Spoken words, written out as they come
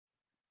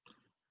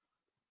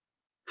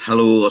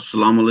Hello,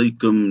 Assalamu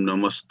alaikum,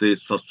 Namaste,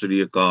 Sat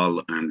Sri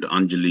Akal, and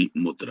Anjali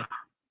Mudra.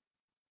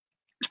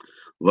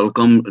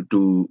 Welcome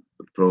to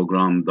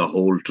program The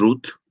Whole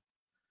Truth.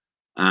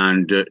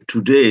 And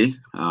today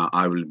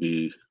I will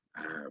be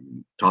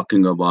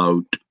talking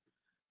about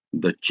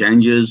the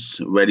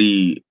changes,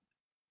 very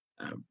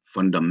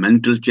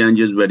fundamental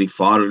changes, very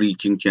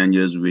far-reaching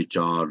changes, which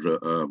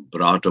are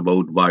brought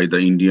about by the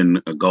Indian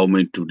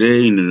government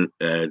today in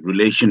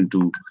relation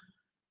to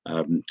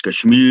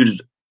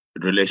Kashmir's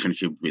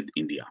relationship with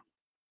India.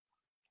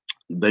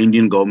 The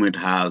Indian government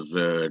has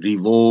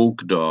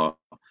revoked or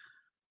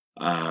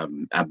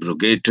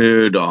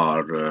abrogated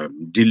or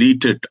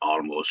deleted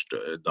almost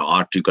the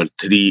Article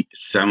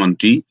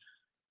 370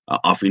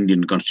 of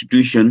Indian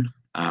Constitution,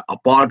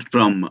 apart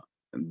from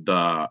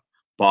the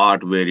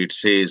part where it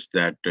says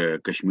that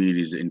Kashmir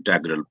is an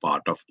integral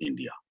part of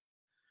India.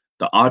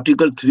 The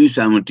Article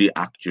 370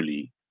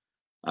 actually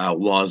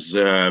was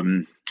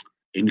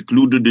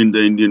included in the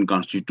Indian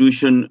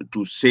Constitution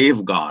to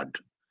safeguard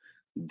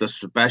the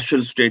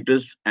special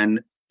status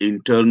and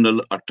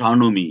internal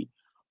autonomy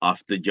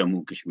of the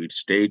Jammu Kashmir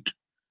state.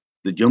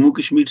 The Jammu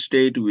Kashmir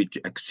state, which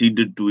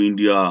acceded to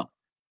India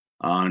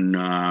on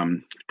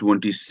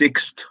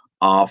 26th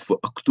of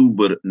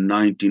October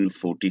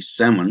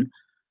 1947,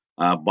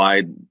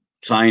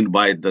 signed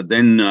by the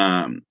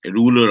then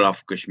ruler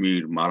of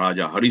Kashmir,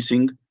 Maharaja Hari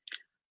Singh,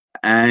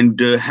 and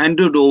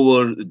handed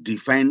over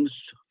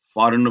defense,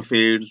 foreign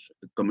affairs,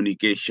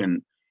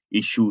 communication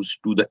issues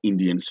to the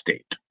Indian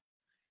state.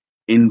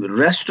 In the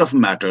rest of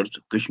matters,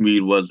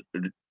 Kashmir was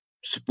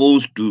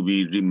supposed to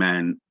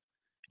remain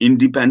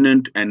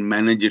independent and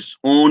manage its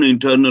own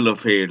internal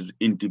affairs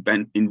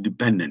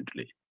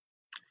independently.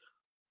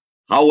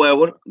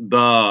 However,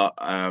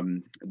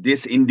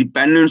 this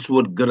independence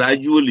was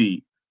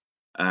gradually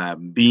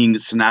being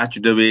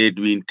snatched away,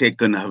 being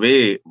taken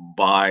away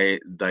by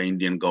the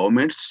Indian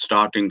government,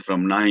 starting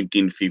from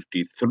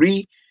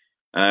 1953,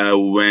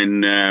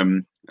 when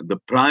the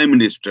Prime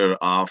Minister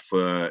of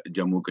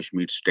Jammu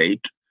Kashmir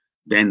state,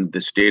 then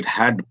the state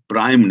had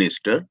Prime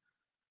Minister,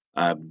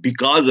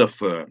 because of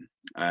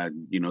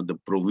the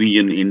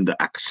provision in the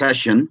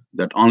accession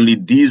that only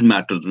these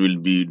matters will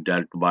be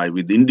dealt by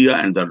with India,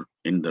 and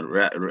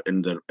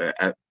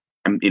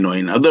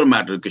in other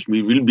matters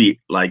Kashmir will be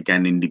like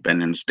an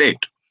independent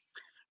state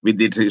with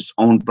its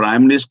own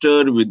prime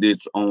minister, with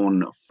its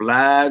own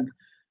flag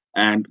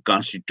and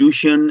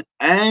constitution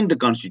and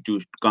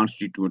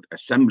constituent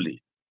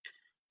assembly.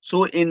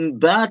 So in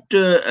that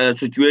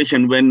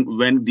situation,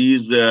 when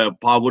these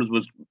powers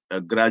was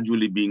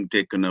gradually being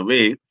taken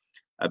away,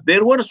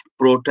 there were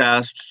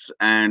protests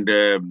and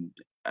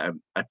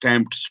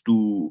attempts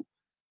to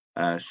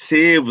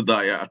save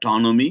the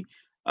autonomy.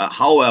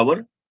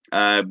 However,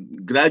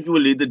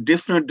 gradually the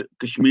different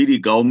Kashmiri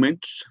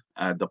governments,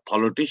 the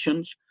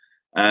politicians,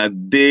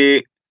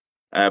 they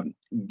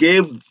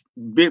gave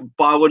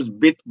powers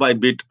bit by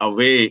bit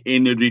away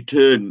in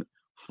return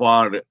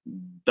for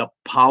the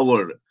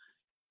power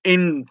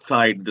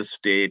inside the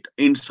state,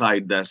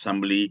 inside the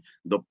assembly,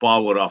 the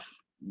power of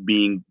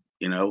being,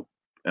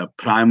 a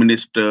prime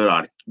minister,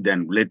 or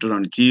then later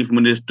on chief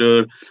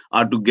minister,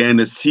 or to gain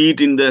a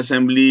seat in the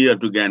assembly, or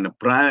to gain a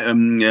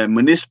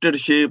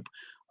ministership,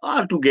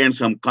 or to gain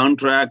some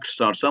contracts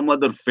or some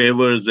other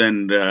favors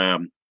and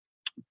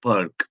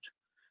perks.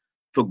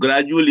 So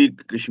gradually,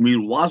 Kashmir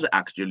was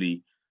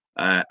actually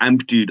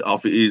emptied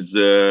of its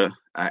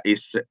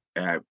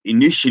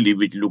initially,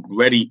 which looked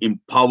very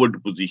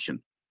empowered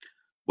position.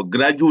 But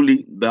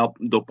gradually,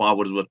 the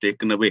powers were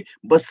taken away.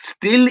 But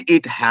still,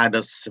 it had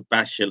a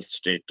special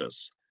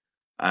status,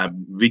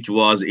 which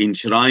was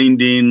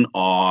enshrined in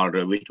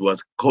or which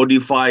was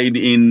codified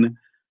in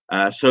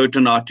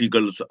certain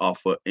articles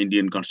of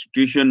Indian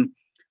Constitution,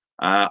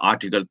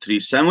 Article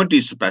 370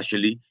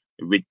 especially,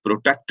 which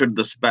protected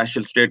the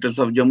special status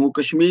of Jammu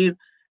Kashmir,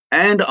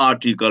 and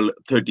Article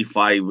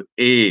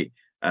 35A,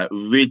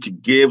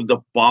 which gave the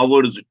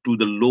powers to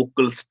the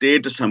local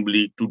state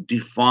assembly to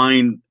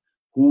define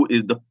who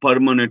is the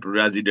permanent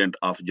resident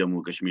of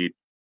Jammu Kashmir.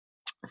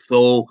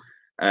 So,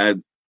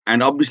 and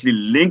obviously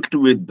linked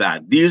with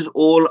that, these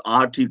all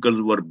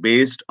articles were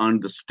based on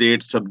the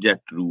state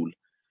subject rule,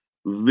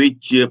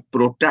 which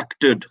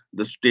protected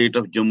the state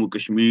of Jammu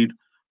Kashmir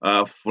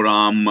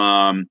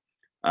from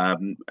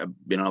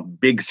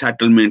big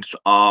settlements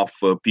of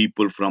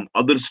people from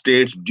other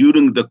states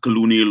during the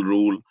colonial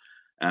rule,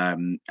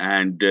 and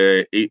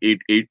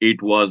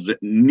it was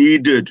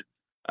needed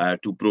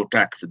to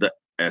protect the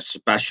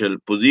special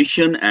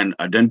position and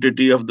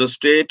identity of the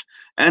state,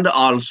 and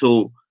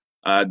also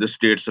the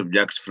state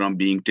subjects from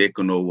being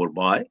taken over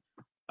by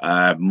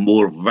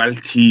more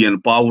wealthy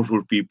and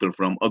powerful people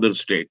from other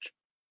states.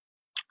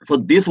 So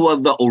this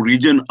was the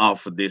origin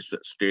of this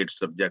state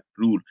subject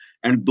rule,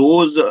 and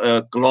those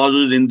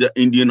clauses in the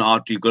Indian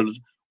articles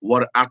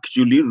were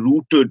actually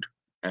rooted,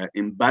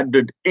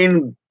 embedded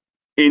in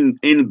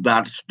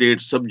that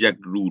state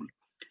subject rule.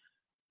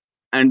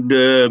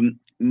 And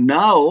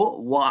now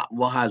what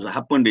has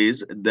happened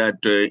is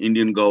that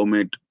Indian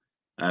government,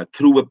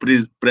 through a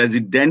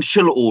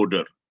presidential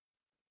order,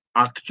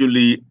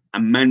 actually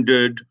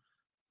amended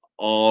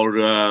or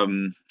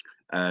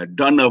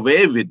done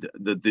away with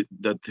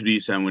the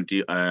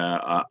 370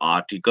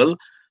 article.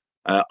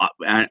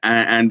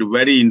 And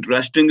very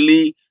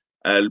interestingly,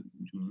 uh,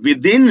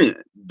 within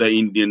the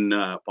Indian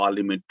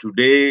Parliament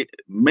today,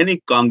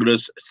 many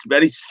Congress,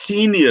 very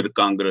senior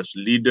Congress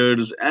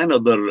leaders and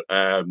other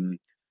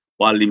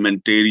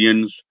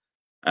parliamentarians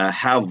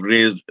have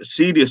raised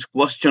serious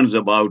questions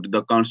about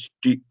the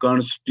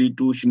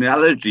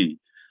constitutionality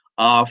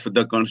of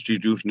the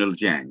constitutional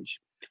change,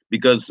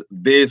 because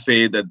they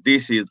say that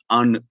this is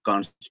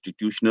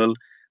unconstitutional.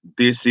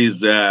 This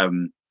is uh,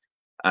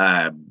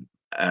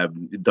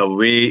 the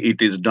way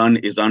it is done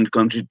is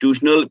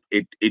unconstitutional.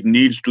 It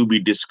needs to be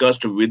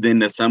discussed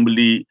within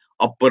assembly,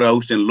 upper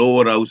house and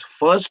lower house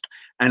first,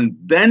 and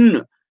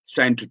then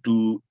sent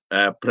to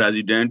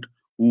president,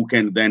 who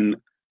can then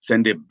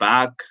send it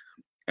back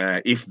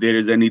if there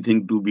is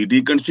anything to be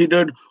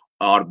reconsidered,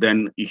 or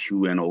then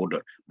issue an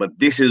order. But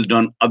this is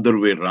done other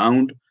way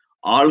around.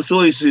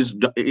 Also,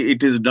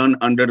 it is done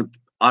under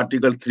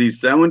Article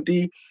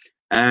 370,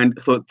 and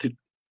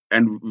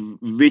and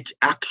which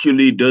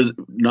actually does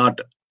not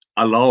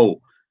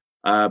allow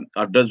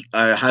or does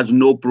has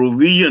no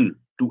provision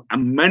to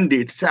amend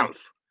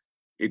itself.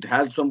 It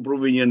has some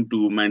provision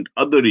to amend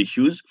other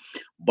issues,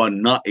 but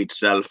not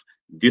itself.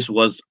 This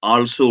was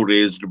also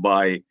raised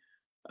by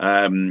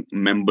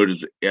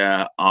members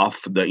of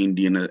the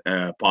Indian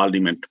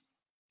Parliament,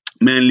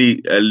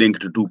 mainly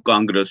linked to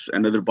Congress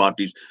and other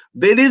parties.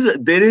 There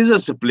is a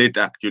split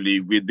actually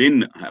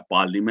within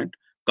Parliament.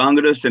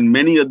 Congress and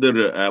many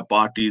other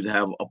parties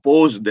have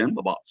opposed them.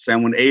 About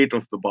 7, 8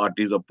 of the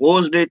parties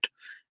opposed it,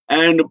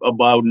 and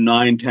about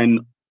 9,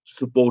 10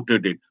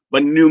 supported it.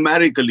 But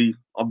numerically,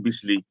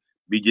 obviously,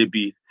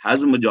 BJP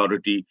has a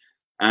majority,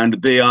 and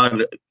they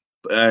are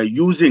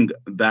using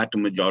that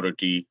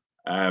majority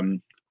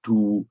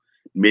to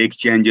make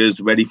changes,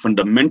 very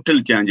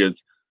fundamental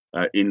changes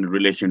in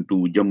relation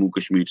to Jammu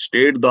Kashmir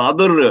state. The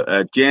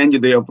other change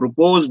they have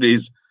proposed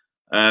is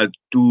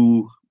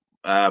to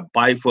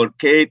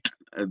bifurcate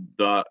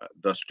the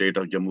state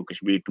of Jammu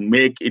Kashmir, to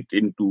make it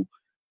into,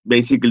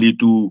 basically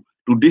to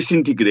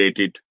disintegrate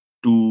it,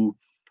 to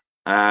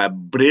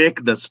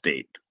break the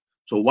state.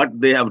 So what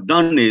they have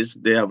done is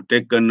they have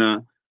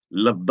taken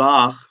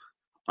Ladakh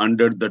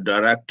under the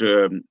direct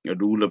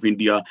rule of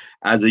India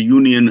as a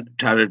union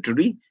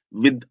territory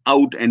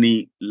without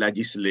any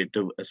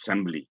legislative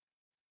assembly.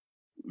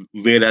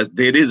 Whereas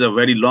there is a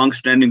very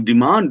long-standing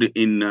demand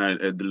in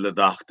the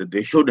Ladakh that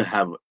they should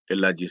have a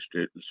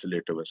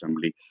legislative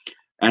assembly,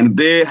 and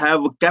they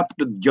have kept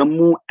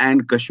Jammu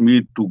and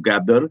Kashmir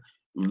together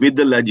with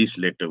the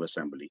legislative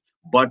assembly,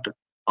 but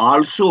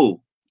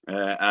also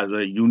as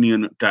a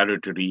union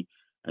territory,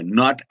 and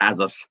not as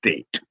a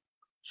state.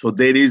 So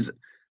there is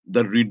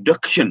the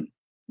reduction.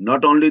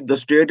 Not only the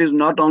state is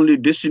not only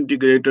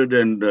disintegrated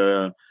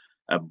and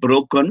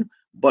broken,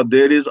 but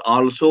there is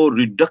also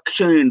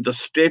reduction in the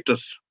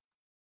status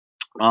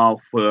of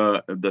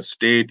the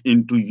state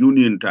into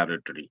union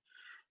territory.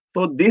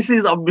 So this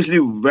is obviously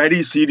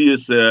very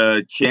serious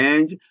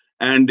change,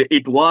 and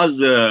it was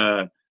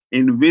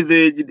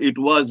envisaged. It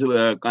was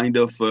kind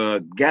of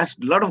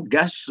guessed. A lot of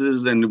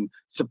guesses and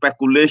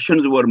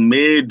speculations were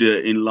made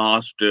in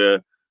last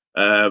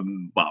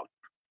about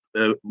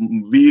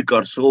week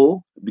or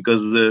so,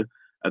 because the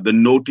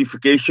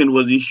notification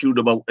was issued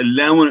about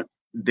 11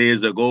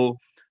 days ago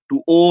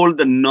to all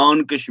the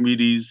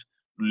non-Kashmiris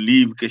to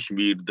leave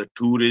Kashmir, the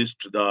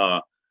tourists,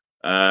 the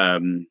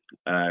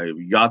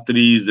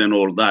yatris, and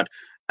all that.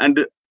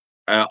 And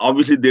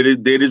obviously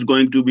there is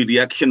going to be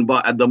reaction,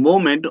 but at the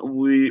moment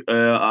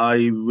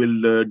I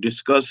will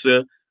discuss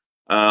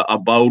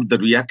about the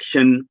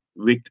reaction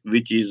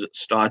which is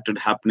started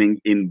happening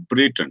in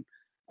Britain,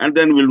 and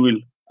then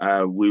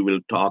we will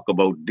talk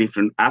about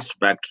different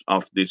aspects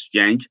of this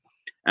change.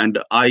 And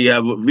I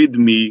have with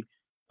me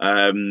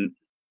um,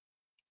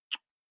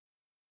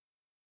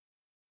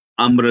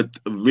 Amrit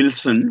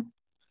Wilson.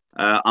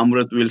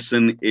 Amrit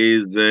Wilson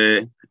is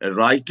a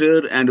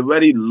writer and a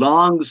very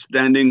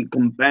long-standing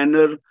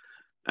campaigner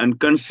and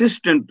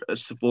consistent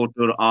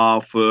supporter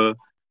of the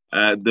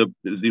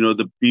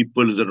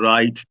people's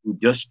right to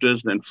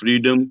justice and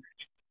freedom.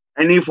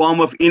 Any form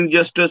of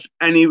injustice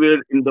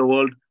anywhere in the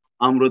world,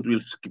 Amrit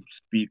will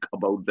speak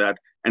about that.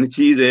 And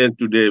she is here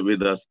today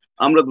with us.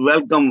 Amrit,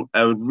 welcome.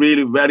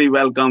 Really very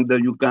welcome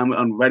that you come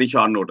on very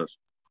short notice.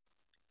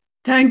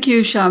 Thank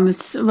you,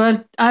 Shamus.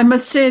 Well, I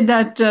must say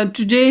that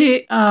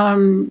today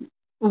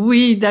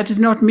that is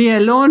not me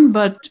alone,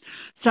 but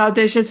South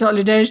Asia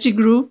Solidarity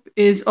Group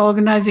is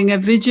organizing a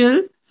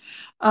vigil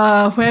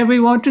where we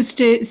want to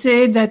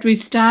say that we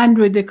stand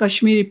with the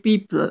Kashmiri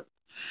people.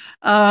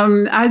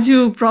 As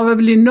you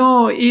probably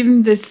know,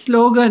 even the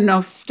slogan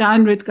of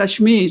Stand with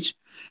Kashmir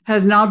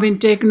has now been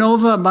taken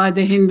over by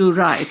the Hindu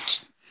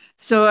right.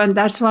 And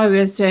that's why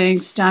we're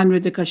saying stand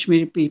with the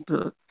Kashmiri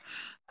people.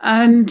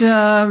 And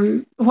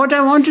what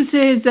I want to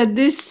say is that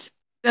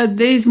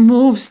these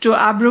moves to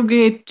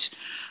abrogate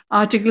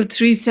Article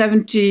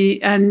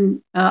 370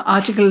 and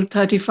Article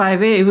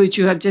 35A, which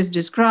you have just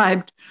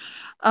described,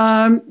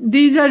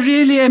 these are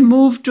really a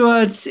move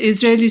towards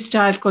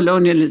Israeli-style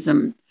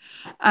colonialism.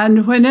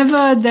 And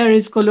whenever there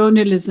is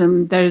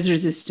colonialism, there is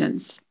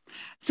resistance.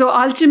 So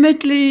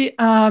ultimately,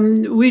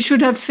 we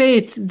should have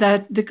faith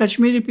that the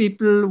Kashmiri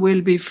people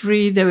will be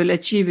free, they will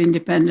achieve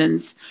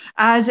independence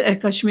as a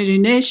Kashmiri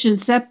nation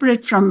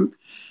separate from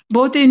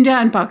both India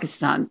and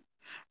Pakistan.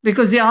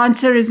 Because the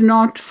answer is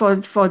not for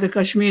the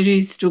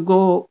Kashmiris to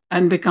go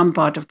and become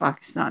part of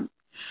Pakistan.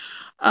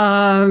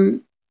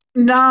 Now,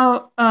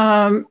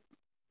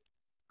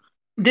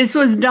 this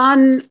was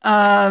done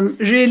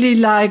really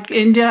like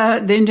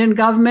India, the Indian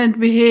government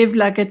behaved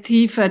like a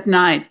thief at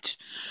night,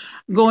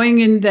 going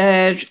in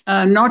there,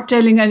 not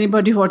telling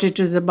anybody what it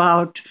was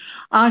about,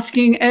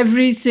 asking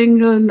every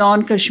single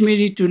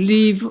non-Kashmiri to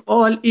leave,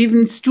 all,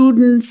 even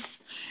students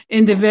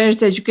in the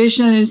various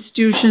educational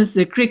institutions,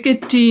 the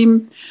cricket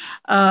team,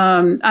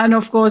 and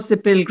of course the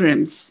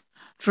pilgrims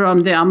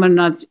from the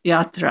Amarnath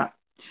Yatra.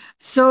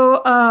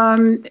 So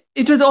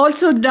it was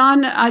also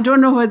done, I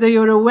don't know whether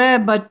you're aware,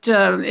 but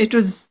it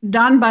was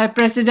done by a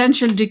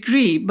presidential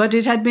decree, but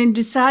it had been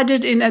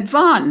decided in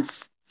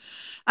advance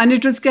and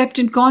it was kept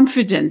in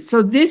confidence.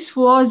 So this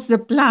was the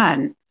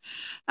plan.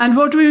 And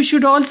what we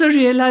should also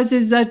realize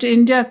is that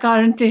India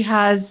currently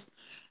has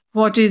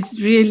what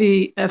is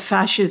really a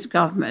fascist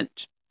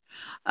government.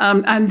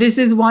 And this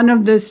is one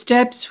of the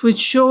steps which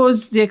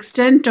shows the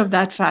extent of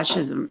that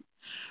fascism.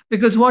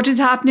 Because what is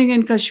happening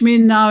in Kashmir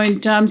now in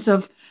terms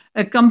of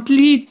a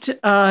complete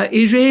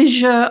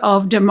erasure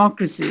of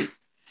democracy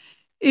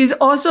is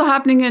also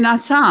happening in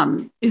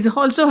Assam, is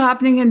also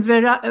happening in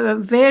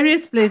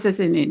various places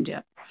in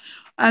India.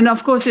 And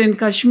of course, in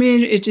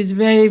Kashmir, it is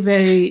very,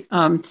 very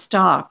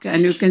stark.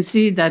 And you can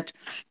see that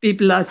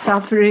people are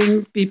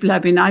suffering. People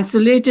have been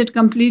isolated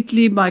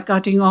completely by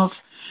cutting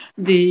off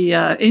the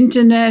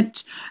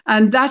internet.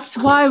 And that's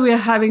why we're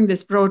having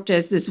this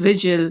protest, this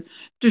vigil,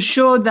 to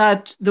show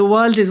that the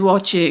world is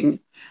watching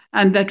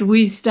and that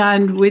we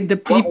stand with the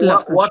people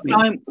of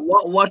Kashmir.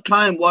 What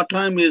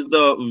time is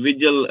the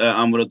vigil,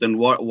 Amrit, and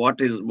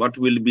what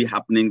will be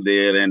happening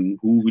there, and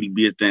who will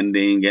be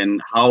attending,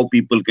 and how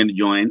people can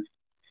join?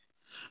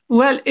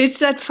 Well,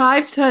 it's at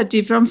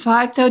 5:30, from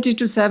 5:30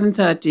 to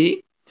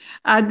 7:30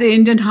 at the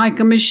Indian High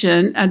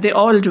Commission at the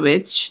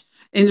Aldwych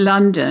in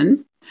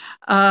London.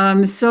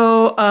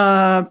 So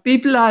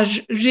people are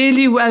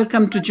really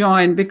welcome to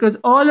join because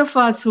all of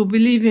us who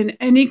believe in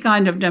any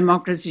kind of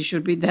democracy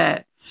should be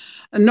there,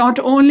 not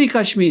only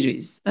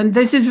Kashmiris. And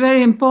this is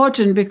very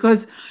important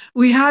because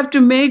we have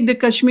to make the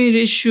Kashmir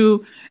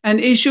issue an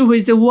issue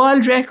which the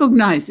world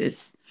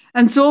recognizes.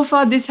 And so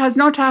far, this has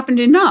not happened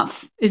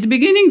enough. It's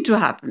beginning to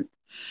happen.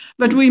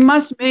 But we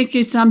must make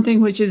it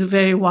something which is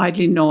very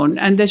widely known.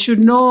 And they should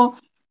know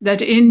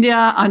that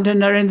India, under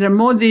Narendra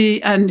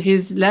Modi and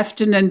his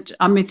lieutenant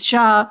Amit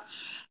Shah,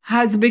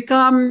 has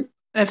become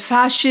a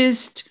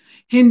fascist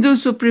Hindu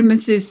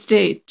supremacist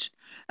state.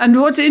 And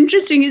what's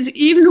interesting is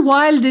even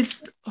while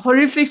this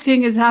horrific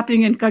thing is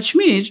happening in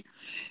Kashmir,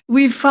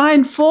 we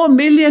find 4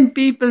 million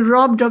people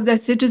robbed of their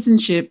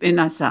citizenship in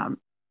Assam.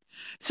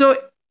 So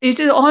it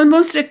is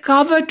almost a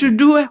cover to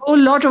do a whole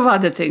lot of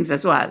other things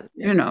as well,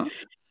 you know.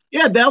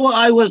 Yeah,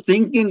 I was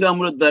thinking,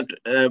 Amrit, that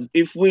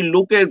if we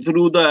look at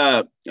through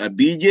the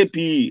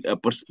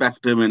BJP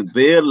perspective and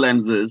their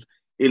lenses,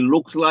 it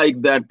looks like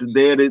that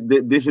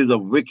this is a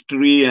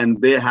victory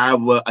and they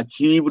have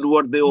achieved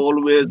what they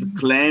always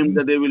claimed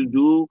that they will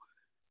do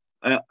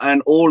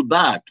and all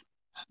that.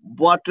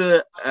 But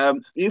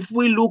if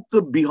we look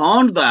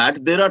beyond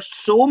that, there are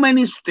so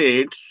many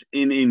states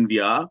in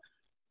India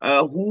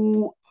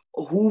who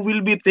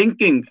will be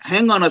thinking,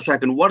 hang on a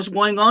second, what's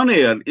going on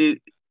here?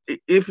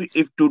 If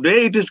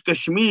today it is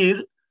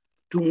Kashmir,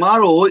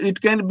 tomorrow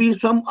it can be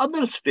some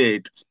other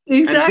state.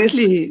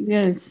 Exactly. And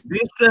yes.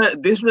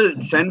 This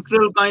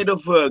central kind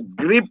of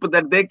grip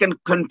that they can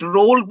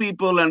control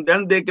people and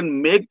then they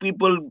can make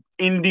people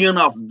Indian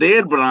of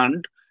their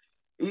brand.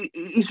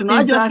 It's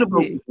not just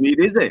about Kashmir,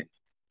 is it?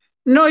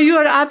 No, you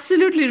are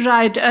absolutely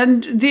right.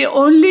 And the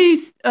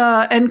only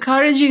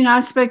encouraging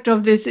aspect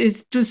of this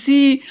is to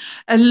see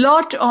a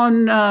lot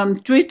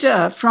on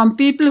Twitter from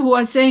people who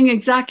are saying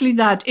exactly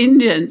that.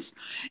 Indians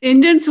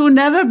who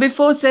never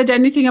before said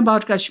anything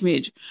about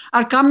Kashmir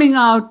are coming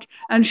out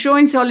and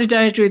showing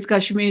solidarity with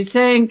Kashmir,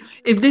 saying,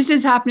 if this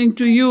is happening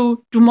to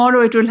you, tomorrow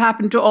it will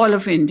happen to all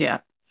of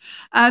India.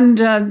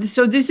 And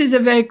so this is a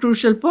very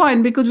crucial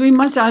point because we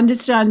must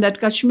understand that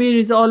Kashmir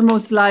is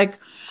almost like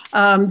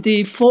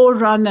the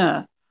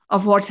forerunner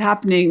of what's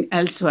happening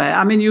elsewhere.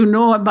 I mean, you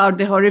know about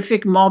the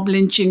horrific mob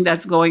lynching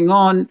that's going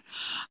on.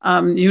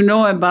 You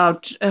know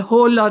about a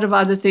whole lot of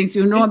other things.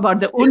 You know about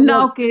the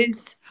Unnao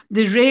case,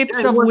 the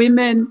rapes of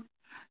women,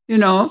 you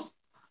know.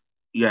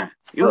 Yeah,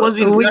 it was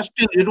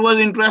interesting. It was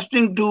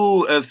interesting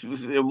to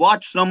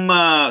watch some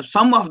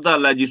of the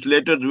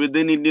legislators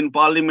within Indian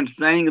Parliament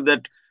saying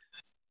that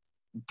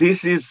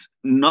this is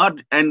not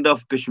end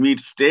of Kashmir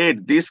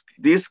state.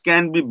 This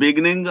can be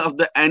beginning of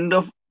the end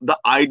of the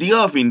idea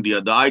of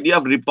India, the idea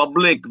of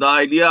republic, the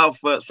idea of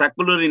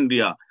secular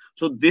India.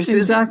 So this is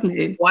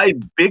Exactly. quite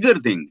bigger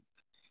thing.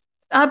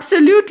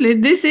 Absolutely.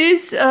 This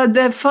is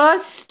the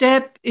first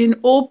step in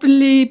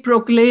openly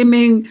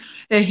proclaiming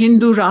a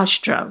Hindu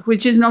Rashtra,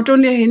 which is not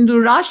only a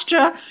Hindu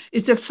Rashtra,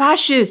 it's a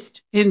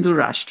fascist Hindu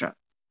Rashtra,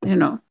 you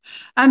know.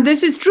 And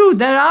this is true.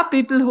 There are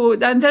people who,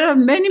 and there are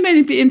many,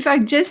 many people. In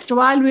fact, just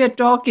while we are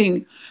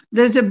talking,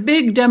 there's a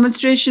big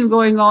demonstration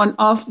going on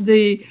of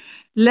the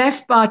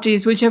left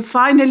parties, which have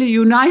finally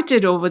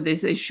united over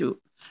this issue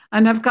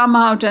and have come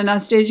out and are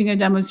staging a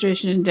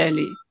demonstration in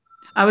Delhi.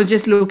 I was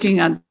just looking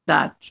at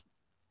that.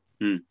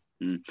 Hmm.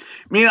 Hmm.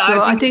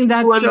 So I I think think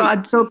it's too that's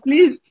early. so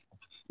Yeah.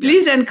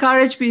 please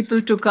encourage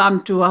people to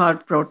come to our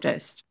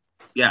protest.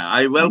 Yeah,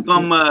 I Thank you.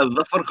 welcome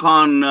Zafar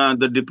Khan,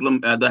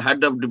 the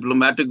head of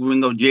diplomatic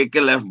wing of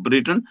JKLF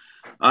Britain.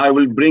 I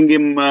will bring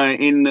him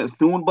in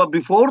soon. But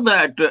before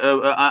that,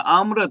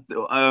 Amrit,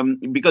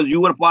 because you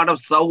were part of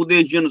South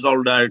Asian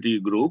Solidarity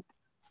Group,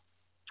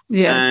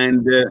 Yes.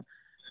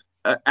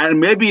 and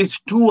maybe it's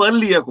too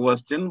early a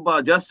question,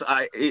 but just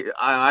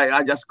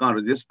I just can't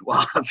resist to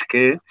ask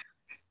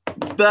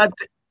that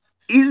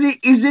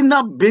is in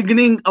the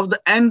beginning of the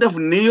end of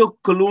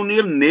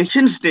neo-colonial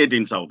nation state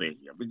in South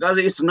Asia, because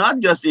it's not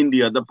just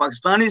India. The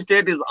Pakistani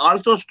state is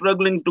also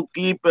struggling to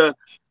keep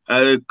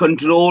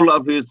control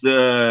of its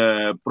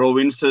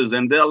provinces,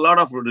 and there are a lot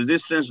of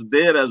resistance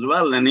there as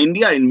well. And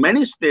India, in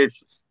many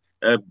states,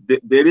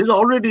 there is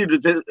already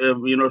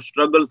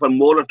struggle for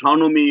more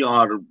autonomy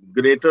or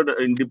greater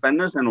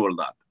independence and all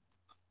that.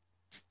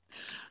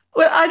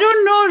 Well, I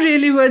don't know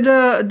really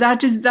whether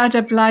that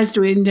applies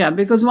to India,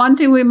 because one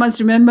thing we must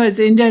remember is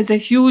India is a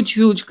huge,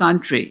 huge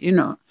country, you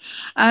know,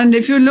 and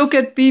if you look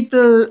at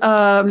people,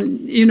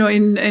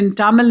 in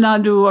Tamil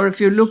Nadu, or if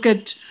you look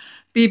at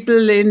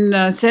people in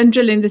the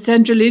central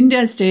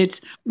India states,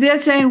 they are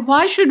saying,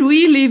 why should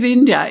we leave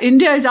India?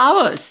 India is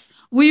ours.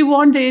 We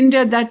want the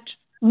India that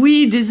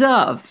we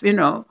deserve, you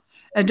know,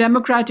 a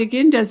democratic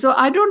India. So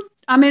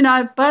I mean, I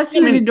I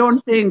personally mean,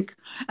 don't think,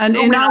 and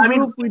no, in our I mean,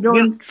 group, we you know,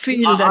 don't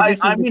feel that this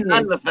is I the mean,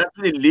 not case.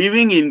 necessarily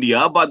leaving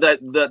India, but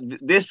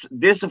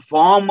this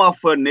form of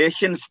a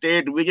nation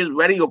state, which is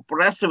very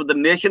oppressive. The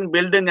nation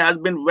building has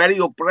been very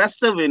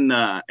oppressive in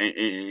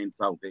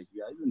South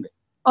Asia, isn't it?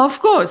 Of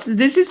course,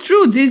 this is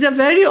true. These are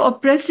very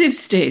oppressive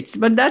states,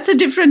 but that's a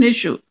different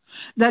issue.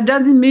 That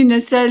doesn't mean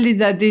necessarily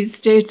that these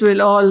states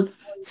will all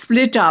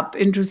split up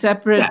into Yeah,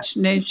 separate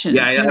yeah, nations.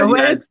 You yeah, know, yeah,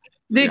 whereas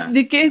yeah.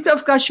 the case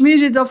of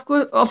Kashmir is of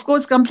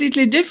course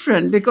completely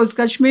different, because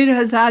Kashmir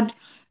has had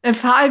a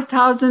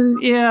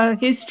 5,000-year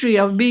history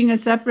of being a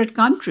separate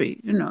country,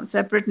 you know,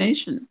 separate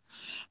nation.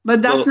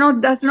 But So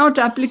that's not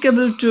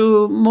applicable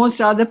to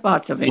most other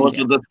parts of most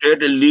India. of the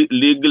state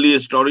legally,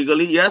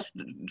 historically, yes,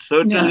 Yeah.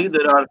 certainly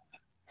there are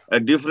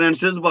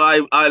differences,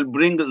 but I'll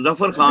bring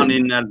Zafar Khan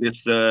in at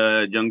this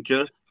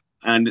juncture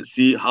and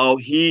see how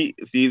he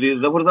sees this.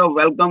 Zafar Sahab,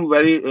 welcome.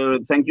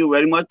 Thank you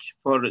very much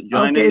for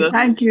joining Okay. us.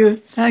 Thank you.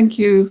 Thank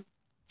you.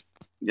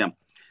 Yeah.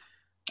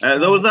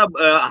 Those are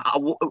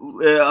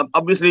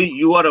obviously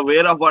you are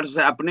aware of what is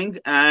happening,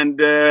 and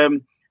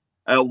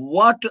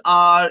what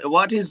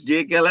is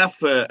JKLF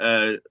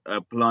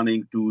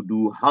planning to do?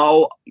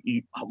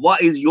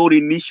 What is your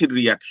initial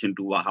reaction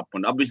to what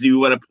happened? Obviously,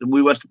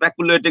 we were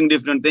speculating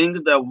different things.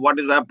 That what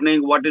is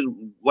happening, what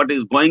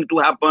is going to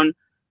happen,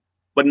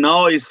 but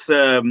now it's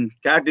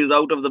cat is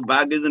out of the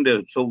bag, isn't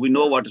it? So we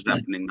know what is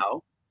happening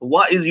now.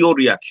 What is your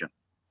reaction?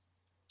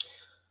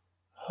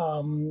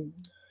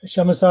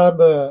 Shama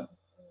Saab,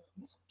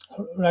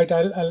 right?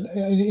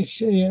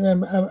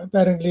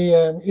 Apparently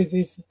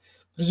is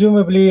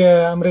presumably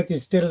Amrit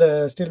is still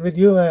with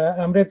you.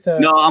 Amrit.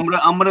 No,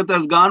 Amrit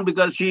has gone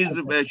because she's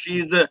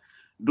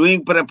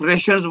doing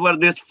preparations for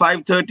this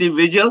 5:30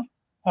 vigil.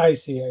 I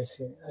see. I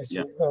see. I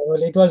Yeah. see.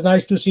 Well, it was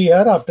nice to see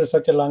her after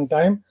such a long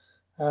time.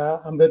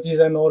 Amrit is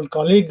an old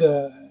colleague,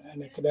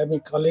 an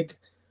academic colleague,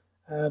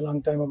 a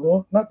long time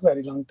ago, not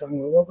very long time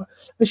ago.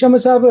 But Shama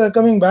Saab,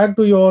 coming back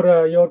to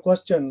your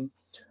question,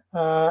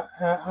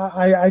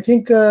 I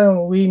think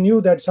we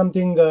knew that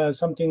something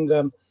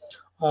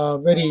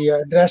very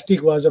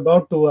drastic was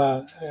about to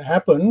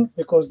happen,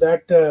 because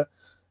that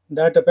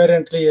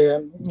apparently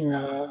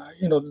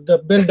the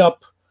build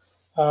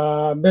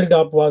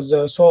up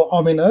was so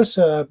ominous,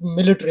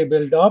 military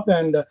build up,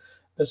 and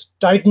the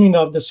tightening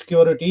of the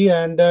security,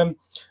 and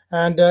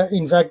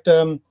in fact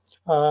the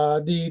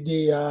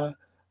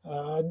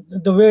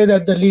way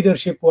that the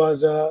leadership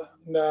was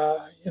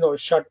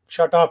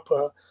shut up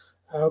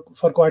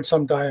for quite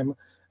some time,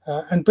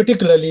 and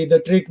particularly the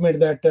treatment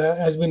that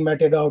has been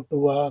meted out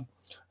to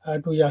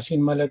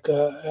Yasin Malik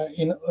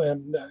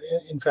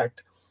in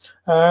fact.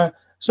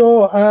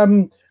 So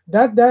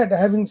that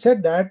having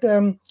said that,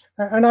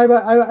 and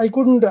I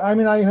couldn't. I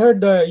mean, I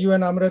heard you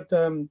and Amrit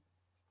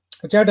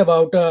chat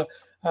about.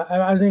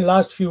 I think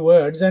last few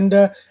words, and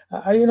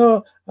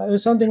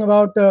something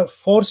about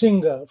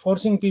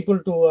forcing people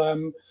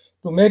to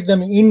make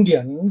them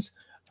Indians.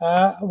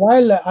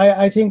 While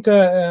I think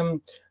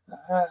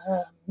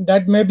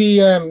that may be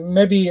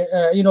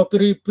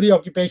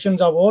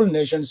preoccupations of all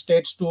nation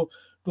states to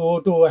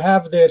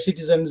have their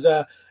citizens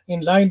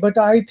in line. But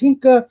I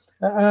think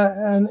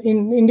in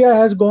India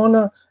has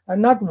gone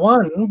not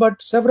one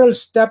but several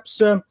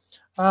steps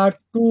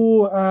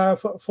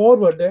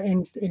forward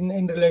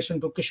in relation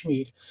to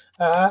Kashmir,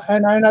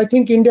 and I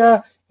think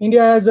India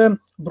has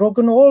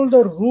broken all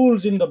the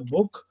rules in the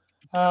book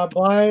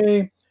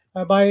by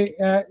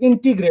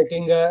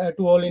integrating to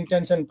all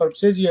intents and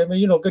purposes,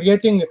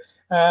 creating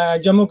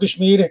Jammu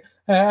Kashmir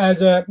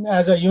as a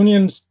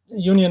union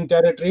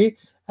territory,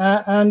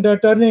 and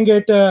turning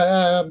it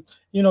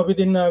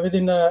within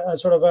a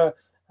sort of a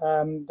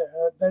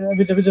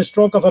with the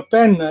stroke of a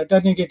pen,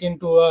 turning it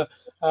into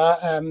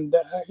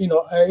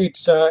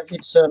its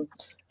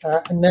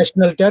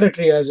national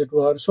territory, as it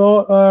were.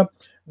 So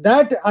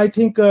that, I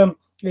think,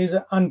 is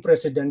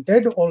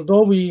unprecedented.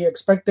 Although we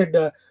expected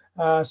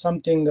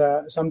something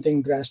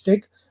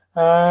drastic,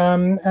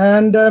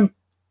 and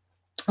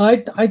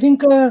I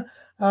think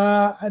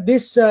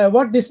this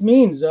what this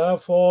means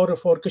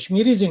for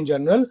Kashmiris in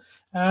general.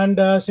 And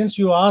since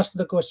you asked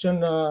the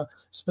question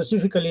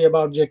specifically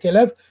about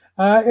JKLF,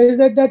 is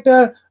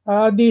that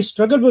the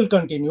struggle will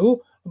continue,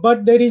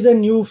 but there is a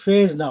new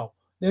phase now.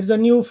 There is a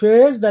new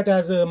phase that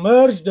has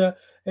emerged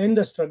in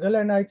the struggle,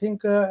 and I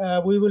think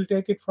we will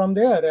take it from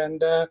there.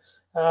 And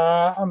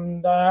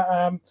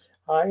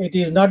it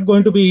is not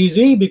going to be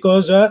easy,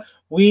 because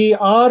we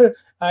are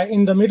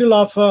in the middle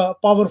of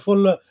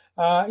powerful,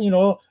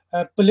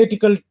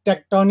 political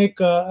tectonic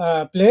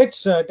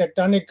plates,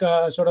 tectonic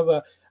sort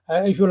of,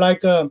 if you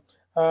like,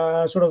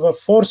 sort of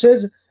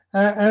forces,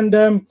 and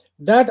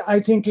that, I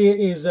think,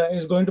 is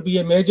going to be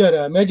a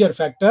major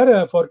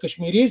factor for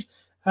Kashmiris.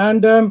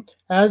 And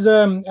as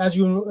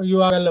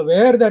you are well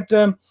aware, that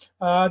the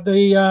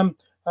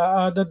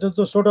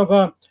sort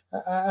of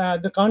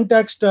the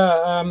context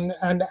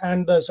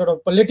and the sort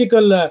of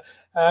political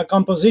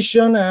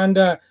composition and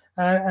the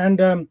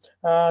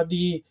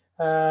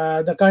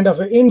kind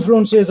of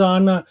influences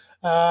on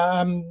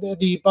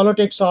the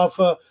politics of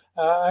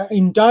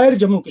entire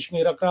Jammu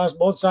Kashmir across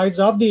both sides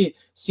of the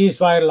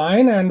ceasefire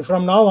line. And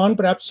from now on,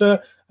 perhaps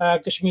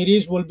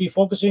Kashmiris will be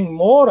focusing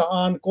more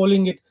on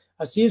calling it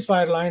a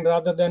ceasefire line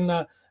rather than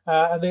the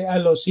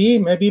LOC.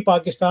 Maybe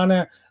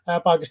Pakistan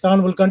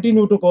will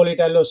continue to call it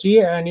LOC,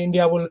 and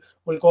India will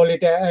call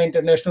it an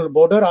international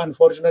border.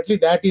 Unfortunately,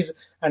 that is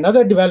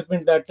another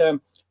development that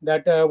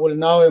will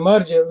now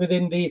emerge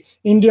within the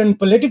Indian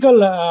political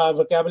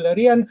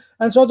vocabulary. And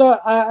so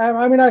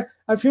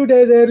a few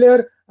days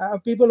earlier,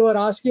 people were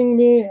asking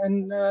me,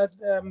 and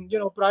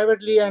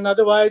privately and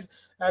otherwise,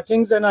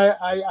 things, and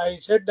I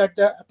said that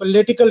the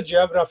political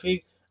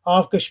geography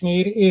of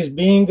Kashmir is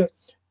being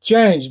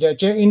changed.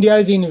 India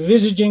is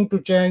envisaging to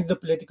change the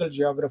political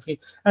geography,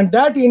 and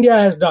that India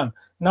has done.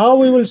 Now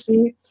we will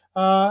see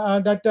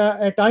that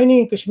a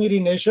tiny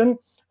Kashmiri nation,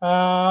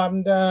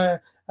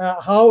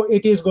 how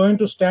it is going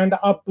to stand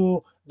up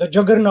to the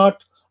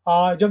juggernaut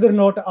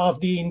of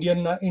the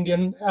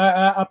Indian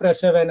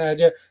oppressive and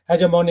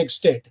hegemonic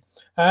state.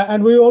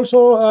 And we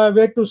also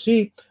wait to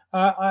see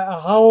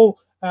how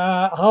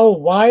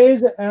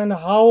wise and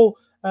how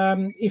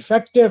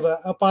effective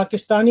a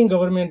Pakistani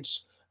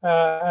government's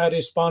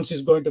response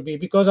is going to be,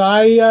 because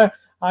I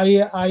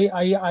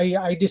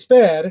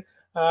despair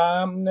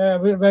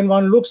when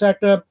one looks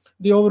at the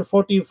over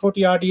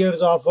 40 odd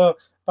years of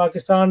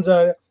Pakistan's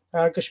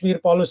Kashmir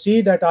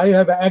policy, that I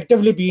have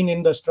actively been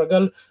in the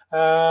struggle,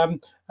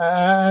 and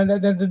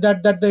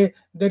that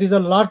there is a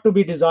lot to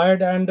be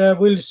desired, and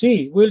we'll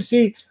see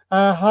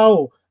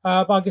how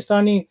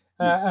Pakistani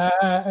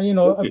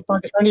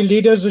Pakistani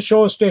leaders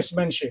show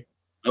statesmanship.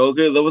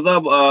 Okay,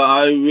 Zawazab,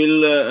 I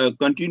will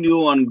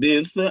continue on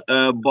this.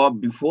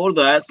 Bob, before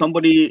that,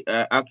 somebody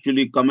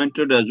actually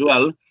commented as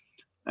well,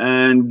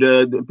 and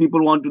the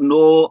people want to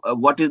know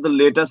what is the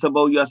latest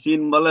about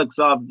Yassin Malik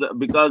Saab,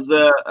 because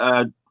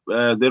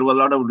there were a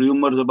lot of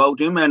rumors about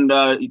him, and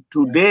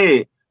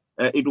today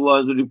it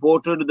was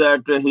reported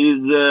that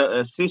his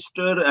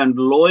sister and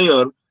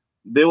lawyer,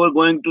 they were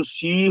going to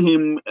see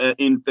him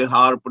in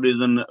Tihar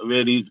prison,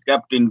 where he's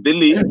kept in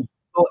Delhi.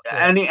 So,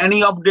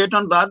 any update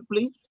on that,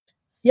 please?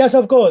 Yes,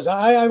 of course.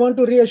 I want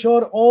to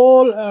reassure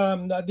all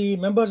the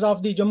members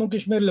of the Jammu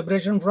Kashmir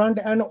Liberation Front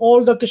and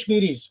all the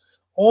Kashmiris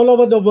all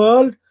over the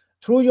world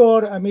through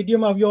your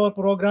medium of your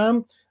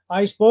program.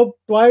 I spoke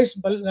twice,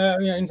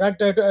 in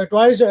fact,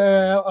 twice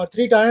or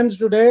three times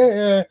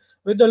today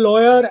with the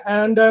lawyer,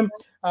 and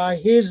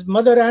his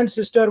mother and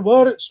sister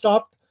were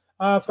stopped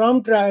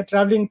from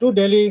traveling to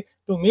Delhi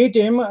to meet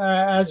him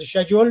as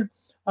scheduled.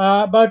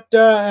 But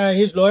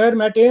his lawyer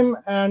met him,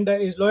 and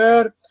his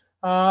lawyer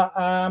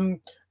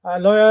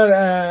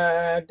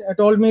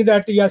told me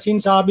that Yassin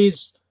Saab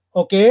is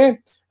okay.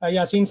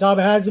 Yassin Saab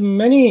has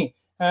many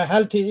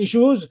health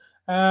issues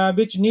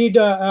which need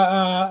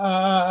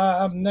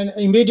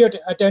immediate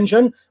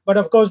attention. But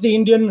of course, the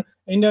Indian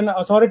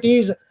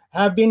authorities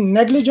have been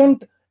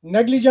negligent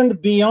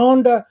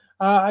beyond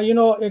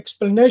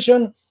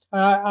explanation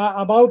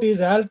about his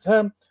health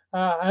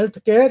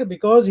health care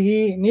because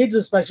he needs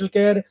special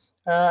care,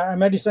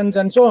 medicines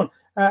and so on.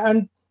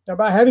 And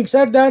by having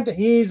said that,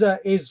 he's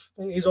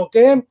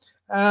okay.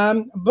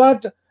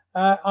 But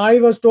I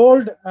was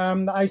told,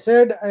 I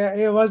said,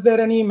 was there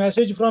any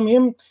message from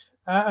him?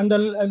 And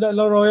the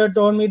lawyer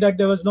told me that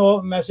there was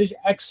no message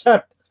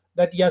except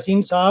that Yasin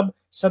Saab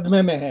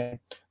sadme mein hai.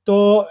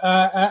 So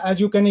as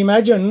you can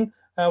imagine,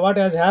 what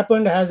has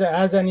happened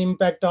has an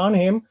impact on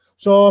him.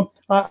 So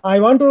I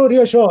want to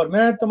reassure,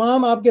 मैं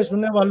तमाम आपके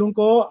सुनने वालों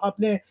को,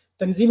 अपने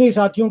तंजीमी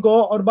साथियों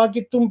को और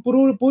बाकी तुम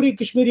पूरी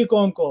कश्मीरी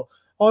कौम को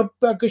और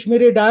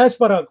कश्मीरी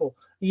डायस्पोरा को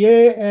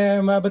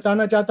ये मैं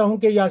बताना चाहता हूं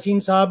कि यासीन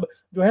साहब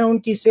जो है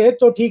उनकी सेहत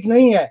तो ठीक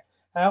नहीं है,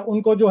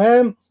 उनको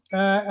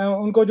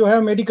जो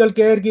है मेडिकल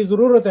केयर की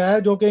ज़रूरत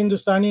है, जो कि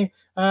हिंदुस्तानी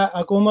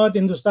हुकूमत,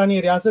 हिंदुस्तानी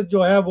रियासत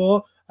जो है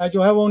वो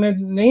उन्हें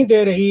नहीं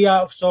दे रही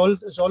या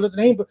सहूलत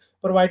नहीं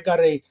प्रोवाइड कर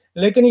रही।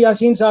 लेकिन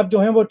यासीन साहब जो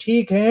हैं वो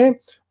ठीक हैं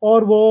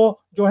और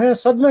वो जो है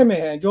सदमे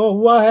में है। जो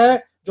हुआ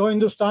है, जो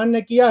हिंदुस्तान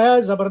ने किया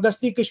है,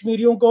 ज़बरदस्ती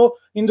कश्मीरियों को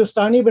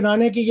हिंदुस्तानी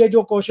बनाने की ये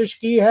जो कोशिश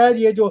की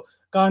है, ये जो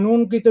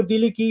कानून की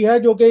तब्दीली की है,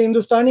 जो कि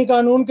हिंदुस्तानी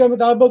कानून के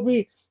मुताबिक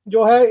भी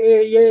जो है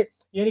ये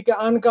यानी कि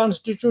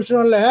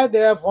अनकॉन्स्टिट्यूशनल है।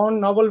 They have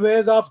found novel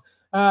ways of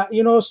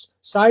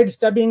side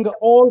stepping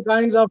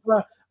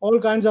all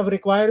kinds of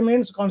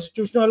requirements,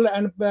 constitutional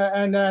and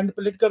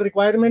political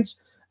requirements.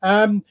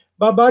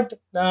 But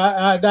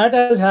that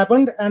has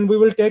happened, and we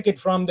will take it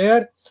from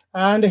there.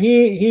 And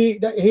he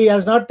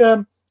has not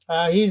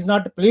he's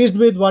not pleased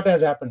with what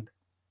has happened.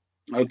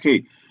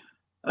 Okay.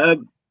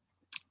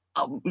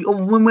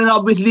 Women,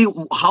 obviously,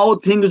 how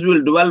things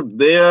will develop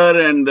there,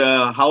 and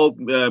how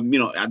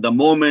at the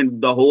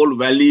moment the whole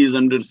valley is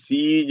under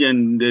siege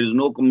and there is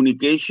no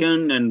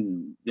communication,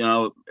 and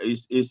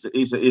is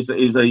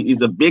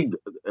a big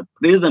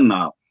prison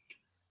now.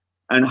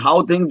 And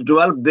how things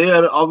develop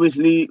there,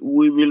 obviously,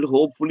 we will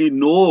hopefully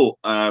know,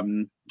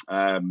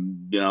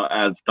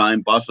 as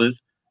time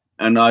passes,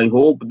 and I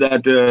hope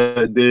that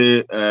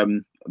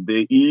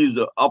they ease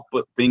up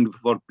things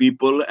for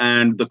people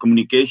and the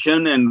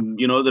communication, and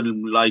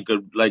like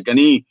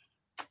any,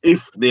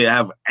 if they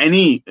have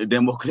any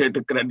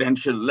democratic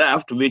credentials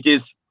left, which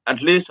is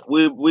at least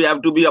we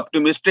have to be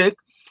optimistic.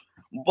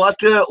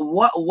 But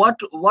what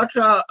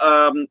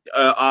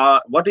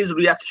is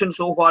reaction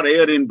so far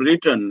here in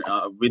Britain,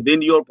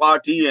 within your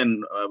party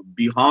and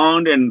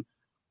beyond, and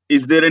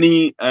is there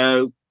any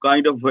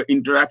kind of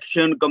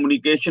interaction,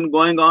 communication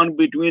going on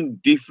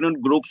between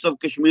different groups of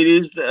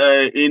Kashmiris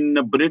in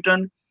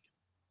Britain?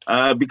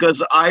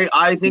 Because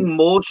I think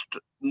most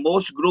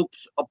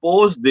groups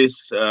oppose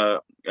this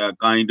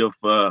kind of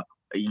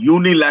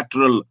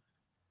unilateral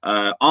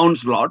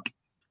onslaught.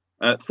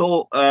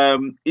 So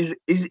is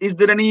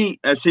there any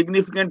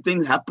significant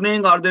thing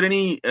happening? Are there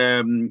any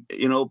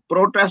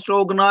protests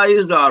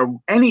organized, or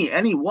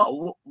any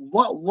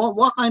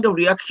what kind of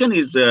reaction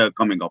is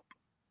coming up?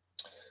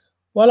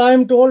 Well, I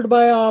am told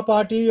by our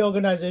party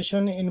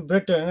organization in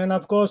Britain, and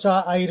of course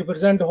I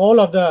represent whole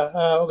of the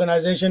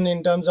organization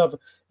in terms of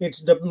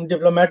its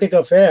diplomatic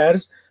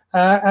affairs,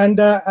 and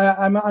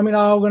I mean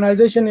our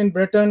organization in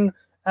Britain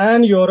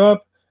and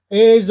Europe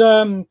is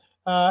very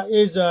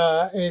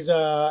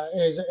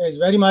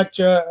much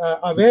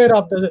aware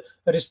of the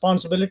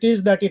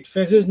responsibilities that it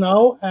faces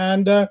now,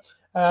 and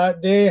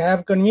they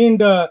have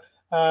convened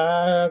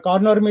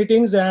corner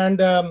meetings,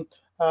 and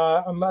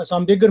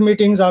some bigger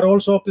meetings are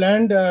also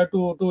planned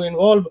to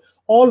involve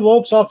all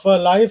walks of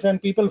life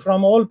and people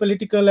from all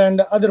political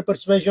and other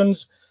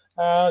persuasions,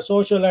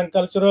 social and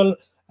cultural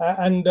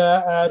and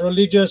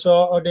religious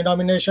or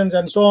denominations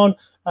and so on,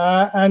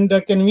 and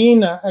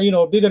convene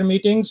bigger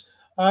meetings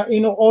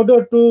in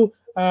order to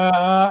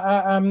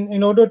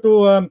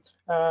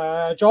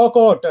chalk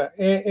out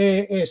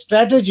a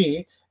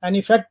strategy, an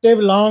effective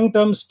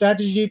long-term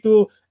strategy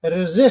to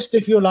resist,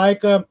 if you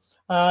like,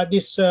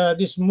 this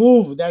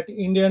move that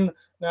Indian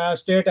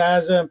state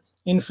has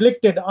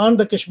inflicted on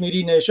the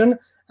Kashmiri nation.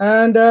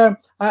 And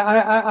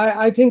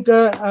I think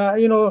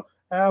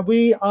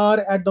we are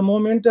at the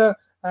moment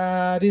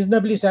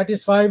reasonably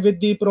satisfied with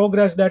the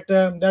progress that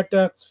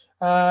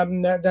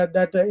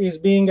is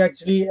being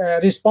actually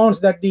response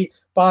that the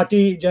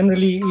party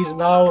generally is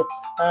now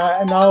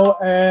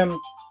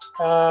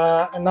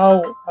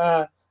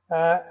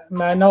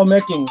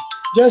making.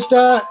 Just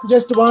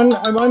one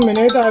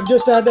minute. I've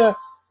just had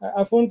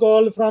a phone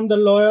call from the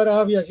lawyer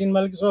of Yasin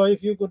Malik. So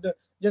if you could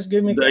just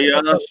give me. Yeah,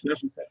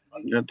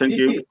 thank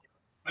you.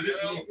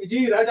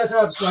 Ji, Raja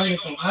Sahab,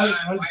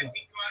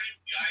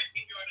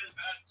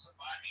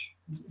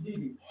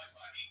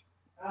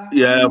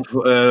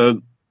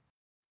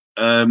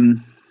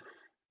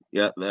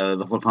 Yeah,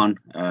 the Furqan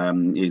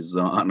is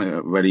on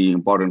a very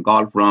important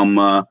call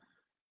from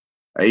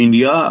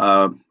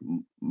India,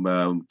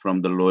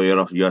 from the lawyer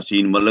of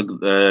Yasin Malik,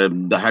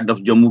 the head of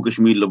Jammu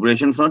Kashmir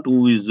Liberation Front,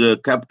 who is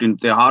kept in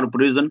Tihar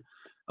prison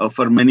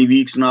for many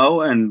weeks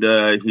now, and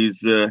his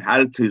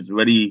health is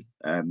very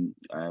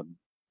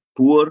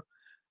poor.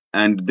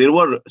 and there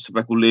were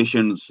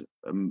speculations,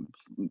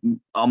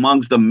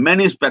 amongst the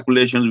many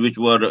speculations which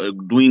were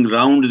doing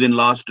rounds in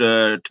last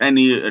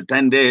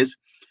 10 days.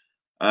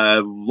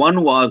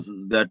 One was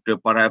that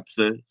perhaps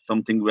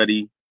something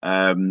very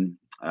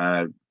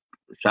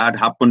sad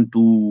happened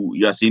to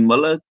Yassin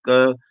Malik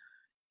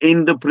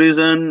in the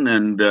prison,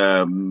 and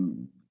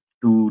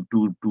to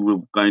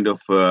kind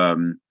of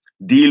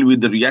deal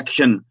with the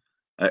reaction.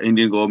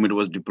 Indian government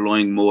was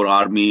deploying more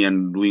army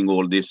and doing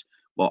all this.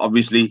 Well,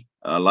 obviously,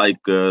 like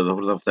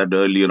Zafar said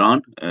earlier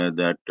on,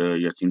 that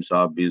Yassin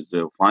Saab is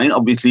fine.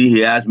 Obviously, he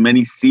has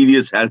many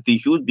serious health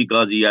issues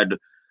because he had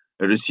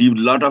received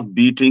a lot of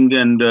beating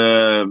and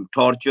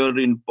torture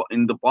in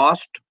the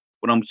past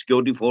from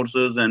security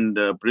forces and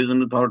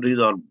prison authorities,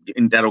 or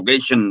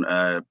interrogation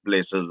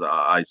places,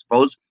 I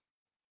suppose.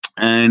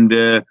 And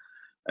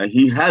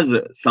he has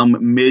some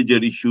major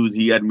issues.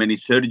 He had many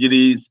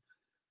surgeries,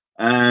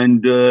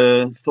 and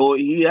so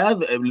he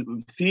has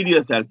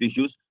serious health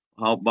issues.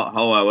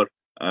 However,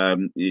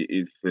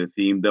 it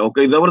seemed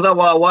okay.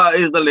 Zabarda, what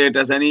is the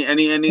latest? Any Yeah,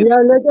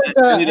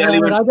 latest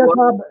relevant?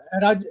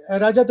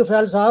 Raja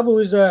Tufail Saab, who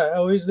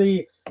is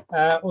the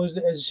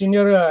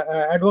senior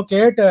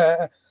advocate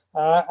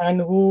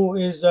and who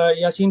is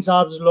Yassin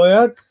Saab's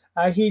lawyer,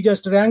 he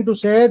just rang to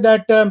say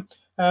that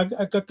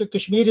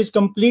Kashmir is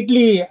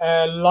completely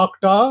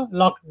locked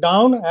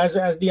down,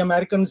 as the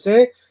Americans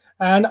say,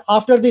 and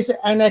after this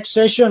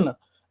annexation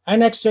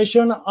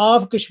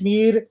of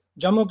Kashmir,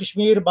 Jammu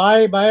Kashmir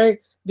by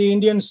the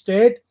Indian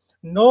state,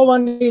 no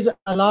one is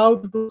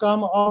allowed to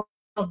come out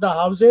of the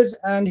houses.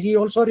 And he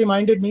also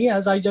reminded me,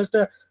 as I just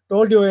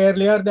told you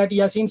earlier, that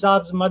Yassin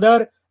Saab's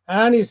mother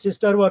and his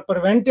sister were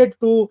prevented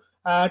to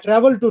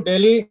travel to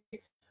Delhi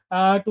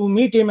to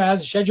meet him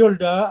as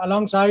scheduled,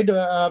 along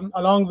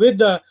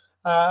with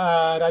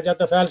Raja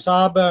Tafail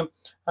Saab,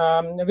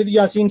 with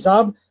Yassin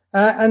Saab.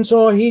 And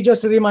so he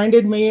just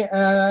reminded me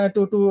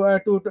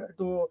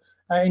to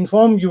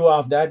inform you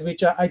of that,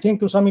 which I think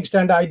to some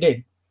extent I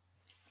did.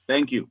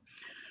 Thank you.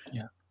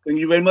 Yeah. Thank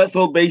you very much.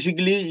 So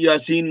basically,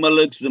 Yassin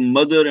Malik's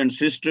mother and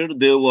sister,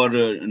 they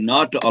were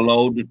not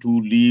allowed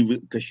to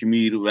leave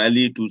Kashmir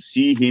Valley to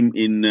see him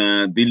in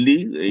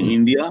Delhi,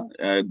 India,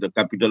 the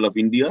capital of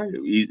India.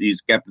 He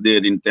is kept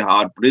there in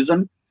Tihar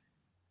prison.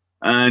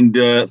 And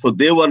so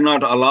they were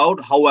not allowed.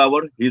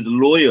 However, his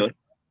lawyer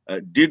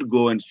did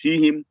go and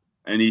see him,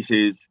 and he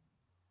says,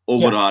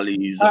 overall,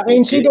 he's okay.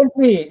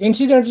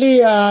 Incidentally,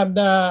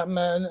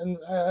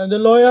 the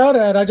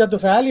lawyer Raja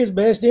Tufail is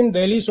based in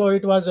Delhi, so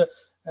it was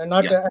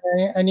not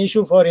an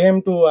issue for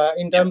him to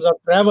in terms of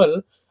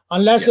travel,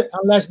 unless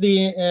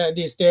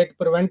the state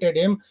prevented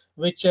him,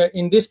 which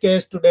in this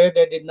case today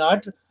they did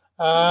not.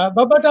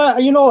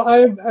 But you know,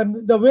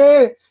 the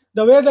way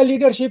the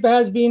leadership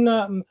has been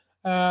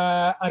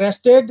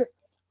arrested,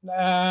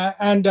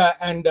 and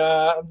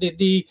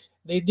the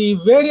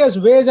various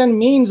ways and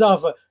means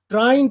of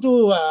trying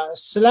to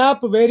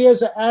slap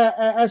various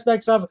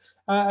aspects of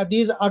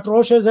these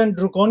atrocious and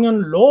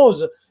draconian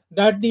laws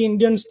that the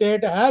Indian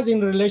state has in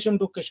relation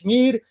to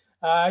Kashmir,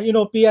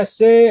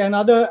 PSA and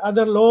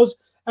other laws,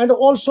 and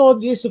also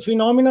this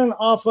phenomenon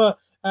of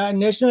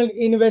National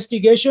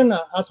Investigation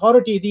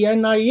Authority, the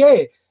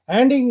NIA,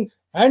 handing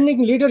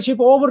leadership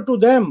over to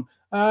them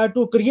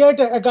to create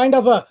a kind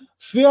of a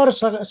fear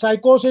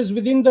psychosis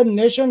within the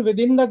nation,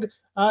 within the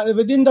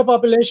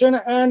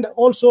population, and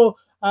also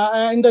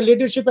in the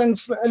leadership. And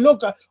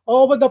look,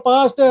 over the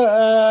past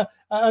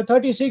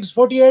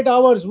 48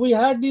 hours, we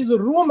had these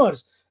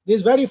rumors,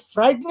 these very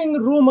frightening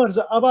rumors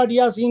about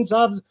Yassin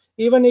Saab's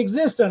even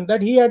existence,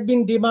 that he had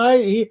been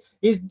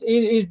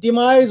his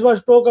demise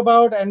was talked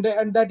about, and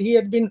that he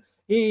had been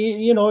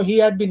he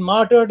had been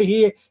martyred,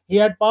 he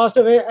had passed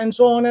away, and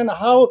so on, and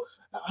how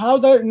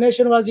the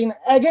nation was in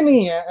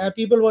agony,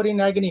 people were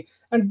in agony.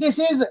 And this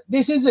is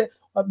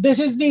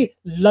the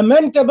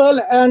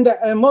lamentable and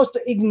most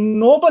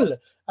ignoble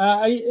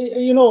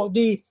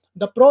the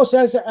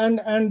process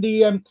and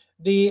the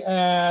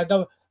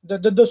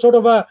sort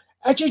of a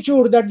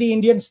attitude that the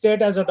Indian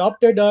state has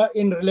adopted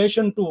in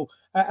relation to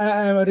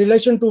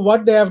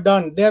what they have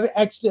done. They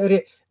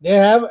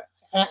have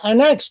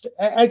annexed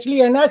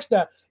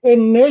a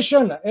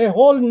nation, a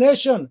whole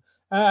nation,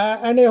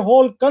 and a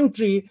whole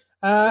country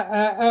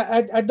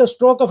at the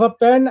stroke of a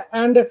pen,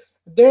 and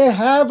they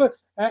have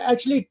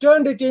actually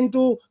turned it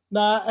into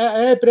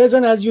a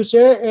prison, as you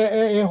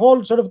say, a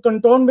whole sort of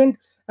cantonment.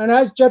 And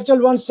as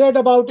Churchill once said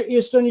about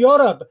Eastern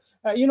Europe,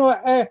 an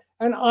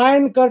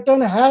iron curtain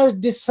has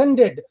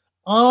descended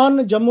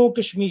on Jammu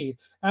Kashmir,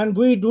 and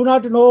we do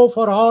not know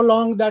for how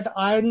long that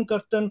iron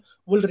curtain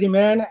will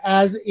remain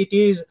as it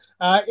is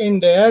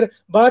in there.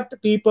 But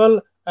people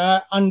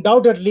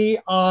undoubtedly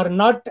are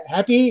not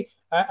happy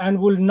and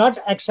will not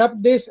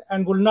accept this,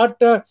 and will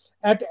not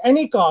at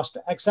any cost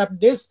accept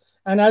this.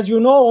 And as you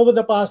know, over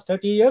the past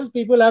 30 years,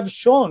 people have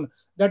shown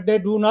that they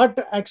do not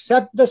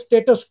accept the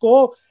status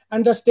quo,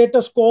 and the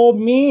status quo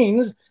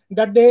means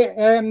that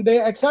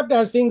they accept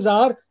as things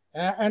are,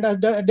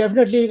 and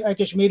definitely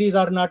Kashmiris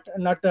are not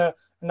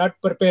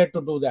prepared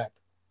to do that.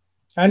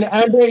 And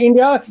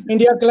India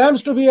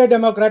claims to be a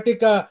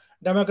democratic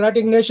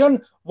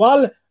nation,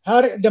 while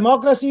her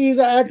democracy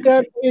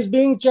is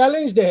being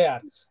challenged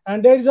here,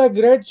 and there is a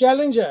great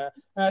challenge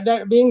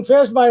that being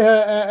faced by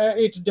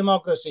its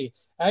democracy.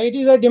 It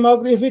is a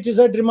democracy. If it is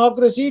a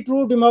democracy,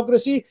 true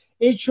democracy,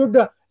 it should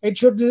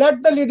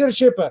let the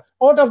leadership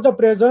out of the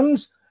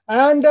presence,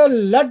 and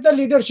let the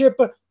leadership,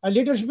 a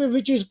leadership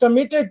which is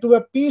committed to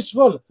a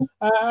peaceful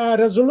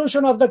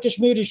resolution of the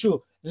Kashmir issue.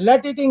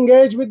 Let it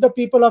engage with the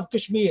people of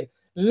Kashmir.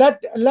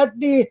 Let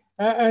the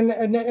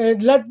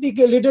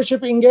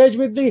leadership engage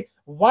with the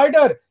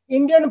wider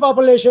Indian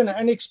population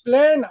and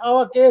explain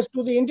our case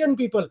to the Indian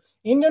people.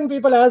 Indian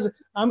people, as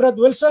Amrit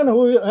Wilson,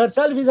 who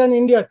herself is an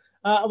Indian,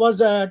 was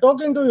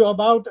talking to you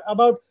about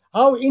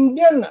how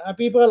Indian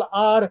people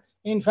are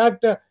in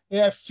fact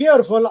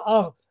fearful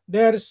of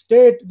their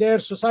state, their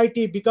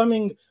society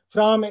becoming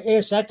from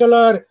a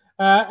secular,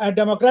 a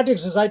democratic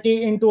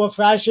society into a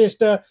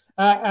fascist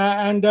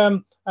and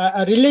a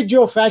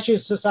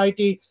religio-fascist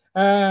society,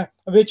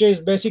 which is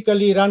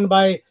basically run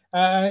by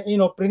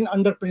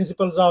under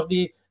principles of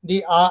the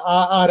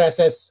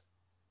RSS.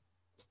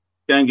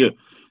 Thank you,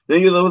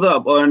 Davud.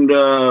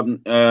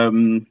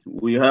 And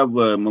we have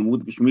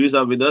Mahmood Kashmiri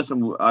Sahab with us.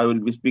 I will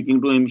be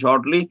speaking to him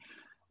shortly.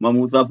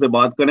 Mahmood Sahab से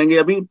बात करेंगे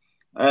अभी.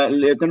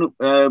 लेकिन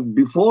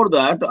before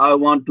that, I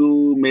want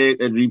to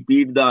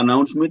repeat the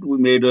announcement we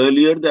made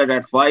earlier that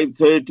at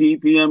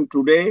 5:30 p.m.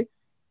 today,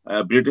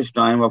 British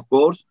time, of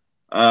course,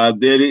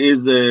 there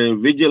is a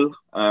vigil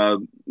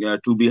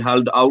to be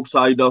held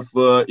outside of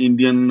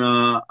Indian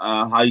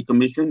High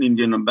Commission,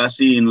 Indian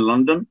Embassy in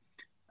London,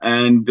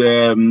 and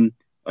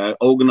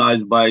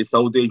organized by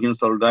South Asian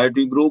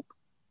Solidarity Group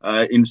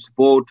in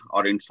support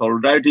or in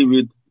solidarity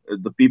with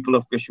the people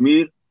of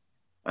Kashmir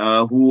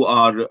who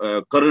are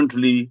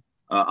currently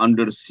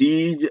under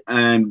siege,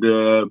 and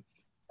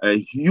a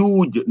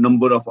huge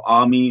number of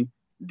army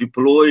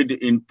deployed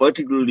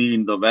particularly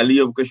in the valley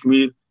of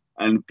Kashmir,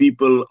 and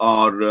people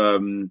are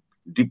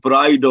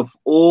deprived of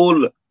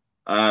all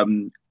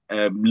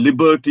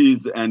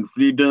liberties and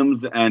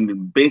freedoms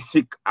and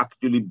basic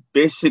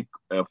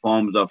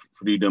forms of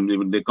freedom.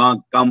 Even they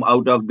can't come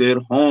out of their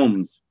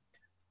homes,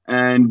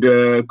 and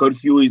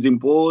curfew is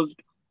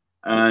imposed,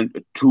 and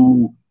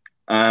to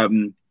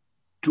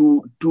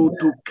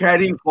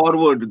carry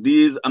forward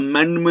these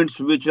amendments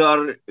which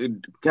are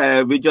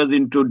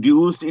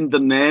introduced in the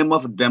name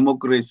of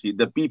democracy.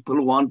 The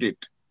people want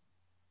it.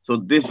 So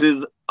this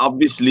is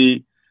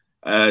obviously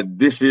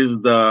this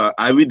is the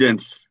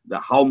evidence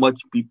that how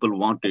much people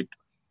want it,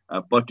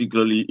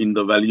 particularly in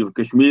the Valley of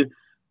Kashmir,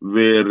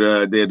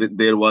 where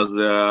there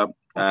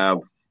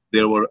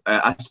were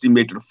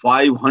estimated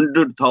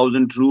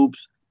 500,000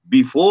 troops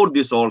before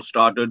this all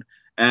started,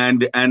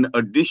 and an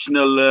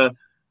additional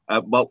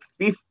about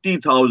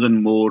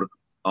 50,000 more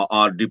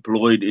are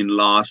deployed in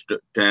last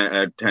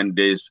 10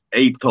 days.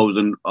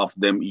 8,000 of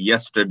them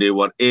yesterday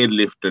were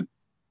airlifted.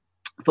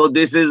 So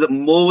this is the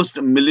most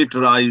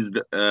militarized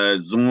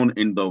zone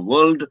in the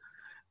world,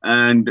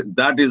 and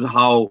that is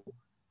how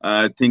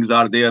things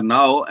are there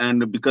now.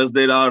 And because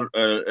there are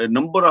a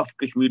number of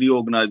Kashmiri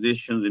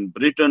organizations in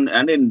Britain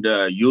and in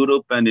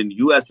Europe and in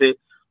USA,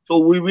 so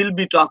we will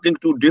be talking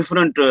to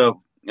different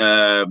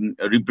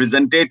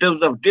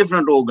representatives of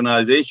different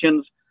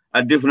organizations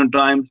at different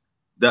times,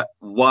 that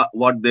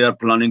what they are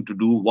planning to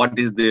do, what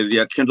is their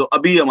reaction. So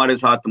अभी हमारे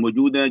साथ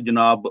मौजूद हैं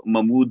जनाब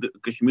महमूद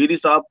कश्मीरी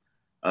साहब,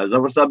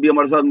 जफर साहब भी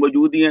हमारे साथ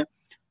मौजूद ही हैं.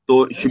 तो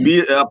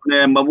शबीर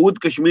अपने महमूद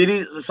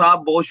कश्मीरी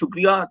साहब, बहुत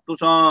शुक्रिया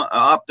तुसा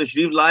आप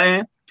तशरीफ लाए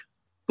हैं.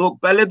 तो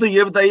पहले तो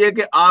ये बताइए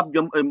कि आप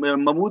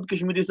महमूद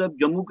कश्मीरी साहब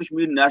Jammu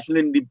Kashmir national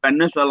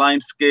independence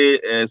alliance के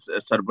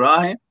सरबराह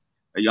हैं.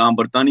 यहाँ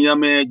बरतानिया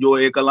में जो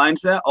एक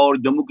अलायंस है, और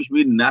जम्मू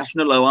कश्मीर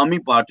नेशनल अवामी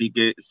पार्टी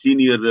के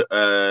सीनियर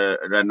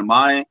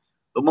रहनुमा हैं.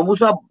 तो महमूद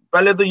साहब,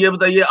 पहले तो ये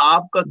बताइए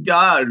आपका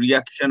क्या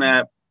रिएक्शन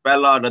है,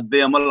 पहला रद्द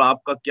अमल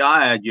आपका क्या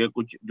है, ये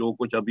जो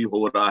कुछ अभी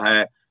हो रहा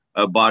है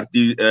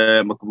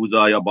भारतीय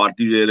मकबूजा या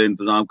भारतीय ज़ेर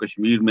इंतजाम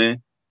कश्मीर में,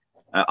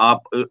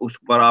 आप उस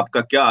पर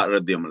आपका क्या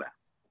रद्द अमल है?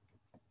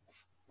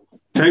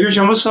 थैंक यू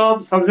शमस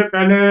साहब. सबसे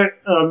पहले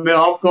मैं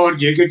आपका और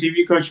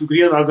JKTV का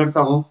शुक्रिया अदा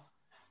करता हूँ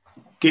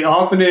कि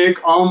आपने एक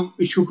आम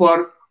इशू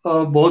पर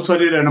बहुत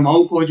सारे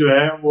रहनुमाओं को जो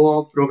है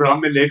वो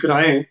प्रोग्राम में लेकर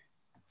आए हैं,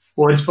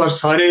 और इस पर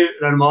सारे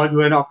रहनुमा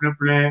जो है ना अपने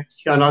अपने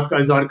ख्यालात का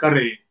इजहार कर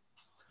रहे हैं.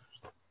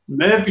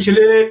 मैं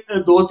पिछले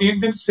 2-3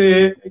 दिन से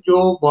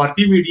जो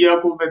भारतीय मीडिया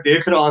को मैं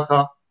देख रहा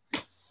था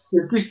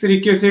कि किस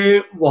तरीके से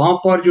वहां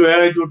पर जो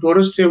है जो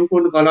टूरिस्ट थे उनको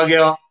निकाला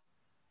गया,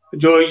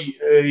 जो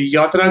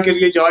यात्रा के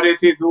लिए जा रहे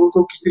थे तो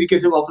उनको किस तरीके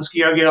से वापस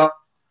किया गया,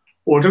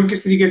 होटल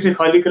किस तरीके से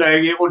खाली कराए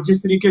गए, और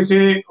जिस तरीके से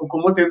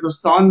हुकूमत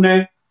हिंदुस्तान ने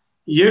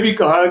ये भी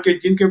कहा कि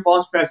जिनके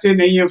पास पैसे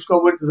नहीं है उसका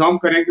वो इंतजाम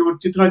करेंगे, वो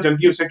जितना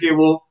जल्दी हो सके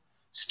वो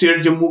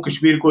स्टेट जम्मू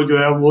कश्मीर को जो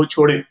है वो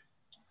छोड़े.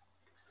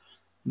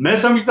 मैं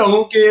समझता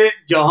हूं कि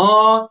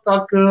जहां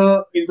तक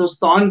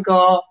हिंदुस्तान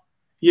का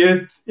ये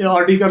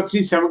आर्टिकल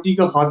 370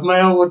 का खात्मा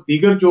है और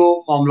दीगर जो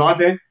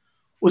मामलात हैं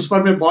उस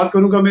पर मैं बात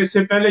करूंगा. मैं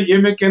इससे पहले ये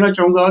मैं कहना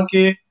चाहूंगा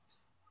कि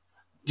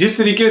جس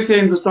طریقے سے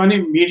ہندوستانی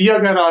میڈیا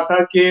کہہ رہا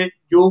تھا کہ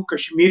جو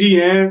کشمیری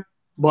ہیں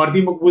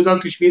بھارتی مقبوضہ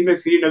کشمیر میں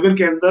سری نگر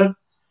کے اندر،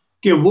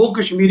 کہ وہ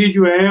کشمیری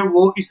جو ہیں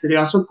وہ اس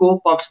ریاست کو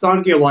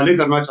پاکستان کے حوالے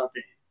کرنا چاہتے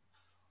ہیں،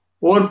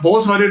 اور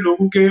بہت سارے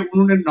لوگوں کے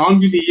انہوں نے نام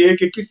بھی لیے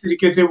کہ کس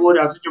طریقے سے وہ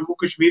ریاست جموں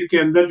کشمیر کے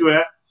اندر جو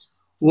ہے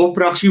وہ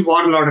پراکسی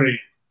وار لڑ رہے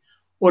ہیں۔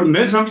 اور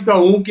میں سمجھتا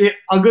ہوں کہ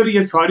اگر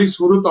یہ ساری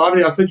صورتحال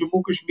ریاست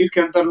جموں کشمیر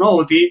کے اندر نہ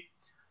ہوتی،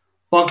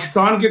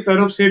 پاکستان کی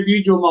طرف سے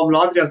بھی جو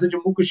معاملات ریاست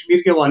جموں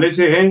کشمیر کے حوالے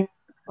سے ہیں،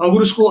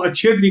 اگر اس کو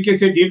اچھے طریقے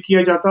سے ڈیل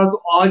کیا جاتا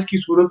تو آج کی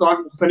صورتحال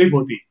مختلف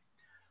ہوتی۔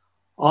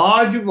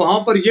 آج وہاں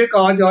پر یہ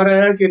کہا جا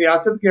رہا ہے کہ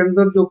ریاست کے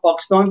اندر جو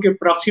پاکستان کے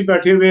پراکسی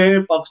بیٹھے ہوئے ہیں،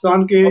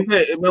 پاکستان کے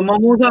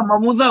محمود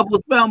صاحب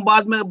اس پہ ہم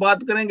بعد میں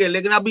بات کریں گے،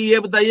 لیکن ابھی یہ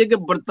بتائیے کہ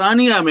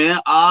برطانیہ میں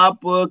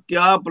آپ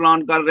کیا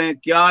پلان کر رہے ہیں،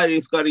 کیا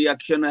اس کا ری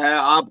ایکشن ہے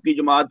آپ کی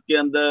جماعت کے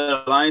اندر،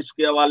 الائنس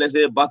کے حوالے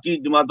سے باقی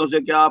جماعتوں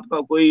سے کیا آپ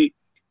کا کوئی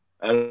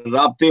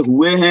رابطے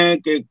ہوئے ہیں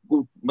کہ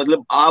مطلب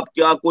آپ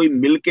کیا کوئی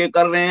مل کے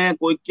کر رہے ہیں،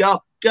 کوئی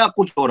کیا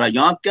کچھ ہو رہا ہے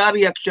یہاں، کیا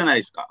ری ایکشن ہے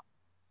اس کا؟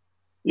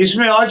 اس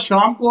میں آج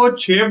شام کو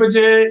 6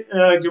 بجے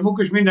Jammu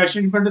Kashmir national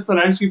independence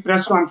alliance کی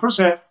پریس کانفرنس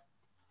ہے،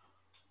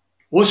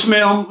 اس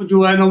میں ہم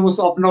جو ہے نا وہ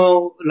اپنا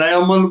لائے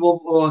عمل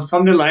وہ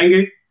سامنے لائیں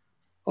گے،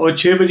 اور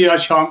 6 بجے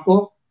آج شام کو،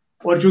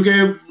 اور چونکہ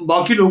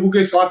باقی لوگوں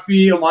کے ساتھ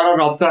بھی ہمارا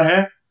رابطہ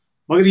ہے،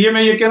 مگر یہ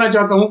میں یہ کہنا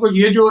چاہتا ہوں کہ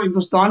یہ جو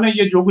ہندوستان نے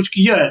یہ جو کچھ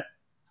کیا ہے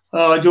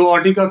جو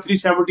آرٹیکل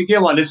 370 کے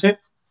حوالے سے،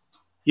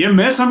 یہ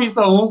میں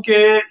سمجھتا ہوں کہ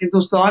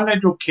ہندوستان نے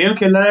جو کھیل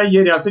کھیلا ہے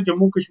یہ ریاست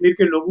جموں کشمیر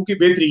کے لوگوں کی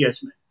بہتری ہے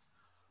اس میں۔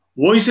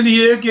 وہ اس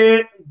لیے کہ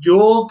جو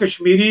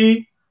کشمیری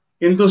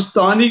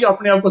ہندوستانی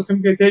اپنے آپ کو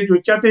سمجھتے تھے، جو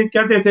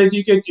کہتے تھے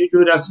جی کہ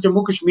جو ریاست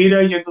جموں کشمیر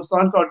ہے یہ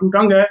ہندوستان کا اٹوٹ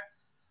انگ ہے،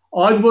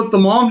 آج وہ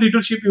تمام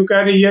لیڈرشپ یوں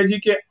کہہ رہی ہے جی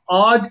کہ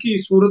آج کی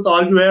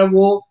صورتحال جو ہے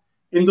وہ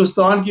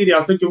ہندوستان کی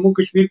ریاست جموں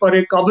کشمیر پر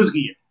ایک قابض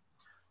کی ہے،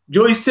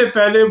 جو اس سے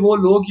پہلے وہ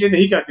لوگ یہ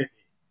نہیں کہتے تھے۔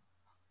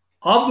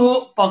 اب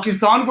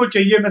پاکستان کو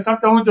چاہیے، میں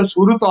سمجھتا ہوں جو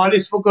صورتحال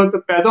اس وقت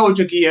پیدا ہو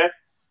چکی ہے،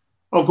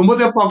 حکومت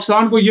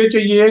پاکستان کو یہ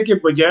چاہیے کہ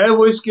بجائے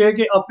وہ اس کے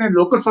کہ اپنے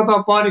لوکل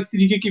سطح پر اس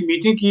طریقے کی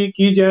میٹنگ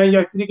کی جائے یا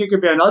اس طریقے کے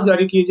بیانات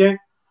جاری کیے جائیں،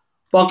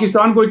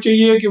 پاکستان کو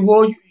چاہیے کہ وہ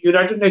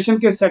یونائٹڈ نیشن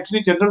کے سیکرٹری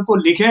جنرل کو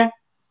لکھیں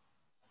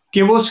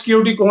کہ وہ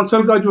سیکیورٹی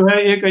کونسل کا جو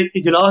ہے ایک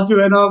اجلاس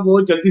جو ہے نا وہ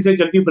جلدی سے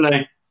جلدی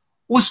بلائیں،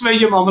 اس میں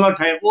یہ معاملہ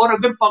اٹھائیں۔ اور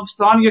اگر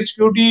پاکستان یہ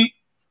سیکیورٹی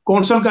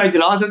کونسل کا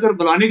اجلاس اگر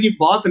بلانے کی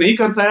بات نہیں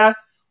کرتا ہے،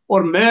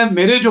 اور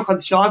میرے جو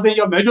خدشات ہیں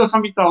یا میں جو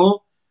سمجھتا ہوں،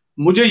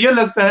 مجھے یہ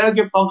لگتا ہے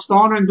کہ پاکستان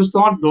اور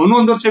ہندوستان دونوں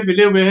اندر سے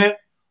ملے ہوئے ہیں،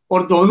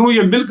 اور دونوں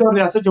یہ مل کر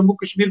ریاست جموں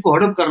کشمیر کو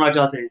ہڑپ کرنا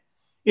چاہتے ہیں۔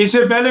 اس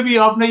سے پہلے بھی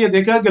آپ نے یہ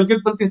دیکھا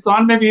گلگت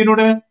بلتستان میں بھی انہوں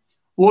نے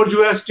وہ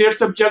جو ہے اسٹیٹ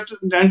سبجیکٹ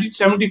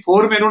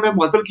 1974 میں انہوں نے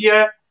معطل کیا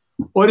ہے،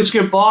 اور اس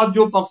کے بعد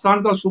جو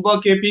پاکستان کا صوبہ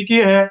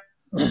KPK ہے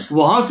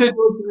وہاں سے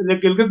جو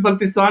گلگت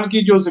بلتستان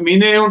کی جو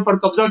زمینیں ہیں ان پر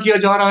قبضہ کیا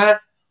جا رہا ہے،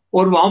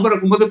 اور وہاں پر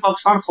حکومت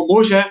پاکستان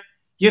خاموش ہے۔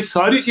 یہ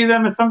ساری چیزیں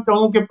میں سمجھتا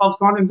ہوں کہ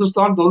پاکستان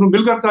ہندوستان دونوں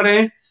مل کر کر رہے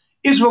ہیں۔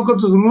 اس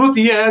وقت ضرورت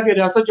یہ ہے کہ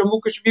ریاست جموں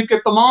کشمیر کے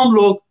تمام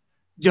لوگ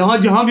جہاں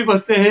جہاں بھی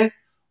بستے ہیں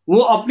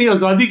وہ اپنی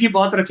آزادی کی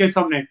بات رکھے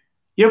سامنے۔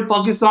 یہ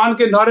پاکستان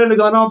کے نعرے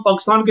لگانا،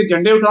 پاکستان کے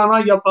جھنڈے اٹھانا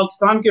یا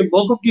پاکستان کے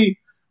موقف کی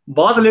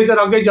بات لے کر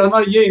آگے جانا،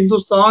 یہ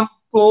ہندوستان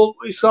کو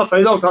اس کا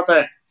فائدہ اٹھاتا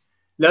ہے۔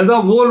 لہذا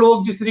وہ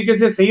لوگ جس طریقے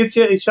سے سید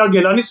شاہ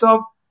گیلانی صاحب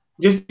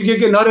جس طریقے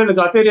کے نعرے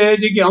لگاتے رہے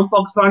جی کہ ہم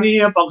پاکستانی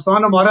ہیں،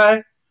 پاکستان ہمارا ہے،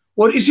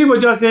 اور اسی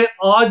وجہ سے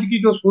آج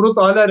کی جو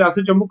صورتحال ہے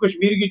ریاست جموں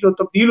کشمیر کی جو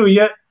تبدیل ہوئی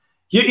ہے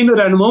یہ ان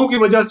رہنماؤں کی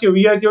وجہ سے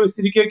ہوئی ہے جو اس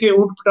طریقے کے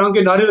اونٹ پٹانگ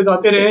کے نعرے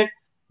لگاتے رہے،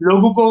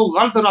 لوگوں کو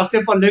غلط راستے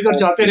پر لے کر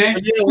جاتے رہے۔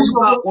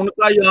 ان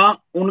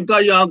کا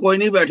یہاں کوئی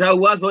نہیں بیٹھا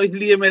ہوا، تو اس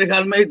لیے میرے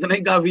خیال میں اتنا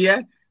ہی کافی ہے،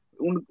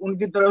 ان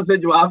کی طرف سے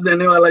جواب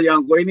دینے والا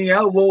یہاں کوئی نہیں ہے،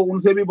 وہ ان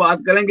سے بھی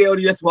بات کریں گے اور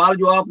یہ سوال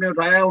جو آپ نے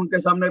اٹھایا ہے ان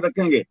کے سامنے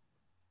رکھیں گے۔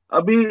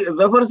 ابھی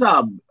ظفر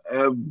صاحب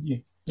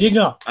جی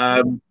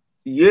جناب،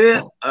 یہ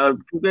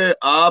کیونکہ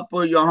آپ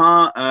یہاں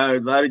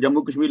ظاہر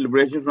Jammu Kashmir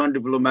liberation front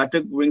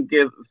diplomatic wing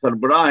کے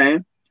سربراہ ہیں،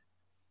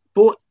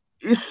 تو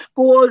اس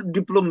کو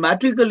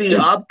ڈپلومیٹیکلی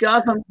آپ کیا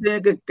سمجھتے ہیں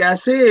کہ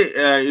کیسے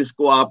اس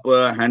کو آپ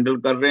ہینڈل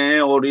کر رہے ہیں،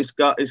 اور اس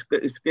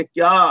کے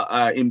کیا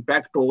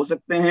امپیکٹ ہو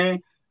سکتے ہیں؟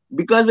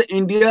 بیکاز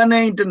انڈیا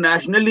نے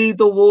انٹرنیشنلی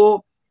تو وہ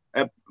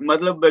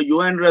مطلب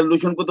UN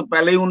ریزولوشن کو تو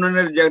پہلے ہی انہوں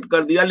نے ریجیکٹ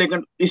کر دیا، لیکن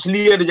اس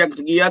لیے ریجیکٹ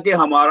کیا کہ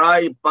ہمارا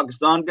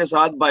پاکستان کے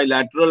ساتھ بائی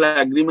لیٹرل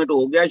ایگریمنٹ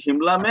ہو گیا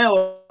شملہ میں،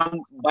 اور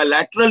بائی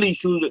لیٹرل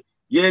ایشوز،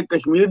 یہ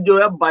کشمیر جو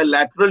ہے بائی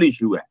لیٹرل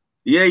ایشو ہے،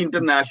 یہ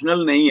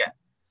انٹرنیشنل نہیں ہے۔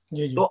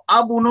 تو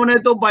اب انہوں نے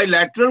تو بائی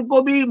لیٹرل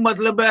کو بھی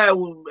مطلب ہے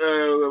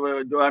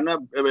جو ہے نا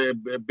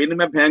بن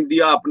میں پھینک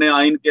دیا اپنے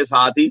آئین کے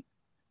ساتھ ہی۔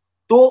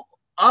 تو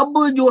اب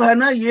جو ہے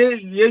نا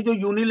یہ جو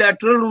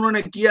یونیلیٹرل انہوں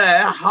نے کیا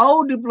ہے،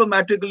 how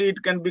diplomatically it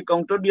can be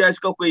کاؤنٹرڈ، یا اس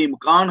کا کوئی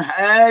امکان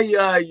ہے،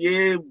 یا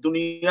یہ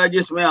دنیا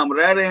جس میں ہم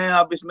رہ رہے ہیں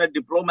اب اس میں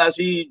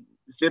ڈپلومیسی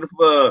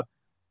صرف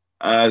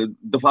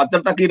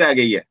دفاتر تک ہی رہ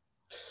گئی ہے؟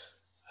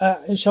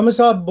 شامل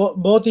صاحب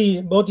بہت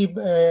ہی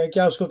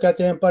کیا اس کو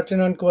کہتے ہیں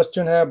پرٹیننٹ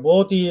کوسچن ہے،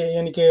 بہت ہی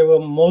یعنی کہ وہ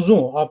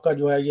موضوع آپ کا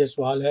جو ہے یہ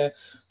سوال ہے۔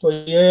 تو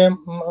یہ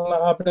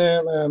آپ نے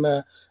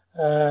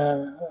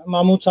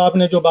محمود صاحب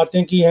نے جو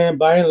باتیں کی ہیں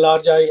by and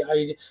large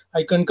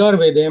I concur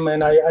with him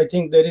and I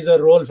think there is a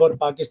role for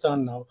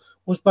Pakistan now.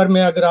 اس پر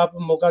میں اگر آپ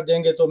موقع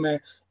دیں گے تو میں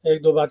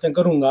ایک دو باتیں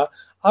کروں گا.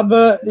 اب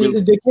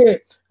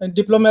دیکھیے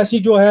ڈپلومیسی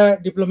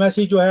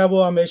جو ہے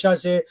وہ ہمیشہ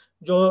سے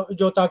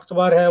جو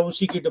طاقتور ہے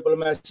اسی کی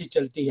ڈپلومیسی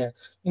چلتی ہے.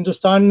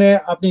 ہندوستان نے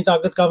اپنی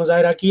طاقت کا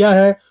مظاہرہ کیا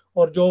ہے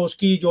اور جو اس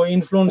کی جو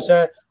انفلوئنس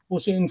ہے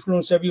اس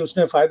انفلوئنس سے بھی اس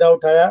نے فائدہ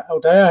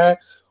اٹھایا ہے.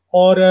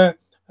 اور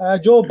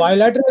جو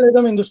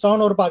بائیلیٹرلزم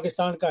ہندوستان اور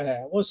پاکستان کا ہے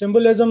وہ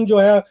سمبلزم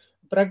جو ہے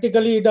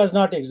practically it does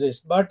not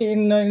exist but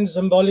in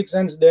symbolic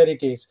sense there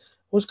it is.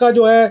 اس کا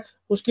جو ہے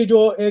اس کی جو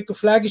ایک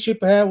فلیگ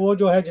شپ ہے وہ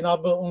جو ہے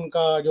جناب ان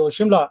کا جو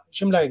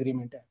شملہ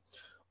ایگریمنٹ ہے.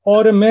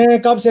 اور میں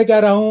کب سے کہہ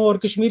رہا ہوں اور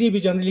کشمیری بھی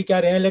جنرلی کہہ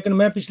رہے ہیں لیکن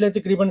میں پچھلے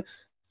تقریباً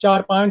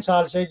 4-5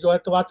 سال سے جو ہے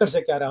تواتر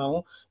سے کہہ رہا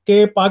ہوں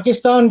کہ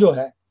پاکستان جو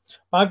ہے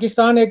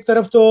پاکستان ایک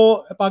طرف تو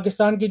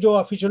پاکستان کی جو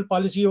آفیشیل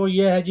پالیسی وہ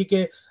یہ ہے جی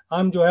کہ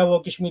ہم جو ہے وہ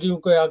کشمیریوں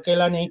کو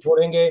اکیلا نہیں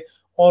چھوڑیں گے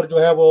اور جو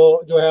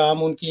ہے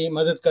ہم ان کی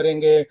مدد کریں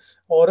گے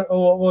اور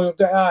وہ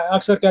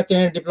اکثر کہتے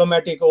ہیں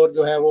ڈپلومیٹک اور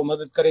جو ہے وہ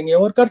مدد کریں گے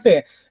اور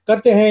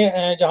کرتے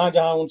ہیں جہاں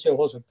جہاں ان سے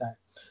ہو سکتا ہے.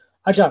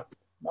 اچھا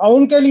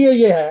ان کے لیے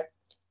یہ ہے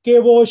کہ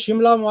وہ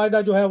شملہ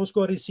معاہدہ جو ہے اس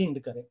کو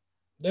ریسینڈ کریں.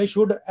 They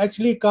should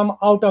actually come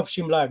out of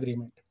Shimla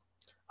agreement.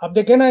 اب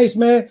دیکھیں نا اس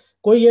میں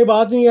کوئی یہ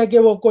بات نہیں ہے کہ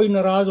وہ کوئی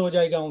ناراض ہو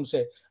جائے گا ان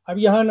سے. اب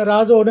یہاں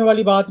ناراض ہونے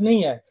والی بات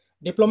نہیں ہے.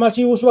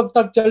 ڈپلومیسی اس وقت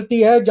تک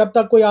چلتی ہے جب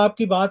تک کوئی آپ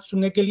کی بات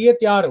سننے کے لیے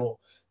تیار ہو.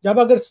 جب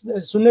اگر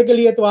سننے کے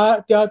لیے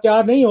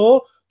تیار نہیں ہو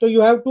تو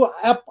you have to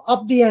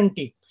up the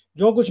anti.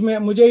 جو کچھ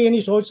مجھے یہ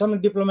نہیں سوچ سمجھ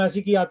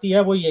ڈپلومیسی کی آتی ہے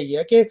وہ یہی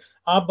ہے کہ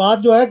آپ بات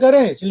جو ہے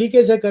کریں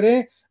سلیقے سے کریں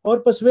اور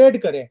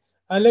پرسویڈ کریں.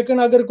 لیکن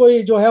اگر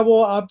کوئی جو ہے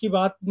وہ آپ کی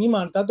بات نہیں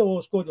مانتا تو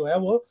اس کو جو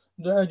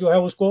ہے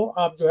اس کو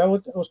آپ جو ہے وہ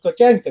اس کو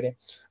چینج کریں.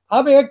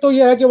 اب ایک تو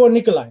یہ ہے کہ وہ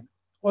نکل آئیں.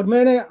 اور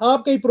میں نے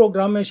آپ کے ہی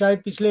پروگرام میں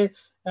شاید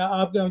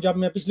جب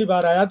میں پچھلی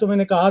بار آیا تو میں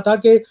نے کہا تھا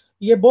کہ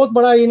یہ بہت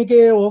بڑا یعنی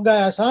کہ ہوگا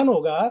احسان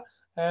ہوگا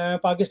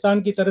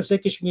پاکستان کی طرف سے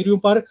کشمیریوں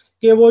پر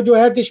کہ وہ جو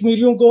ہے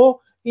کشمیریوں کو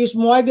اس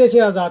معاہدے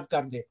سے آزاد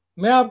کر دے.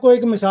 میں آپ کو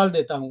ایک مثال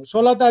دیتا ہوں.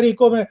 16 تاریخ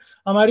کو میں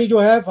ہماری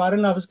جو ہے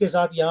فارن آفس کے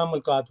ساتھ یہاں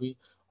ملاقات ہوئی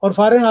اور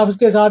فارن آفس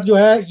کے ساتھ جو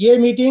ہے یہ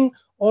میٹنگ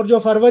اور جو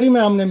فروری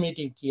میں ہم نے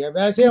میٹنگ کی ہے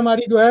ویسے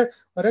ہماری جو ہے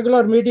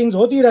ریگولر میٹنگز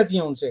ہوتی رہتی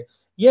ہیں ان سے.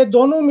 یہ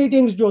دونوں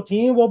میٹنگز جو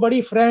تھیں وہ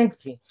بڑی فرینک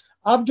تھیں.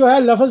 اب جو ہے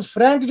لفظ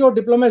فرینک جو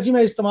ڈپلومیسی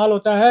میں استعمال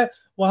ہوتا ہے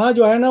وہاں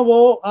جو ہے نا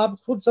وہ آپ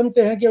خود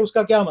سمجھتے ہیں کہ اس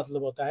کا کیا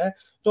مطلب ہوتا ہے.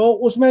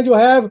 تو اس میں جو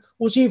ہے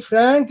اسی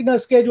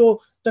فرینکنس کے جو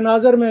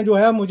تناظر میں جو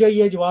ہے مجھے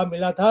یہ جواب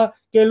ملا تھا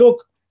کہ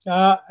لوک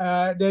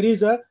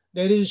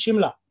there is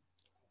Shimla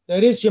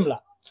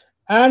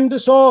and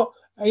so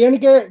یعنی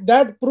کہ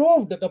that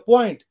proved the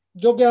point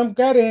جو کہ ہم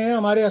کہہ رہے ہیں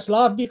ہمارے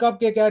اسلاف بھی کب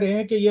کے کہہ رہے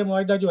ہیں کہ یہ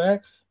معاہدہ جو ہے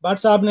بٹ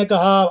صاحب نے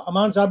کہا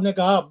امان صاحب نے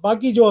کہا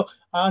باقی جو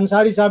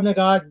انصاری صاحب نے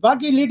کہا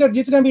باقی لیڈر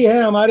جتنے بھی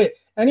ہیں ہمارے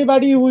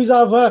anybody who is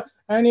of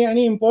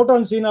any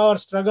importance in our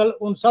struggle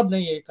ان سب نے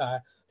یہ کہا ہے.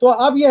 تو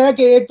اب یہ ہے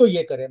کہ ایک تو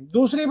یہ کریں.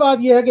 دوسری بات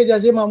یہ ہے کہ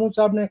جیسے محمود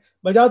صاحب نے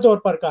بجا طور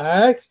پر کہا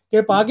ہے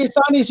کہ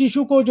پاکستان اس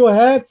ایشو کو جو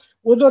ہے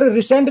ادھر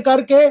ریسینڈ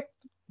کر کے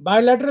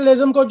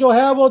بائیلیٹرلزم کو جو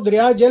ہے وہ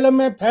دریا جہلم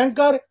میں پھینک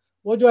کر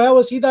وہ جو ہے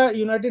وہ سیدھا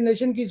یونائٹڈ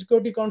نیشن کی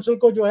سیکورٹی کونسل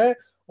کو جو ہے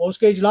اس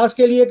کے اجلاس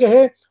کے لیے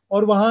کہے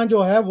اور وہاں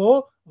جو ہے وہ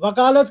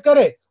وکالت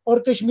کرے اور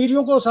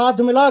کشمیریوں کو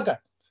ساتھ ملا کر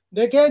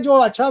دیکھیں.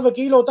 جو اچھا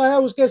وکیل ہوتا ہے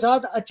اس کے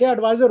ساتھ اچھے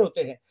ایڈوائزر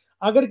ہوتے ہیں.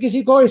 اگر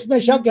کسی کو اس میں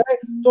شک ہے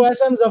تو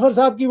ایس ایم ظفر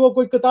صاحب کی وہ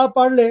کوئی کتاب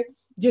پڑھ لے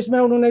جس میں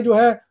انہوں نے جو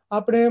ہے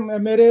اپنے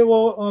میرے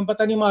وہ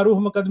پتہ نہیں معروف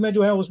مقدمے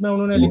جو ہیں اس میں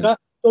انہوں نے لکھا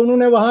تو انہوں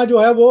نے وہاں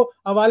جو ہے وہ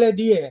حوالے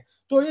دیے ہیں.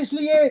 تو اس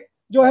لیے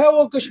جو ہے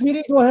وہ کشمیری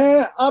جو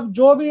ہیں اب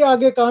جو بھی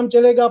آگے کام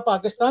چلے گا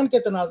پاکستان کے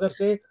تناظر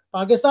سے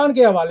پاکستان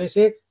کے حوالے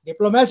سے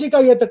ڈپلومیسی کا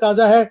یہ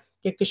تقاضا ہے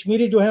کہ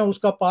کشمیری جو ہیں اس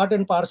کا پارٹ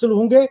اینڈ پارسل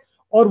ہوں گے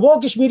اور وہ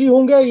کشمیری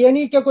ہوں گے یہ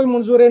نہیں کہ کوئی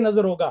منظور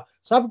نظر ہوگا.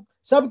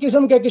 سب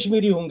قسم کے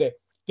کشمیری ہوں گے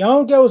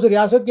کیونکہ اس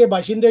ریاست کے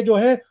باشندے جو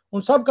ہیں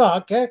ان سب کا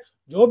حق ہے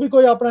جو بھی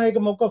کوئی اپنا ایک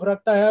موقف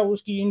رکھتا ہے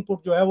اس کی ان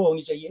پٹ جو ہے وہ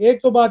ہونی چاہیے.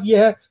 ایک تو بات یہ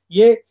ہے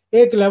یہ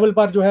ایک لیول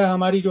پر جو ہے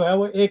ہماری جو ہے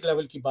وہ ایک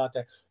لیول کی بات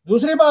ہے.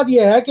 دوسری بات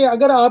یہ ہے کہ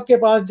اگر آپ کے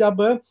پاس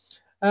جب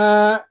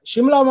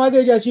شملہ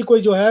معاہدے جیسی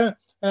کوئی جو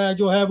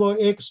ہے وہ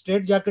ایک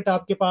سٹریٹ جیکٹ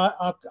آپ کے پاس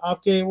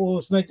آپ کے وہ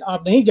اس میں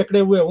آپ نہیں جکڑے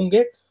ہوئے ہوں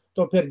گے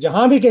تو پھر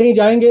جہاں بھی کہیں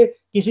جائیں گے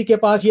کسی کے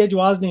پاس یہ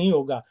جواز نہیں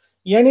ہوگا.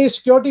 یعنی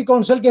سیکورٹی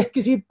کونسل کے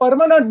کسی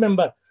پرماننٹ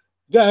ممبر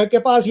کے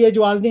پاس یہ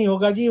جواز نہیں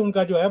ہوگا جی ان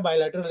کا جو ہے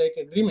بائیلیٹرل ایک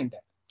ایگریمنٹ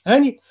ہے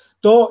جی.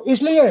 تو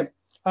اس لیے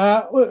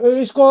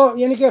اس کو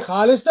یعنی کہ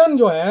خالصتاً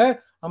جو ہے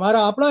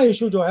ہمارا اپنا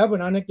ایشو جو ہے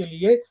بنانے کے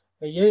لیے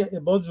یہ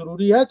بہت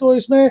ضروری ہے. تو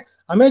اس میں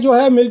ہمیں جو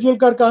ہے مل جل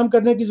کر کام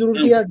کرنے کی ضرورت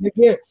ہے.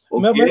 دیکھیے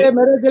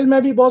میرے دل میں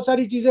بھی بہت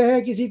ساری چیزیں ہیں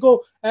کسی کو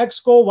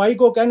ایکس کو وائی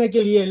کو کہنے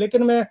کے لیے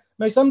لیکن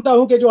میں سمجھتا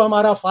ہوں کہ جو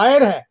ہمارا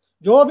فائر ہے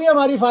جو بھی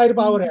ہماری فائر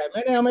پاور ہے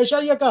میں نے ہمیشہ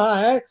یہ کہا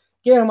ہے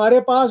کہ ہمارے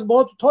پاس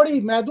بہت تھوڑی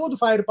محدود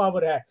فائر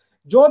پاور ہے.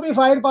 جو بھی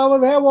فائر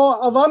پاور ہے وہ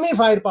عوامی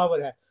فائر پاور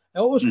ہے.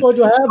 اس کو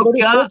جو ہے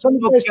بڑی سوچ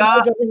سمجھ کے استعمال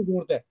کرنے کی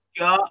ضرورت ہے.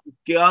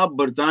 کیا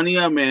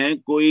برطانیہ میں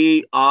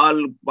کوئی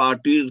آل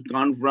پارٹیز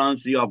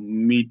کانفرنس یا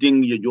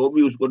میٹنگ یا جو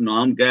بھی اس کو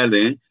نام کہہ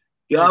دیں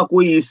کیا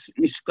کوئی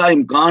اس کا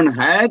امکان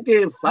ہے کہ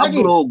سب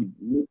لوگ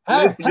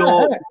جو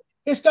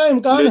اس کا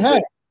امکان ہے،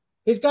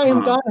 اس کا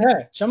امکان ہے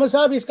شمس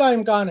صاحب، اس کا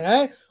امکان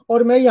ہے.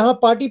 اور میں یہاں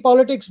پارٹی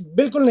پالیٹکس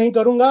بالکل نہیں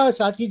کروں گا.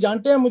 ساتھی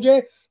جانتے ہیں مجھے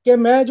کہ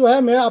میں جو ہے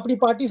میں اپنی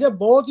پارٹی سے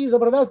بہت ہی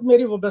زبردست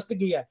میری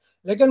وابستگی ہے،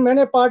 لیکن میں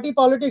نے پارٹی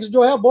پالیٹکس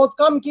جو ہے بہت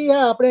کم کی ہے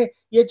اپنے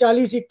یہ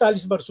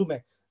 40-41 برسوں میں.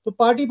 تو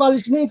پارٹی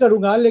پالیٹکس نہیں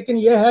کروں گا، لیکن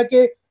یہ ہے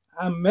کہ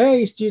میں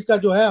اس چیز کا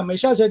جو ہے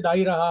ہمیشہ سے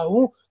دائی رہا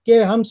ہوں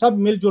کہ ہم سب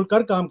مل جل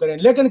کر کام کریں.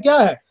 لیکن کیا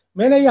ہے،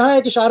 میں نے یہاں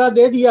ایک اشارہ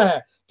دے دیا ہے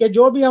کہ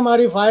جو بھی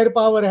ہماری فائر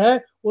پاور ہے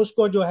اس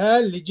کو جو ہے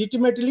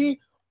لیجیٹیمیٹلی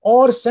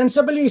اور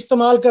سینسبلی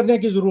استعمال کرنے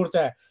کی ضرورت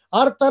ہے.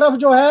 ہر طرف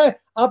جو ہے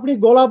اپنی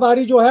گولہ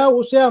باری جو ہے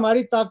اس سے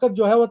ہماری طاقت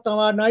جو ہے وہ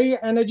توانائی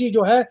انرجی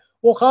جو ہے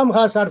وہ خام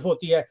خواہ صرف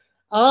ہوتی ہے.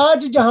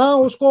 آج جہاں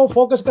اس کو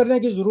فوکس کرنے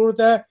کی ضرورت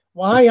ہے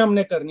وہاں ہی ہم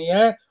نے کرنی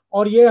ہے.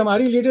 اور یہ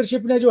ہماری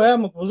لیڈرشپ نے جو ہے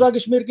مقبوضہ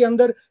کشمیر کے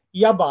اندر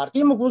یا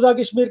بھارتی مقبوضہ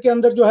کشمیر کے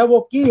اندر جو ہے وہ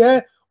کی ہے.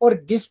 اور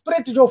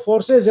ڈسپریٹ جو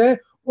فورسز ہیں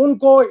ان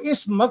کو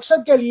اس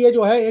مقصد کے لیے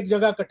جو ہے ایک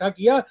جگہ اکٹھا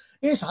کیا،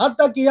 اس حد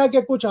تک کیا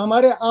کہ کچھ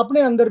ہمارے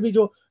اپنے اندر بھی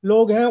جو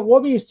لوگ ہیں وہ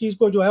بھی اس چیز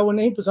کو جو ہے وہ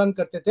نہیں پسند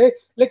کرتے تھے.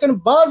 لیکن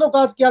بعض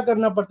اوقات کیا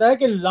کرنا پڑتا ہے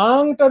کہ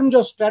لانگ ٹرم جو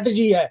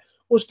اسٹریٹجی ہے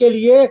اس کے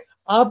لیے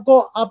آپ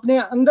کو اپنے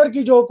اندر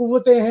کی جو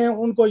قوتیں ہیں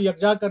ان کو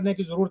یکجا کرنے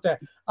کی ضرورت ہے.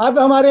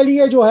 اب ہمارے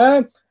لیے جو ہے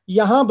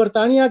یہاں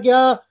برطانیہ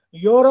کیا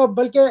یورپ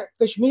بلکہ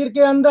کشمیر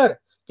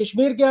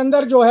کے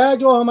اندر جو ہے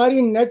جو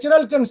ہماری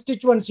نیچرل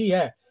کنسٹیچوئنسی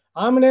ہے،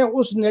 ہم نے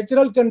اس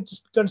نیچرل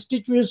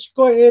کنسٹیچوئنسی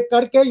کو ایک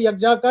کر کے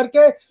یکجا کر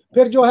کے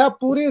پھر جو ہے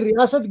پوری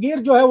ریاست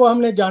گیر جو ہے وہ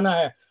ہم نے جانا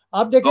ہے.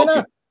 آپ دیکھیں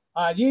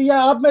نا جی، یہ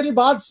آپ میری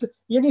بات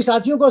یعنی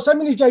ساتھیوں کو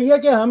سمجھنی چاہیے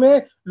کہ ہمیں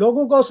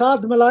لوگوں کو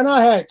ساتھ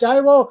ملانا ہے، چاہے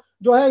وہ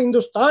جو ہے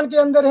ہندوستان کے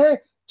اندر ہے،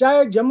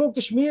 چاہے جموں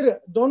کشمیر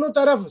دونوں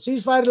طرف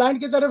سیز فائر لائن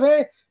کی طرف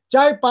ہے،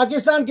 چاہے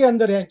پاکستان کے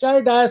اندر ہے،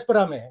 چاہے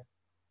ڈائسپورا میں ہے.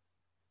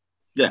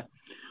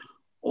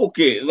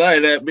 اوکے،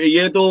 ظاہر ہے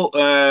یہ تو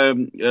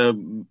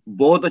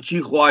بہت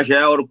اچھی خواہش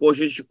ہے اور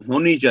کوشش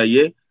ہونی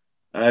چاہیے.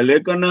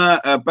 لیکن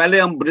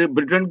پہلے ہم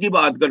برٹن کی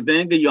بات کرتے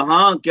ہیں کہ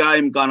یہاں کیا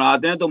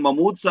امکانات ہیں. تو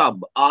محمود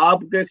صاحب،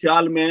 آپ کے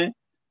خیال میں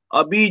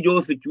ابھی جو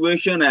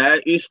سچویشن ہے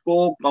اس کو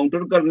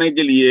کاؤنٹر کرنے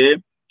کے لیے،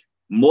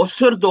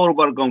 مؤثر طور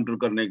پر کاؤنٹر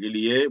کرنے کے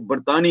لیے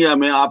برطانیہ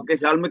میں آپ کے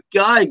خیال میں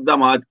کیا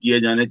اقدامات کیے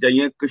جانے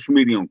چاہیے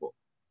کشمیریوں کو؟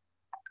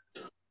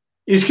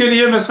 اس کے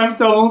لیے میں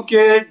سمجھتا ہوں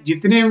کہ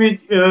جتنی بھی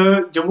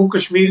جموں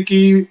کشمیر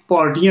کی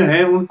پارٹیاں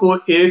ہیں ان کو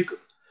ایک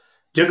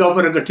جگہ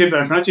پر اکٹھے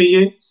بیٹھنا چاہیے،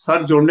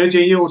 سر جوڑنے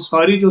چاہیے اور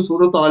ساری جو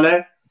صورتحال ہے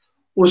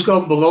اس کا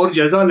بغور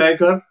جائزہ لے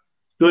کر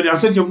جو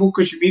ریاست جموں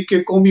کشمیر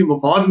کے قومی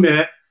مفاد میں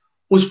ہے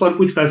اس پر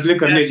کچھ فیصلے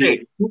کرنے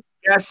چاہیے.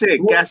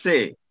 کیسے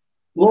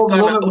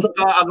اس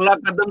کا اگلا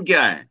قدم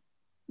کیا ہے؟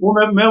 وہ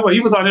میں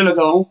وہی بتانے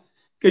لگا ہوں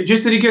کہ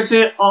جس طریقے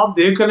سے آپ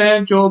دیکھ رہے ہیں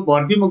جو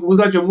بھارتی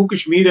مقبوضہ جموں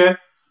کشمیر ہے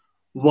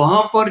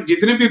وہاں پر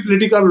جتنے بھی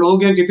پولیٹیکل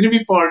لوگ ہیں، جتنی بھی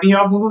پارٹیاں،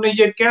 اب انہوں نے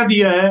یہ کہہ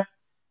دیا ہے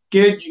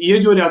کہ یہ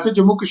جو ریاست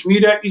جموں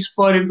کشمیر ہے اس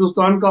پر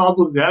ہندوستان کا اب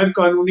غیر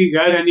قانونی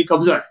غیر آئینی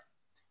قبضہ ہے،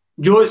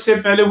 جو اس سے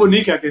پہلے وہ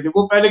نہیں کہتے تھے.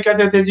 وہ پہلے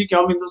کہتے تھے جی کہ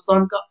ہم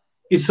ہندوستان کا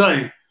حصہ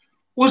ہیں.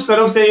 اس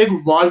طرف سے ایک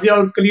واضح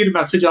اور کلیئر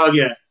میسج آ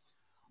گیا ہے.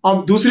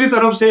 اب دوسری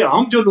طرف سے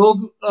ہم جو لوگ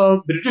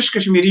برٹش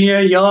کشمیری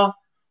ہیں یا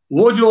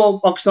وہ جو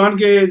پاکستان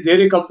کے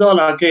زیر قبضہ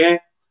علاقے ہیں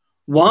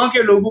وہاں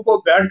کے لوگوں کو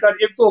بیٹھ کر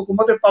ایک تو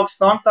حکومت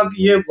پاکستان تک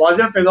یہ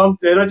واضح پیغام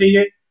دینا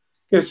چاہیے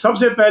کہ سب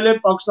سے پہلے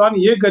پاکستان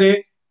یہ کرے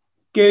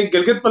کہ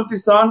گلگت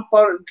بلتستان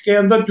پر کے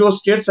اندر جو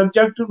اسٹیٹ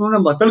سبجیکٹ انہوں نے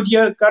معطل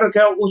کیا کر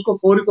رکھا ہے اس کو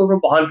فوری طور پر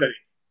بحال کرے.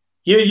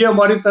 یہ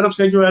ہماری طرف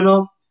سے جو ہے نا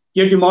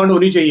یہ ڈیمانڈ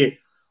ہونی چاہیے.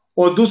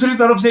 اور دوسری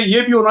طرف سے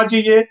یہ بھی ہونا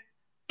چاہیے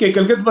کہ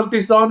گلگت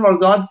بلتستان اور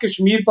آزاد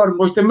کشمیر پر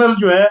مشتمل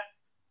جو ہے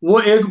وہ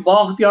ایک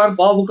بااختیار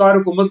باوقار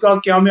حکومت کا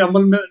قیام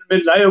عمل میں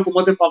لائے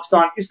حکومت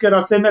پاکستان، اس کے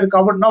راستے میں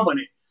رکاوٹ نہ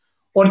بنے.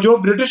 اور جو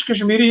برٹش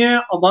کشمیری ہیں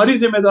ہماری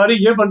ذمہ داری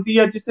یہ بنتی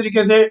ہے، جس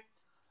طریقے سے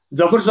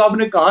ظفر صاحب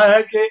نے کہا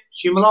ہے کہ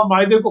شملہ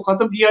معاہدے کو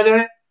ختم کیا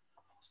جائے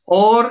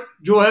اور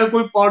جو ہے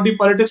کوئی پارٹی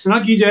پالیٹکس نہ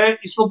کی جائے.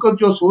 اس وقت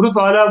جو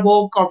صورتحال ہے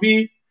وہ کافی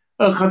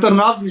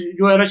خطرناک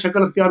جو ہے نا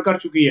شکل اختیار کر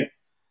چکی ہے.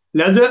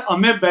 لہذا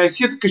ہمیں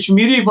بحیثیت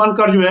کشمیری بن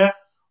کر جو ہے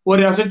وہ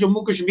ریاست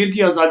جموں کشمیر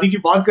کی آزادی کی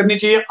بات کرنی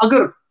چاہیے.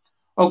 اگر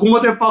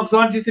حکومت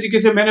پاکستان، جس طریقے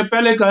سے میں نے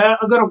پہلے کہا ہے،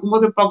 اگر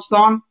حکومت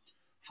پاکستان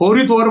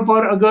فوری طور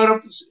پر اگر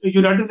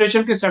یونائٹڈ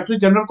نیشن کے سیکرٹری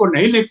جنرل کو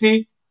نہیں لکھتی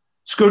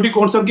سیکورٹی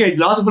کونسل کے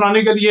اجلاس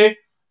بنانے کے لیے،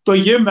 تو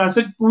یہ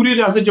میسج پوری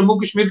ریاست جموں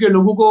کشمیر کے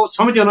لوگوں کو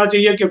سمجھ آنا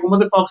چاہیے کہ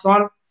حکومت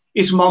پاکستان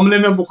اس معاملے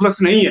میں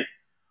مخلص نہیں ہے.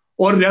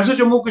 اور ریاست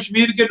جموں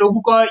کشمیر کے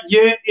لوگوں کا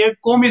یہ ایک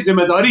قومی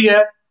ذمہ داری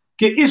ہے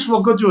کہ اس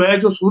وقت جو ہے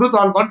جو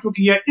صورتحال بن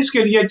چکی ہے اس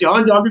کے لیے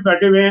جہاں جہاں بھی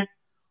بیٹھے ہوئے ہیں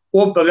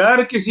وہ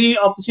بغیر کسی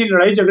آپسی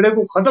لڑائی جھگڑے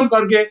کو ختم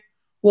کر کے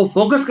وہ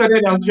فوکس کرے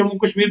ریاست جموں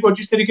کشمیر کو.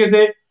 جس طریقے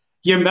سے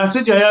یہ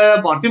میسج آیا ہے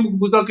بھارتی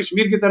مقبوضہ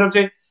کشمیر کی طرف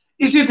سے،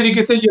 اسی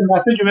طریقے سے یہ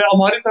میسج جو ہے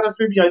ہماری طرف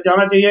سے بھی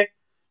جانا چاہیے.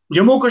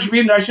 Jammu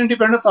Kashmir national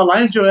defence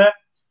alliance جو ہے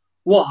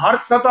وہ ہر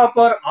سطح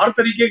پر ہر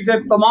طریقے سے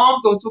تمام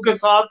دوستوں کے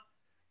ساتھ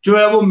جو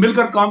ہے وہ مل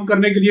کر کام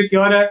کرنے کے لیے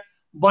تیار ہے،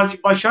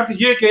 بشرط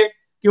یہ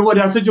کہ وہ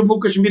ریاست جموں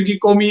کشمیر کی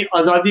قومی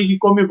آزادی کی،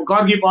 قومی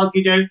وقار کی بات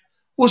کی جائے،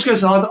 اس کے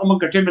ساتھ ہم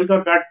اکٹھے مل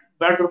کر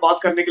بیٹھ کر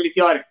بات کرنے کے لیے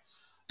تیار ہیں.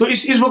 تو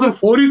اس وقت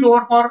فوری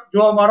طور پر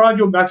جو ہمارا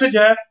جو میسج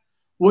ہے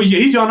وہ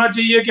یہی جانا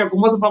چاہیے کہ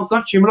حکومت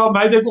پاکستان شملہ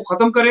معاہدے کو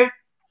ختم کرے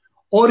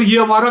اور یہ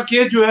ہمارا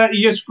کیس جو ہے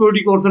یہ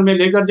سیکورٹی کونسل میں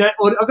لے کر جائے.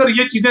 اور اگر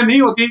یہ چیزیں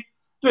نہیں ہوتی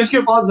تو اس کے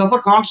بعد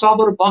ظفر خان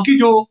صاحب اور باقی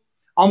جو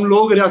ہم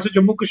لوگ ریاست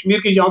جموں کشمیر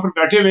کے یہاں پر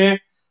بیٹھے ہوئے ہیں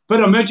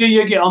پھر ہمیں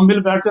چاہیے کہ ہم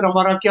مل بیٹھ کر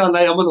ہمارا کیا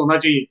لائے عمل ہونا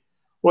چاہیے.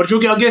 اور جو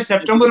کہ آگے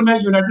سپٹمبر میں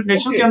یونائٹڈ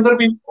نیشن کے اندر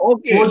بھی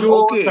وہ جو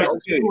ہو رہا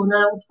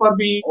ہے اس پر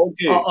بھی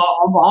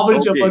وہاں پر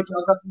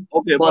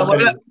بات کریں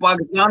گے.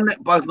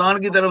 پاکستان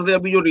کی طرف سے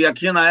ابھی جو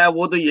ریئیکشن آیا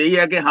وہ تو یہی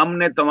ہے کہ ہم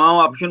نے تمام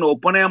آپشن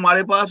اوپن ہے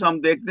ہمارے پاس, ہم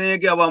دیکھتے ہیں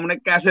کہ اب ہم نے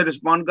کیسے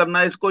رسپونڈ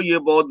کرنا ہے اس کو. یہ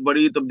بہت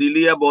بڑی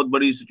تبدیلی ہے, بہت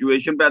بڑی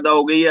سچویشن پیدا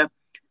ہو گئی ہے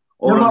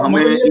اور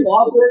ہمیں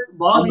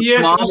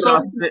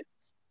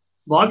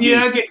بات یہ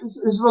ہے کہ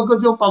اس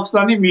وقت جو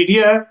پاکستانی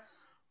میڈیا ہے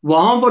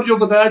وہاں پر جو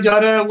بتایا جا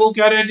رہا ہے وہ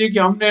کہہ رہے ہیں جی کہ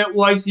ہم نے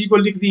OIC کو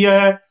لکھ دیا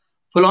ہے,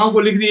 فلاں کو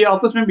لکھ دیا,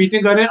 آپس میں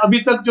میٹنگ کر رہے ہیں. ابھی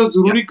تک جو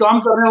ضروری کام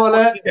کرنے والا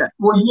ہے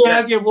وہ یہ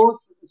ہے کہ وہ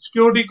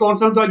سیکورٹی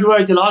کونسل کا جو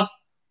ہے اجلاس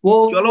وہ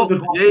چلو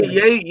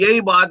یہی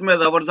بات میں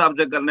ظفر صاحب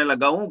سے کرنے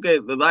لگا ہوں کہ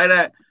ظاہر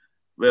ہے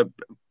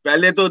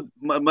پہلے تو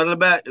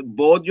مطلب ہے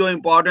بہت جو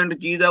امپورٹنٹ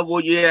چیز ہے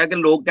وہ یہ ہے کہ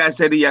لوگ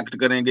کیسے ریئیکٹ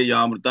کریں گے.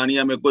 یہاں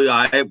برطانیہ میں کوئی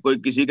آئے, کوئی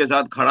کسی کے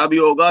ساتھ کھڑا بھی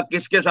ہوگا,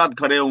 کس کے ساتھ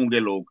کھڑے ہوں گے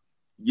لوگ,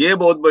 یہ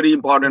بہت بڑی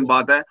امپورٹنٹ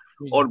بات ہے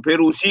اور پھر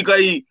اسی کا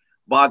ہی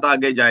بات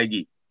آگے جائے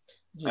گی.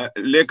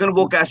 لیکن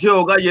وہ کیسے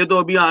ہوگا یہ تو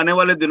ابھی آنے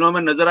والے دنوں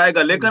میں نظر آئے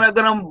گا. لیکن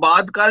اگر ہم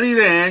بات کر ہی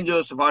رہے ہیں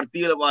جو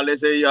سفارتی حوالے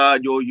سے یا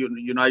جو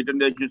یونائٹڈ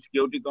نیشن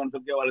سیکورٹی کونسل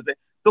کے حوالے سے,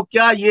 تو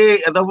کیا یہ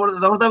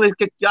اس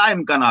کے کیا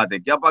امکانات ہیں؟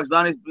 کیا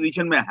پاکستان اس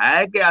پوزیشن میں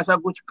ہے کہ ایسا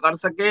کچھ کر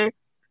سکے؟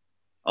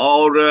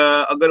 اور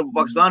اگر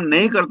پاکستان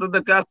نہیں کرتا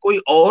تو کیا کوئی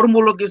اور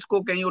ملک اس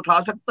کو کہیں اٹھا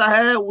سکتا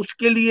ہے؟ اس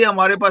کے لیے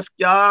ہمارے پاس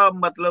کیا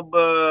مطلب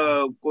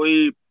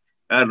کوئی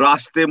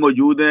راستے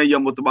موجود ہیں یا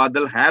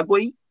متبادل ہے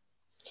کوئی؟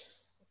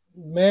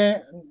 میں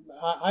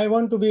I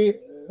want to be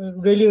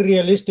really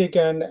realistic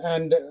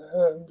and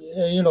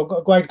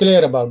quite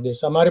clear about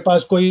this. ہمارے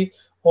پاس کوئی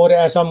اور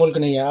ایسا ملک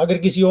نہیں ہے. اگر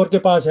کسی اور کے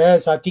پاس ہے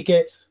ساتھی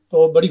کے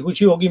تو بڑی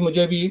خوشی ہوگی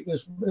مجھے بھی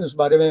اس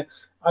بارے میں.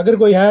 اگر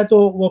کوئی ہے تو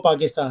وہ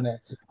پاکستان ہے.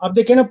 اب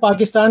دیکھیں نا,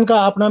 پاکستان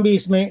کا اپنا بھی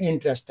اس میں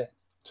انٹرسٹ ہے,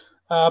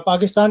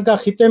 پاکستان کا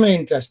خطے میں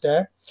انٹرسٹ ہے.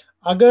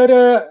 اگر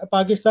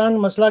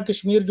پاکستان مسئلہ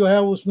کشمیر جو ہے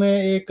اس میں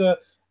ایک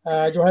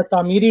جو ہے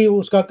تعمیری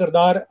اس کا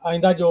کردار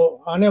آئندہ جو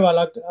آنے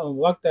والا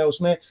وقت ہے اس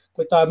میں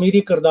کوئی تعمیری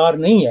کردار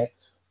نہیں ہے,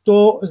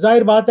 تو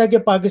ظاہر بات ہے کہ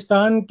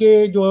پاکستان کے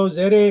جو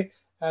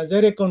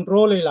زیر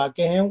کنٹرول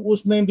علاقے ہیں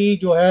اس میں بھی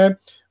جو ہے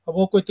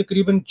وہ کوئی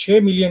تقریباً 6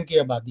 ملین کی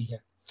آبادی ہے.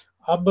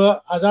 اب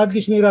آزاد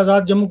کشمیر,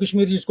 آزاد جموں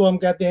کشمیر جس کو ہم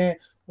کہتے ہیں,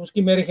 اس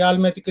کی میرے خیال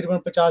میں تقریباً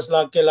 50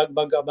 لاکھ کے لگ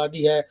بھگ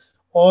آبادی ہے.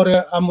 اور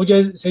اب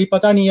مجھے صحیح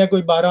پتہ نہیں ہے,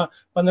 کوئی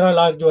 12-15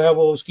 لاکھ جو ہے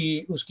وہ اس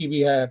کی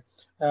بھی ہے,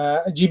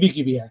 GB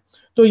کی بھی ہے.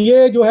 تو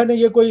یہ جو ہے نا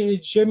یہ کوئی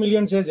 6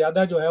 ملین سے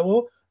زیادہ جو ہے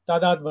وہ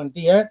تعداد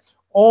بنتی ہے.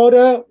 اور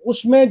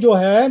اس میں جو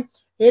ہے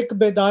ایک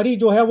بیداری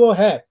جو ہے وہ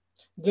ہے,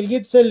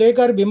 گلگت سے لے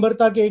کر بھمبر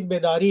تک ایک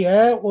بیداری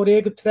ہے, اور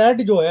ایک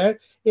تھریڈ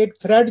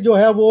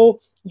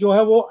جو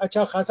ہے وہ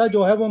اچھا خاصا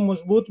جو ہے وہ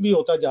مضبوط بھی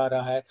ہوتا جا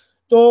رہا ہے.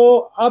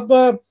 تو اب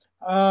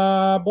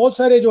بہت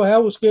سارے جو ہے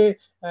اس کے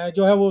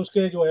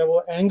وہ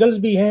اینگلز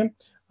بھی ہیں,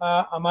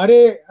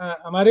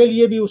 ہمارے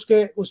لیے بھی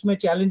اس میں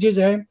چیلنجز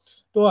ہیں.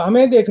 تو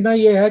ہمیں دیکھنا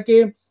یہ ہے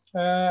کہ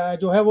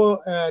جو ہے وہ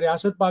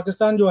ریاست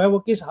پاکستان جو ہے وہ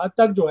کس حد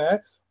تک جو ہے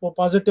وہ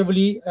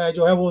پازیٹیولی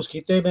جو ہے وہ اس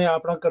خطے میں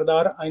اپنا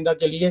کردار آئندہ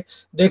کے لیے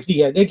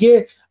دیکھتی ہے. دیکھیے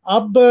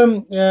اب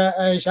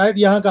شاید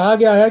یہاں کہا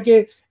گیا ہے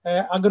کہ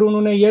اگر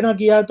انہوں نے یہ نہ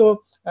کیا تو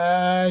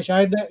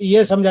شاید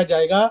یہ سمجھا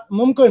جائے گا,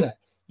 ممکن ہے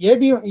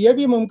یہ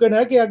بھی ممکن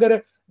ہے کہ اگر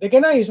دیکھیں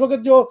نا اس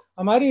وقت جو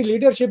ہماری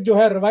لیڈرشپ جو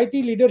ہے,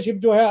 روایتی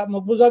لیڈرشپ جو ہے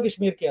مقبوضہ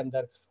کشمیر کے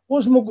اندر,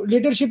 اس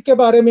لیڈرشپ کے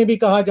بارے میں بھی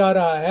کہا جا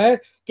رہا ہے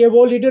کہ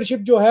وہ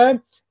لیڈرشپ جو ہے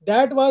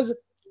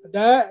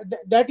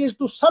that is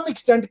to some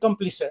extent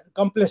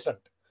complacent.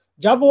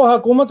 جب وہ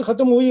حکومت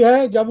ختم ہوئی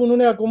ہے, جب انہوں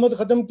نے حکومت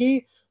ختم کی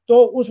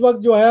تو اس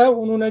وقت جو ہے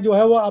انہوں نے جو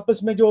ہے وہ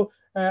آپس میں جو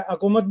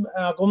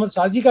حکومت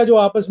سازی کا جو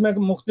آپس میں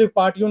مختلف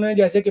پارٹیوں نے,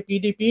 جیسے کہ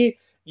PDP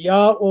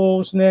یا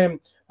اس نے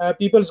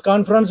پیپلز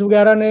کانفرنس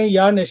وغیرہ نے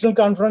یا نیشنل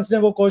کانفرنس نے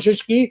وہ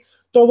کوشش کی,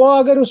 تو وہ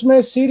اگر اس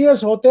میں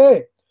سیریس ہوتے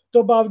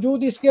تو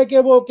باوجود اس کے کہ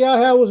وہ کیا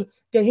ہے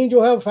کہیں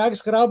جو ہے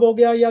فیکس خراب ہو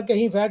گیا یا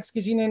کہیں فیکس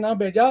کسی نے نہ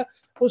بھیجا,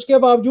 اس کے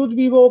باوجود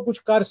بھی وہ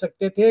کچھ کر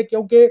سکتے تھے,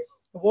 کیونکہ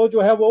وہ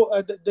جو ہے وہ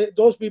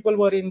those people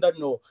were in the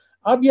know.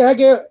 اب یہ ہے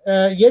کہ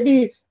یہ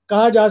بھی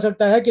کہا جا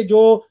سکتا ہے کہ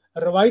جو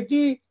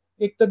روایتی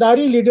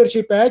اقتداری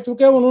لیڈرشپ ہے,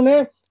 چونکہ انہوں نے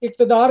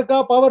اقتدار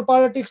کا, پاور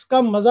پالیٹکس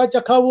کا مزہ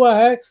چکھا ہوا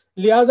ہے,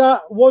 لہٰذا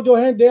وہ جو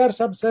ہیں they are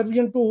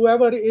subservient to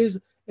whoever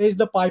is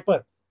the piper,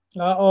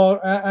 اور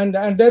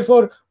and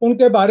therefore ان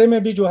کے بارے میں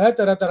بھی جو ہے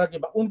طرح طرح کی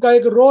ان کا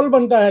ایک رول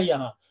بنتا ہے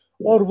یہاں,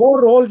 اور وہ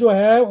رول جو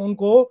ہے ان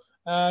کو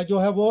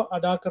جو ہے وہ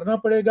ادا کرنا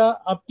پڑے گا.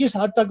 اب کس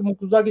حد تک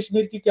مقبوضہ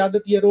کشمیر کی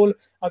قیادت یہ رول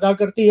ادا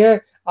کرتی ہے,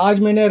 آج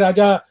میں نے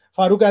راجہ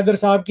فاروق حیدر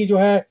صاحب کی جو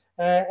ہے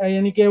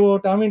یعنی کہ وہ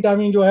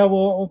ٹامین جو ہے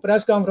وہ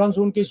پریس کانفرنس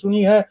ان کی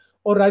سنی ہے,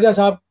 اور راجہ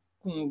صاحب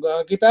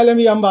کی پہلے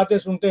بھی ہم باتیں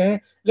سنتے ہیں,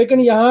 لیکن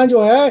یہاں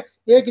جو ہے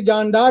ایک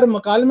جاندار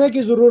مکالمے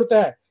کی ضرورت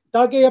ہے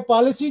تاکہ یہ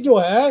پالیسی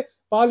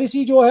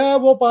جو ہے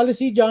وہ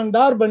پالیسی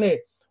جاندار بنے,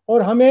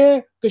 اور ہمیں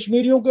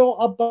کشمیریوں کو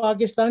اب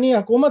پاکستانی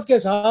حکومت کے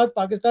ساتھ،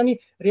 پاکستانی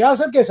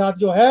ریاست کے ساتھ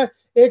جو ہے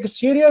ایک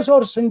سیریس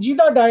اور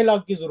سنجیدہ ڈائلاگ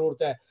کی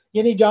ضرورت ہے،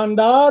 یعنی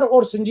جاندار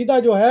اور سنجیدہ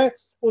جو ہے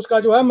اس کا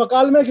جو ہے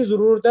مکالمے کی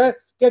ضرورت ہے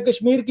کہ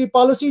کشمیر کی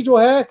پالیسی جو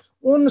ہے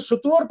ان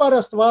سطور پر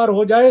استوار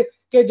ہو جائے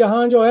کہ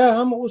جہاں جو ہے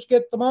ہم اس کے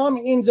تمام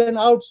انز اینڈ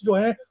آؤٹس جو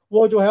ہیں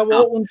وہ جو ہے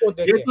وہ ان کو یہ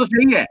دیکھیں۔ تو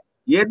صحیح ہے،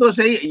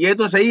 یہ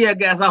تو صحیح ہے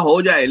کہ ایسا ہو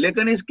جائے،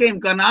 لیکن اس کے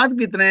امکانات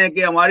کتنے ہیں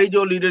کہ ہماری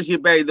جو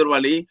لیڈرشپ ہے ادھر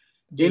والی،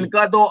 ان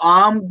کا تو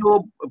عام جو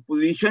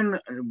پوزیشن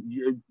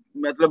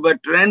مطلب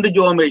ٹرینڈ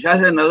جو ہمیشہ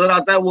سے نظر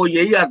آتا ہے وہ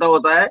یہی آتا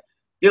ہوتا ہے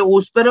کہ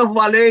اس طرف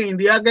والے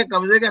انڈیا کے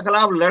قبضے کے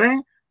خلاف لڑیں،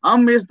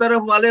 ہم اس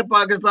طرف والے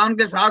پاکستان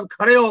کے ساتھ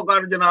کھڑے ہو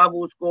کر جناب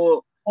اس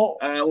کو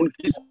ان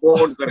کی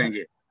سپورٹ کریں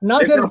گے، نہ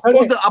لیکن صرف کھڑے،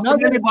 خود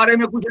اپنے بارے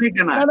میں کچھ نہیں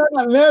کہنا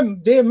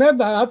ہے۔ میں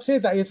آپ سے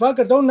اتفاق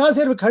کرتا ہوں، نہ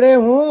صرف کھڑے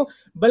ہوں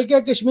بلکہ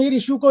کشمیر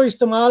ایشو کو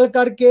استعمال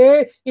کر کے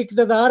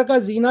اقتدار کا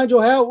زینہ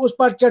جو ہے اس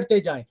پر چڑھتے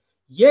جائیں،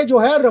 یہ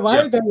جو ہے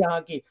روایت ہے یہاں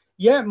کی۔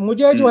 یہ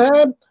مجھے جو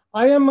ہے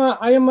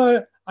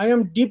I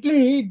am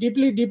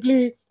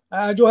deeply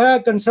جو ہے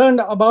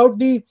concerned about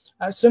the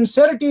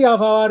sincerity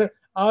of our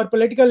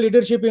political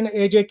leadership in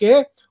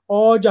AJK،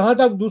 اور جہاں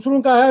تک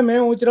دوسروں کا ہے میں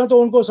اتنا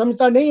تو ان کو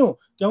سمجھتا نہیں ہوں،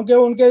 کیونکہ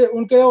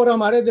ان کے اور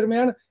ہمارے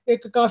درمیان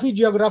ایک کافی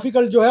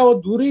جیوگرافیکل جو ہے وہ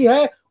دوری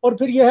ہے، اور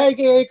پھر یہ ہے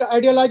کہ ایک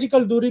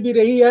آئیڈیالوجیکل دوری بھی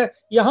رہی ہے،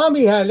 یہاں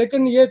بھی ہے،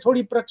 لیکن یہ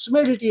تھوڑی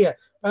پروکسیملٹی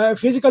ہے،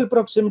 فزیکل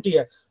پروکسیمٹی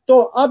ہے۔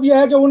 تو اب یہ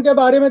ہے کہ ان کے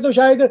بارے میں تو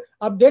شاید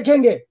اب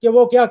دیکھیں گے کہ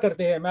وہ کیا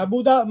کرتے ہیں،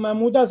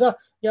 محمودہ صاحب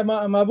یا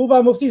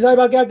محبوبہ مفتی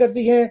صاحبہ کیا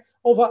کرتی ہیں،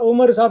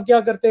 عمر صاحب کیا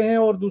کرتے ہیں،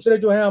 اور دوسرے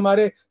جو ہیں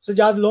ہمارے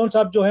سجاد لون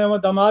صاحب جو ہیں وہ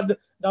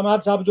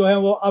داماد صاحب جو ہیں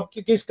وہ اب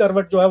کس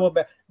کروٹ جو ہے وہ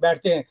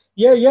بیٹھتے ہیں،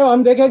 یہ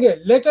ہم دیکھیں گے۔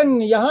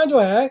 لیکن یہاں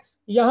جو ہے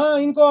یہاں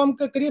ان کو ہم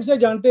قریب سے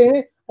جانتے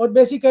ہیں، اور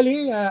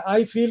basically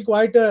I feel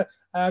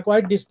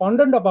quite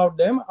ڈسپونڈنٹ about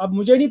them. اب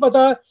مجھے نہیں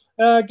پتا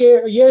کہ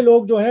یہ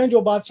لوگ جو ہیں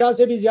جو بادشاہ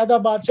سے بھی زیادہ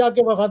بادشاہ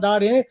کے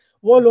وفادار ہیں،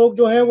 وہ لوگ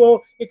جو ہیں وہ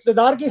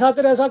اقتدار کی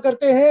خاطر ایسا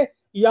کرتے ہیں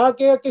یا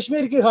کہ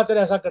کشمیر کی خاطر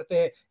ایسا کرتے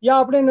ہیں یا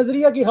اپنے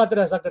نظریہ کی خاطر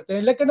ایسا کرتے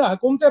ہیں۔ لیکن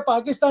حکومت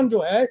پاکستان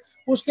جو ہے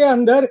اس کے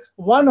اندر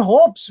ون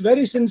ہوپس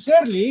ویری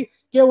سنسیئرلی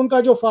کہ ان کا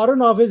جو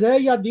فارن آفس ہے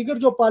یا دیگر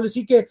جو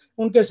پالیسی کے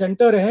ان کے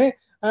سینٹر ہیں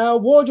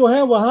وہ جو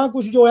ہیں وہاں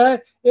کچھ جو ہے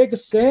ایک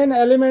سین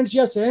ایلیمنٹس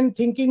یا سین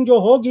تھنکنگ جو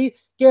ہوگی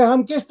کہ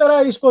ہم کس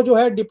طرح اس کو جو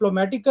ہے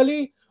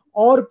ڈپلومیٹیکلی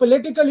اور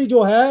پولیٹیکلی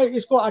جو ہے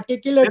اس کو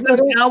آرٹیکولیٹ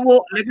کریں۔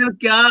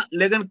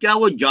 لیکن کیا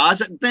وہ جا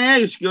سکتے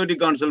ہیں سیکیورٹی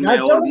کونسل میں؟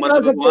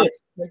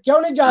 کیوں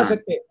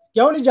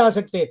نہیں جا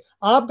سکتے؟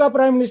 آپ کا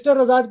پرائم منسٹر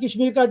آزاد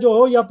کشمیر کا جو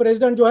ہو یا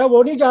پریزیڈنٹ جو ہے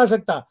وہ نہیں جا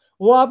سکتا،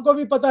 وہ آپ کو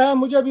بھی پتا ہے،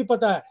 مجھے بھی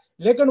پتا ہے،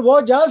 لیکن وہ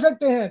جا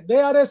سکتے ہیں۔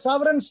 They are a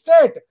sovereign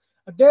state,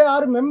 they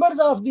are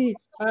members of the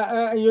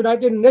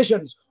United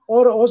nations,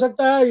 اور ہو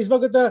سکتا ہے اس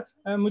وقت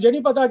مجھے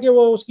نہیں پتا کہ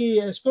وہ اس کی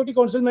سیکورٹی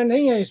کونسل میں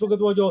نہیں ہے اس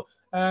وقت، وہ جو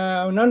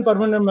نان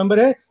پرماننٹ ممبر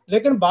ہے،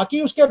 لیکن باقی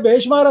اس کے بے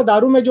شمار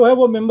اداروں میں جو ہے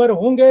وہ ممبر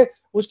ہوں گے۔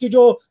 اس کی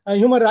جو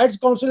ہیومن رائٹس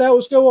کونسل ہے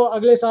اس کے وہ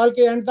اگلے سال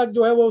کے اینڈ تک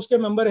جو ہے وہ اس کے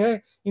ممبر ہیں،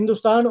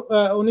 ہندوستان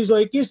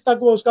 1921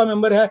 تک وہ اس کا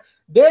ممبر ہے۔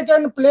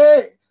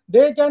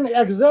 they can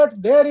exert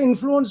their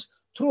influence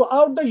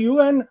throughout the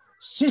UN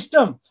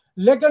system،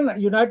 لیکن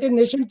یونائٹڈ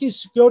نیشن کی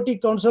سیکیورٹی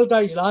کونسل کا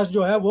اجلاس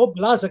جو ہے وہ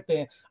بلا سکتے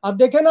ہیں۔ اب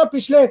دیکھیں نا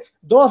پچھلے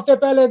 2 ہفتے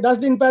پہلے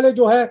 10 دن پہلے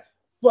جو ہے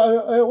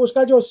اس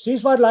کا جو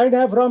سیز فائر لائن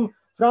ہے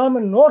فرام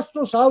نارتھ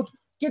ٹو ساؤتھ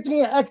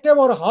کتنی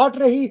ایکٹیو اور ہاٹ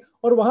رہی،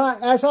 اور وہاں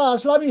ایسا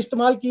اسلحہ بھی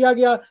استعمال کیا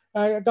گیا،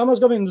 کم از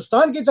کم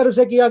ہندوستان کی طرف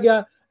سے کیا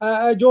گیا،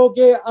 جو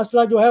کہ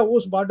اسلحہ جو ہے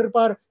اس بارڈر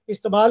پر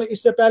استعمال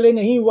اس سے پہلے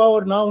نہیں ہوا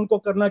اور نہ ان کو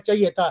کرنا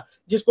چاہیے تھا،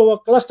 جس کو وہ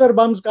کلسٹر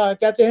بمز کا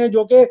کہتے ہیں،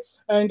 جو کہ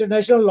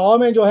انٹرنیشنل لاء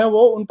میں جو ہے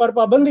وہ ان پر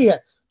پابندی ہے۔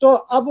 تو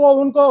اب وہ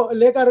ان کو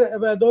لے کر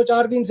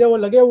 2-4 دن سے وہ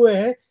لگے ہوئے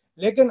ہیں،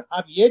 لیکن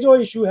اب یہ جو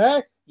ایشو ہے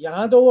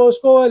یہاں تو وہ اس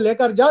کو لے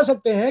کر جا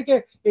سکتے ہیں کہ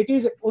اٹ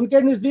از ان کے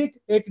نزدیک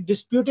ایک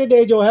ڈسپیوٹڈ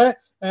جو ہے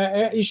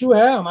ایشو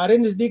ہے، ہمارے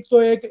نزدیک تو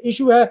ایک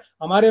ایشو ہے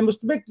ہمارے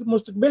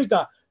مستقبل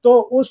کا، تو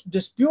اس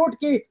ڈسپیوٹ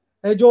کی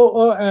جو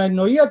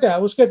نوعیت ہے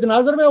اس کے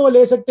تناظر میں وہ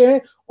لے سکتے ہیں،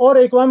 اور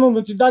اقوام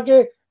متحدہ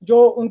کے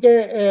جو ان کے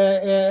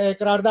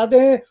قراردادیں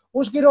ہیں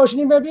اس کی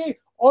روشنی میں بھی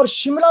اور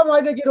شملہ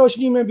معاہدے کی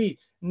روشنی میں بھی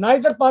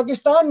neither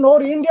Pakistan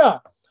nor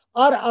India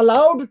are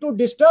allowed to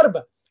disturb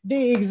the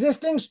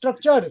existing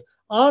structure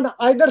on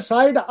either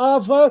side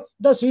of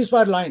the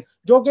ceasefire line،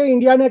 جو کہ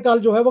انڈیا نے کل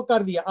جو ہے وہ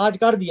آج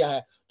کر دیا ہے۔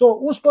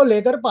 تو اس کو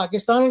لے کر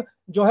پاکستان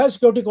جو ہے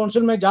سیکورٹی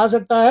کونسل میں جا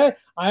سکتا ہے۔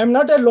 I am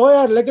not a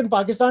lower, لیکن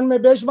پاکستان میں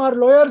بے شمار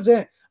لوئرز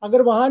ہیں، اگر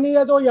وہاں نہیں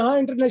ہے تو یہاں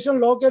انٹرنیشنل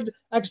لاء کے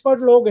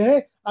ایکسپرٹ لوگ ہیں،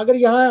 اگر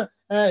یہاں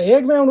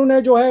ہیگ میں انہوں نے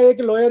جو ہے ایک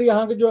لوئر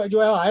یہاں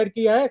جو ہے ہائر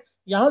کیا ہے،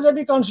 یہاں سے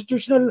بھی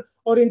کانسٹیٹیوشنل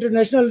اور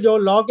انٹرنیشنل جو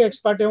لاء کے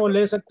ایکسپرٹ ہیں وہ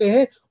لے سکتے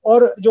ہیں،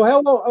 اور جو ہے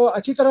وہ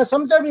اچھی طرح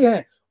سمجھتے بھی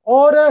ہیں۔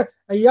 اور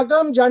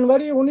 1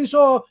 جنوری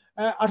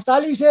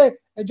 1948 سے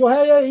جو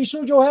ہے یہ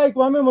ایشو جو ہے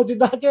اقوام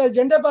متحدہ کے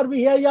ایجنڈے پر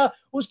بھی ہے یا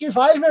اس کی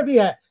فائل میں بھی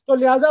ہے، تو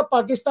لہٰذا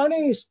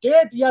پاکستانی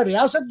اسٹیٹ یا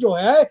ریاست جو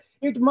ہے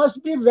it must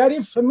be very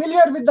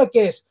familiar with the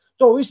case.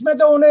 تو اس میں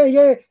تو انہیں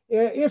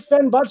یہ اف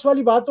اینڈ بٹس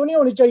والی بات تو نہیں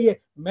ہونی چاہیے۔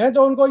 میں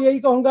تو ان کو یہی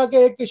کہوں گا کہ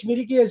ایک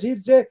کشمیری کی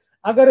حیثیت سے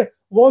اگر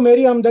وہ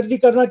میری ہمدردی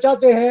کرنا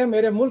چاہتے ہیں،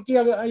 میرے ملک کی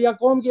یا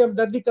قوم کی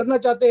ہمدردی کرنا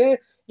چاہتے ہیں،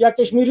 یا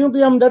کشمیریوں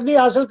کی ہمدردی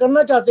حاصل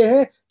کرنا چاہتے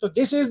ہیں تو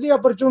دس از the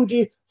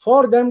opportunity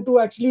for them to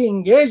actually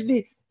engage the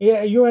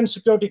UN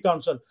security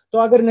council. تو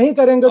اگر نہیں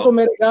کریں گے تو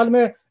میرے خیال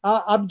میں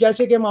اب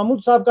جیسے کہ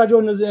محمود صاحب کا جو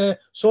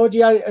سوچ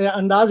یا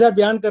انداز ہے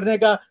بیان کرنے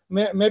کا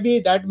میں بھی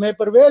دیٹ میں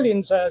prevail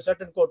in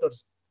certain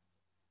quarters.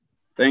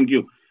 Thank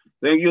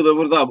you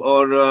ظفر صاحب.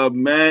 اور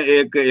میں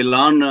ایک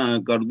اعلان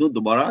کر دوں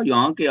دوبارہ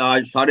یہاں کہ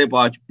آج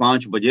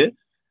 5:30 بجے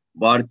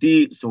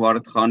بھارتی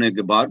سفارت خانے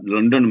کے بعد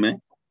لندن میں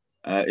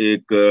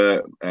ایک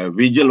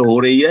ویجل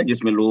ہو رہی ہے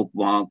جس میں لوگ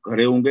وہاں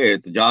کھڑے ہوں گے,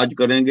 احتجاج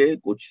کریں گے,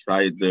 کچھ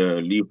شاید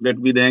لیفلیٹ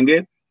بھی دیں گے.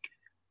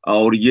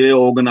 اور یہ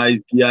آرگنائز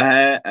کیا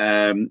ہے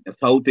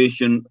ساؤتھ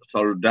ایشین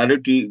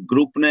سالیڈیرٹی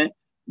گروپ نے,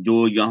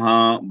 جو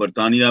یہاں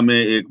برطانیہ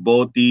میں ایک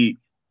بہت ہی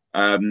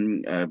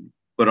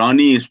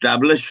پرانی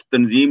اسٹیبلش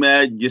تنظیم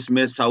ہے جس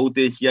میں ساؤتھ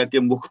ایشیا کے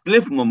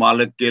مختلف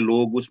ممالک کے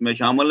لوگ اس میں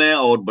شامل ہیں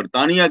اور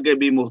برطانیہ کے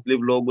بھی مختلف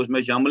لوگ اس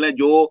میں شامل ہیں,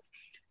 جو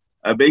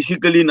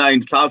بیسیکلی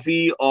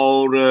ناانصافی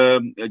اور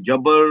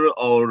جبر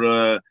اور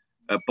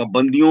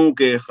پابندیوں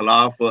کے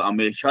خلاف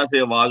ہمیشہ سے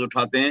آواز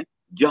اٹھاتے ہیں.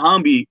 جہاں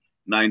بھی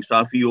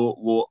ناانصافی ہو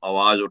وہ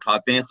آواز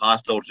اٹھاتے ہیں,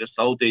 خاص طور سے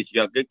ساؤتھ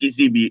ایشیا کے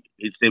کسی بھی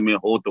حصے میں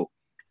ہو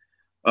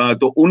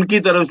تو ان کی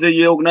طرف سے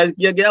یہ آرگنائز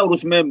کیا گیا. اور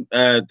اس میں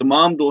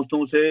تمام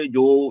دوستوں سے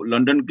جو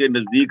لندن کے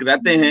نزدیک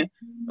رہتے ہیں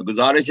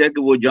گزارش ہے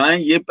کہ وہ جائیں.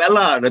 یہ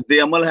پہلا رد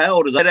عمل ہے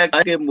اور ظاہر ہے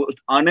کہ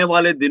آنے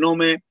والے دنوں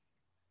میں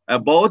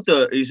بہت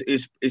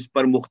اس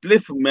پر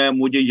مختلف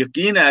مجھے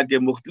یقین ہے کہ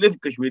مختلف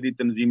کشمیری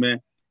تنظیمیں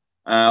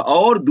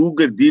اور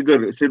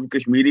دیگر صرف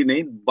کشمیری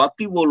نہیں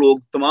باقی وہ لوگ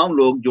تمام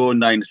لوگ جو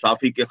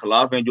ناانصافی کے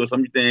خلاف ہیں, جو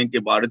سمجھتے ہیں کہ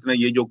بھارت نے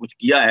یہ جو کچھ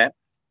کیا ہے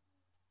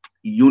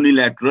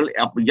یونیلیٹرل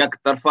یک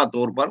طرفہ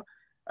طور پر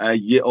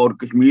یہ اور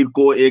کشمیر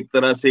کو ایک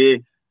طرح سے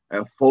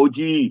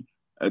فوجی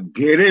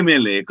گھیرے میں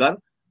لے کر,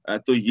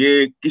 تو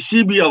یہ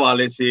کسی بھی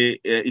حوالے سے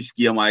اس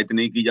کی حمایت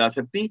نہیں کی جا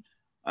سکتی.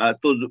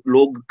 تو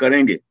لوگ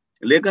کریں گے,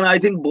 لیکن آئی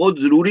تھنک بہت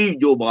ضروری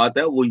جو بات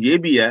ہے وہ یہ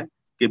بھی ہے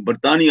کہ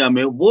برطانیہ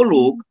میں وہ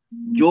لوگ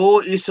جو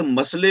اس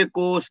مسئلے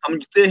کو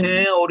سمجھتے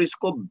ہیں اور اس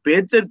کو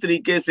بہتر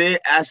طریقے سے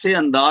ایسے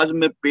انداز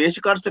میں پیش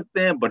کر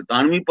سکتے ہیں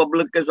برطانوی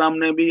پبلک کے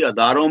سامنے بھی,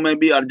 اداروں میں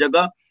بھی, ہر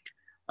جگہ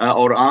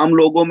اور عام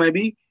لوگوں میں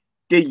بھی,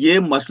 کہ یہ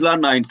مسئلہ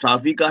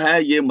ناانصافی کا ہے,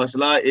 یہ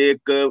مسئلہ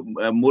ایک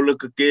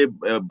ملک کے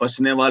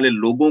بسنے والے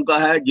لوگوں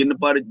کا ہے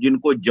جن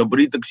کو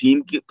جبری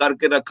تقسیم کر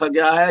کے رکھا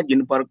گیا ہے,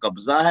 جن پر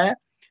قبضہ ہے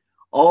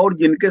اور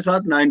جن کے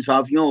ساتھ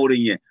ناانصافیاں ہو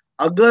رہی ہیں.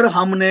 اگر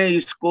ہم نے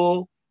اس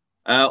کو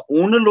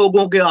ان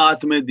لوگوں کے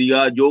ہاتھ میں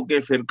دیا جو کہ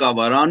فرقہ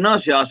وارانہ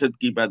سیاست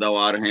کی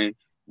پیداوار ہیں,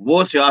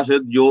 وہ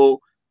سیاست جو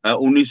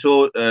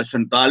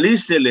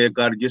 1947 سے لے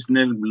کر جس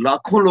نے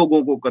لاکھوں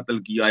لوگوں کو قتل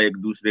کیا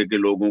ایک دوسرے کے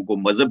لوگوں کو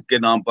مذہب کے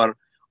نام پر,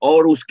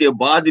 اور اس کے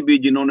بعد بھی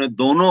جنہوں نے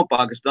دونوں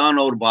پاکستان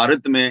اور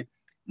بھارت میں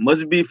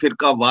مذہبی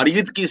فرقہ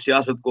واریت کی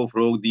سیاست کو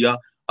فروغ دیا,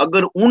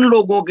 اگر ان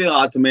لوگوں کے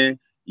ہاتھ میں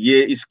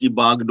یہ اس کی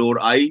باغ ڈور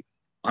آئی,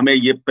 ہمیں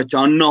یہ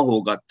پہچاننا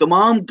ہوگا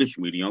تمام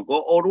کشمیریوں کو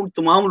اور ان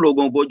تمام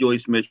لوگوں کو جو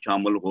اس میں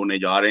شامل ہونے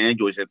جا رہے ہیں,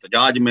 جو اس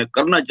احتجاج میں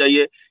کرنا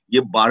چاہیے. یہ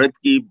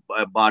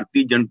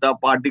بھارتی جنتا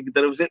پارٹی کی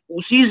طرف سے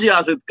اسی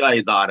سیاست کا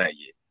اظہار ہے.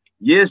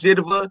 یہ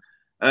صرف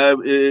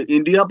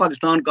انڈیا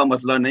پاکستان کا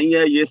مسئلہ نہیں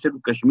ہے, یہ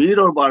صرف کشمیر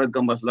اور بھارت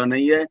کا مسئلہ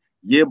نہیں ہے,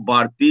 یہ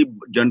بھارتی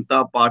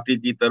جنتا پارٹی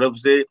کی طرف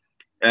سے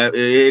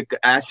ایک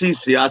ایسی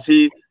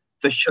سیاسی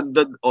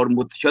تشدد اور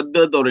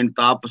متشدد اور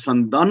انتہا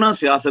پسندانہ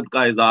سیاست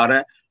کا اظہار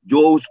ہے جو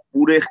اس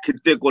پورے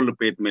خطے کو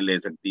لپیٹ میں لے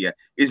سکتی ہے.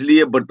 اس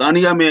لیے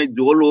برطانیہ میں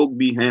جو لوگ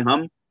بھی ہیں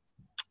ہم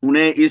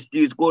انہیں اس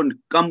چیز کو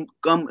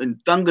کم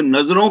تنگ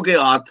نظروں کے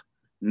ہاتھ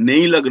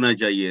نہیں لگنا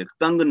چاہیے.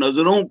 تنگ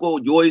نظروں کو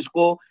جو اس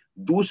کو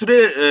دوسرے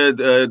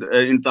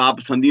انتہا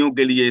پسندیوں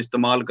کے لیے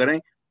استعمال کریں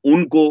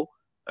ان کو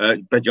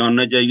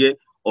پہچاننا چاہیے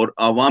اور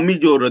عوامی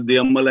جو رد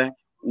عمل ہے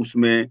اس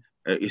میں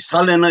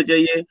حصہ لینا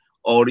چاہیے.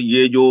 اور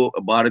یہ جو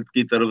بھارت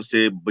کی طرف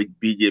سے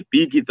بی جے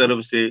پی کی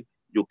طرف سے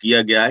جو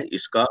کیا گیا ہے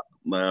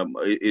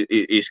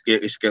اس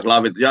کے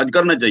خلاف احتجاج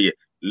کرنا چاہیے.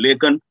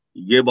 لیکن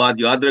یہ بات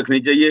یاد رکھنی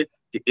چاہیے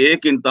کہ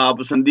ایک انتہا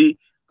پسندی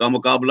کا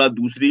مقابلہ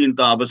دوسری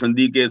انتہا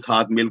پسندی کے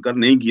ساتھ مل کر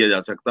نہیں کیا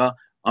جا سکتا.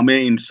 ہمیں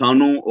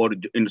انسانوں اور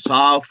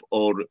انصاف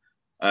اور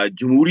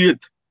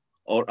جمہوریت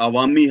اور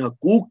عوامی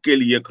حقوق کے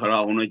لیے کھڑا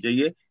ہونا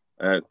چاہیے,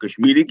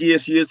 کشمیری کی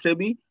حیثیت سے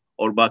بھی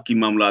اور باقی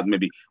معاملات میں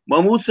بھی.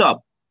 محمود صاحب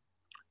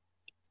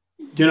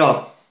جناب,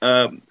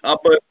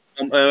 اب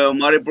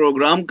ہمارے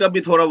پروگرام کا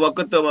بھی تھوڑا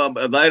وقت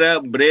ظاہر ہے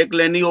بریک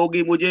لینی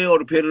ہوگی مجھے, اور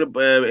پھر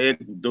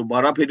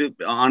دوبارہ پھر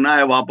آنا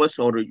ہے واپس,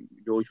 اور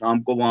جو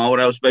شام کو وہاں ہو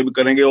رہا ہے اس پہ بھی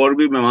کریں گے, اور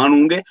بھی مہمان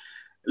ہوں گے.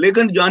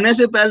 لیکن جانے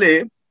سے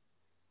پہلے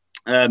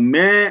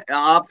میں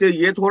آپ سے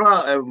یہ تھوڑا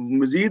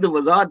مزید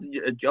وضاحت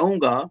چاہوں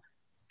گا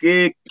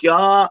کہ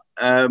کیا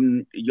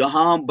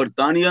یہاں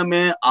برطانیہ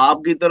میں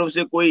آپ کی طرف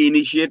سے کوئی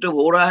انیشیٹو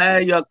ہو رہا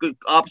ہے یا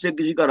آپ سے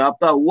کسی کا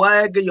رابطہ ہوا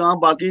ہے کہ یہاں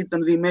باقی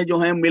تنظیمیں جو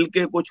ہیں مل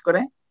کے کچھ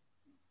کریں؟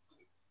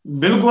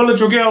 بالکل,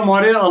 چونکہ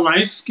ہمارے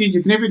الائنس کی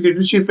جتنی بھی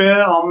لیڈرشپ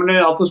ہے ہم نے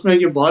آپس میں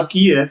یہ بات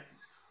کی ہے,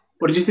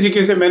 اور جس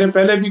طریقے سے میں نے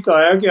پہلے بھی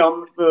کہا ہے کہ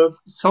ہم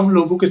سب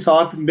لوگوں کے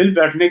ساتھ مل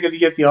بیٹھنے کے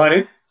لیے تیار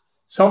ہیں.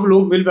 سب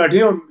لوگ مل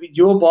بیٹھے, اور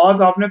جو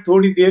بات آپ نے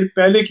تھوڑی دیر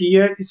پہلے کی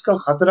ہے اس کا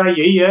خطرہ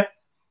یہی ہے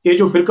یہ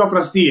جو فرقہ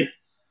پرستی ہے،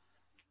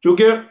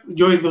 چونکہ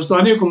جو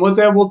ہندوستانی حکومت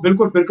ہے وہ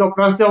بالکل فرقہ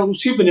پرست ہے، اور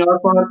اسی بنیاد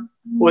پر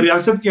وہ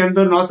ریاست کے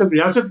اندر، نہ صرف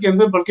ریاست کے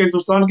اندر بلکہ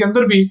ہندوستان کے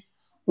اندر بھی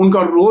ان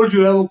کا رول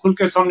جو ہے وہ کھل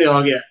کے سامنے آ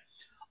گیا ہے۔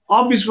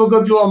 اب اس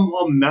وقت جو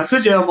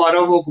میسج ہے ہمارا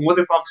وہ حکومت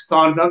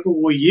پاکستان تک،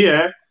 وہ یہ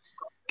ہے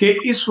کہ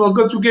اس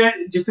وقت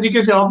چونکہ جس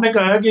طریقے سے آپ نے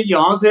کہا ہے کہ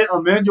یہاں سے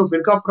ہمیں جو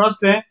فرقہ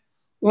پرست ہیں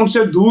ان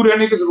سے دور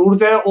رہنے کی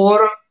ضرورت ہے اور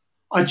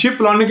اچھی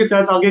پلاننگ کے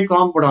تحت آگے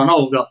کام بڑھانا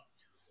ہوگا،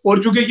 اور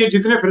چونکہ یہ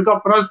جتنے فرقہ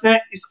پرست ہیں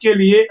اس کے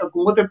لیے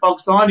حکومت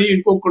پاکستان ہی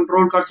ان کو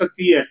کنٹرول کر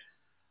سکتی ہے۔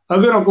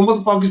 اگر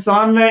حکومت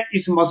پاکستان نے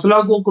اس مسئلہ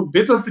کو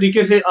بہتر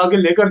طریقے سے آگے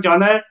لے کر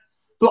جانا ہے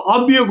تو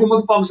اب بھی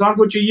حکومت پاکستان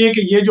کو چاہیے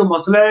کہ یہ جو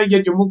مسئلہ ہے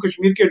یہ جموں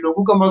کشمیر کے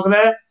لوگوں کا مسئلہ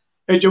ہے،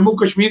 یہ جموں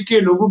کشمیر کے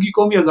لوگوں کی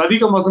قومی آزادی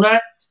کا مسئلہ ہے،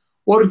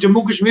 اور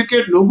جموں کشمیر کے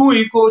لوگوں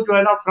ہی کو جو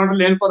ہے نا فرنٹ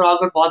لین پر آ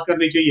کر بات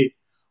کرنی چاہیے۔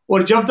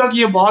 اور جب تک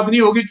یہ بات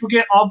نہیں ہوگی،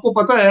 چونکہ آپ کو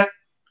پتہ ہے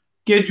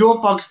کہ جو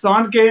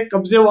پاکستان کے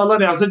قبضے والا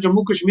ریاست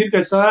جموں کشمیر کا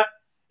حصہ ہے،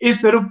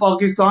 اس طرف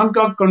پاکستان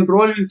کا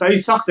کنٹرول انتہائی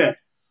سخت ہے،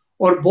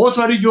 اور بہت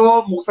ساری جو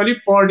مختلف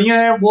پارٹیاں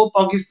ہیں وہ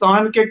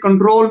پاکستان کے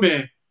کنٹرول میں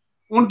ہیں،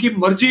 ان کی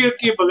مرضی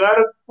کے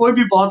بغیر کوئی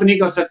بھی بات نہیں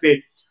کر سکتے۔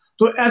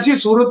 تو ایسی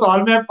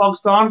صورتحال میں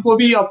پاکستان کو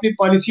بھی اپنی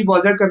پالیسی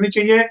واضح کرنی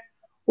چاہیے،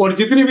 اور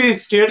جتنی بھی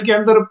اسٹیٹ کے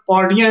اندر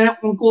پارٹیاں ہیں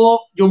ان کو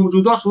جو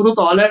موجودہ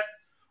صورتحال ہے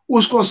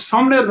اس کو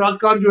سامنے رکھ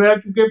کر جو ہے،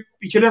 کیونکہ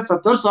پچھلے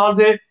 70 سال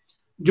سے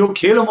جو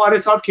کھیل ہمارے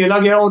ساتھ کھیلا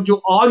گیا اور جو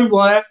آج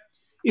ہوا ہے،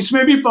 اس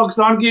میں بھی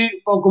پاکستان کی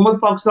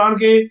حکومت پاکستان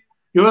کی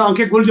جو ہے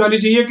آنکھیں کھل جانی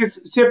چاہیے کہ اس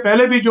سے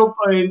پہلے بھی جو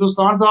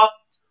ہندوستان تھا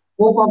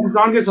وہ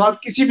پاکستان کے ساتھ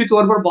کسی بھی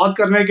طور پر بات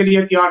کرنے کے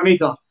لیے تیار نہیں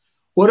تھا،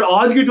 اور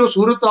آج کی جو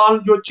صورتحال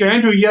جو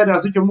چینج ہوئی ہے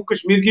ریاست جموں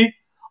کشمیر کی،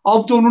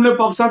 اب تو انہوں نے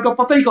پاکستان کا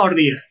پتہ ہی کاٹ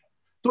دیا ہے۔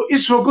 تو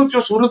اس وقت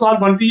جو صورتحال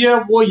بنتی ہے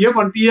وہ یہ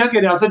بنتی ہے کہ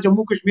ریاست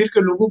جموں کشمیر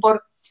کے لوگوں پر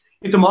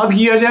اعتماد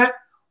کیا جائے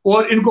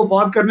اور ان کو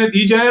بات کرنے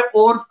دی جائے،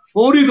 اور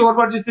فوری طور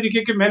پر جس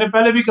طریقے کے میں نے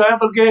پہلے بھی کہا ہے،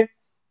 بلکہ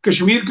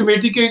کشمیر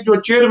کمیٹی کے جو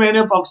چیئرمین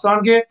ہیں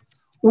پاکستان کے،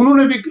 انہوں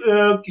نے بھی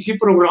کسی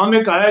پروگرام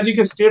میں کہا ہے جی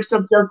کہ اسٹیٹ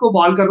سبجیکٹ کو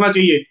بحال کرنا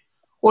چاہیے،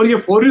 اور یہ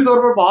فوری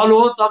طور پر بحال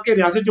ہو تاکہ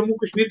ریاست جموں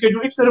کشمیر کے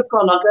جو اس طرف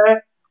کا علاقہ ہے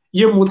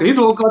یہ متحد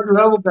ہو کر جو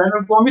ہے وہ بین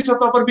الاقوامی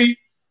سطح پر بھی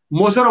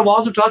مؤثر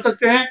آواز اٹھا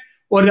سکتے ہیں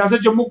اور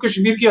ریاست جموں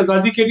کشمیر کی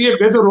آزادی کے لیے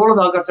بہتر رول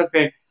ادا کر سکتے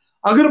ہیں۔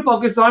 اگر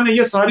پاکستان نے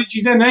یہ ساری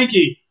چیزیں نہیں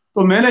کی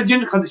تو میں نے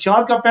جن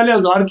خدشات کا پہلے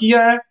اظہار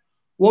کیا ہے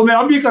وہ میں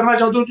اب بھی کرنا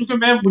چاہتا ہوں،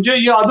 کیونکہ مجھے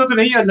یہ عادت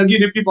نہیں ہے لگی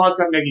لپی بات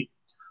کرنے کی،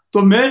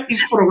 تو میں اس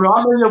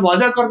پروگرام میں یہ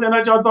واضح کر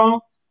دینا چاہتا ہوں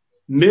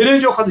میرے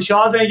جو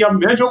خدشات ہیں یا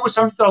میں جو کچھ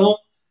سمجھتا ہوں،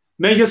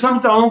 میں یہ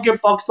سمجھتا ہوں کہ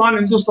پاکستان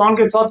ہندوستان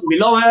کے ساتھ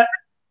ملا ہوا ہے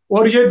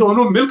اور یہ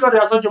دونوں مل کر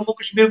ریاست جموں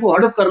کشمیر کو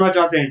ہڑپ کرنا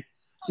چاہتے ہیں،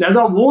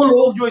 لہذا وہ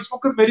لوگ جو اس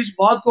وقت میری اس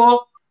بات کو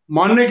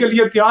ماننے کے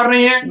لیے تیار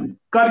نہیں ہیں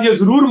کل یہ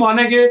ضرور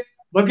مانیں گے،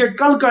 بلکہ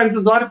کل کا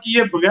انتظار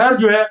کیے بغیر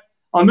جو ہے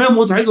ہمیں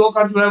متحد ہو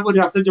کر جو ہے وہ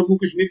ریاست جموں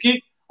کشمیر کی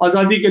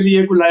آزادی کے لیے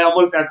کوئی لائحہ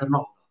عمل طے کرنا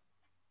ہوگا۔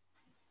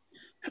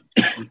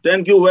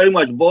 تھینک یو ویری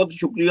مچ، بہت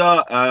شکریہ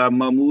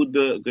محمود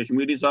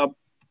کشمیری صاحب،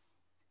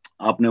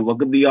 آپ نے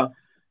وقت دیا۔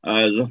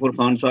 ظفر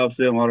خان صاحب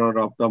سے ہمارا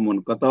رابطہ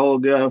منقطع ہو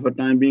گیا ہے فار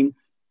ٹائم بینگ،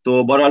 تو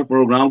بہرحال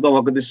پروگرام کا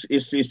وقت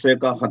اس حصے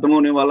کا ختم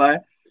ہونے والا ہے،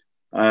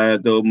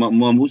 تو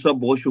محمود صاحب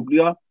بہت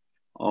شکریہ،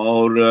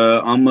 اور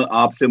ہم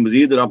آپ سے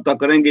مزید رابطہ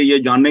کریں گے یہ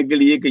جاننے کے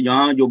لیے کہ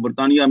یہاں جو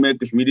برطانیہ میں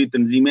کشمیری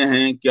تنظیمیں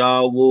ہیں کیا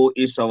وہ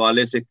اس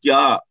حوالے سے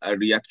کیا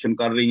ریئیکشن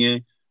کر رہی ہیں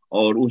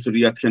اور اس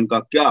ریئیکشن کا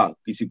کیا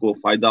کسی کو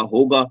فائدہ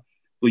ہوگا،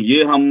 تو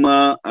یہ ہم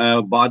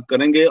بات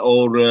کریں گے۔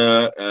 اور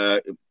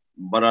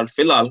بہرحال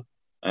فی الحال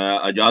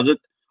اجازت،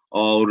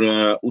 اور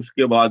اس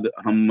کے بعد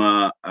ہم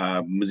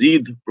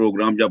مزید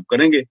پروگرام جب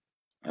کریں گے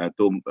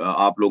تو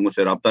آپ لوگوں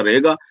سے رابطہ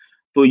رہے گا۔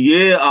 تو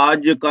یہ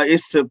آج کا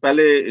اس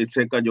پہلے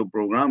حصے کا جو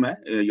پروگرام ہے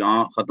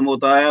یہاں ختم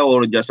ہوتا ہے،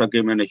 اور جیسا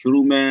کہ میں نے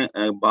شروع میں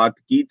بات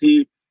کی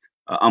تھی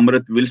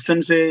امرت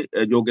ولسن سے،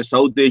 جو کہ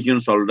ساؤتھ ایشین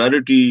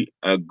سولیڈارٹی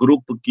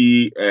گروپ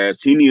کی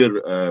سینئر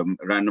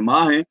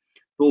رہنما ہیں،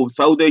 تو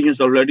ساؤتھ ایشین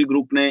سولیڈارٹی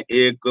گروپ نے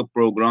ایک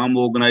پروگرام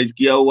آرگنائز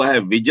کیا ہوا ہے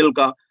ویجل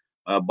کا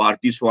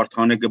بھارتی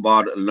سفارتخانے کے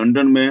باہر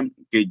لندن میں،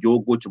 کہ جو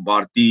کچھ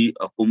بھارتی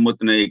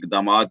حکومت نے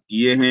اقدامات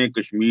کیے ہیں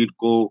کشمیر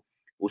کو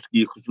اس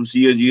کی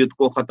خصوصی اذیت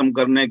کو ختم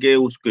کرنے کے،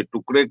 اس کے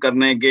ٹکڑے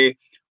کرنے کے،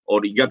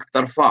 اور یک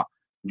طرفہ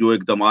جو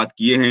اقدامات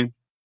کیے ہیں،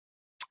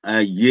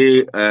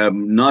 یہ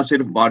نہ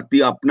صرف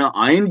بھارتی اپنا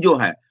آئین جو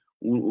ہے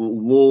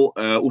وہ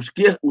اس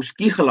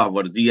کی خلاف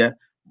ورزی ہے،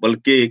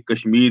 بلکہ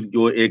کشمیر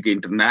جو ایک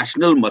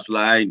انٹرنیشنل مسئلہ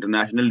ہے،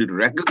 انٹرنیشنلی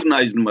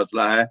ریکگنائزڈ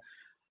مسئلہ ہے،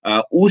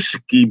 اس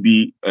کی بھی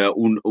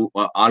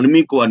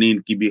عالمی قوانین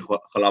کی بھی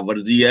خلاف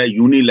ورزی ہے۔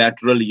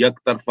 یونیلیٹرل یک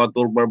طرفہ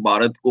طور پر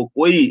بھارت کو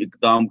کوئی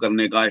اقدام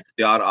کرنے کا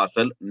اختیار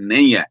حاصل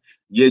نہیں ہے،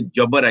 یہ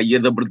جبر ہے، یہ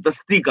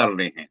زبردستی کر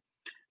رہے ہیں۔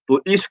 تو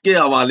اس کے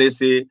حوالے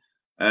سے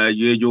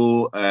یہ جو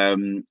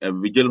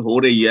وجل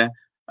ہو رہی ہے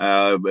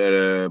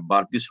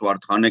بھارتی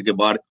سفارتخانے کے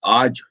باہر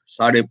آج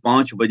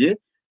 5:30 بجے،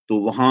 تو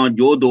وہاں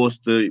جو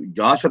دوست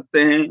جا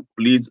سکتے ہیں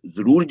پلیز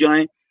ضرور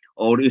جائیں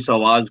اور اس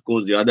آواز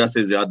کو زیادہ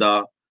سے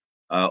زیادہ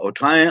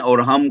اٹھائیں، اور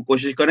ہم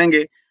کوشش کریں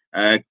گے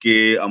کہ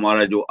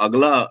ہمارا جو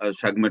اگلا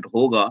سیگمنٹ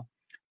ہوگا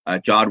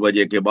 4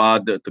 بجے کے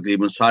بعد،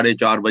 تقریباً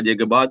 4:30 بجے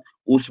کے بعد،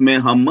 اس میں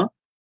ہم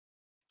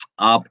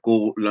آپ کو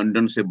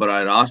لندن سے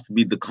براہ راست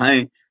بھی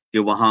دکھائیں کہ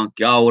وہاں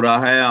کیا ہو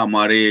رہا ہے.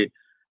 ہمارے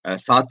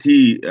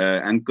ساتھی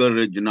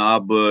اینکر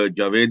جناب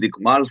جاوید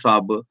اقبال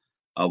صاحب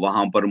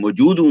وہاں پر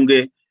موجود ہوں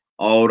گے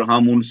اور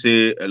ہم ان سے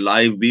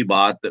لائیو بھی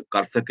بات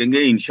کر سکیں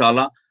گے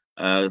انشاءاللہ.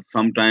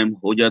 سم ٹائم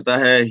ہو جاتا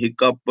ہے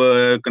ہک اپ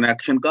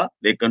کنیکشن کا،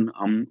 لیکن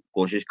ہم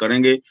کوشش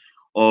کریں گے.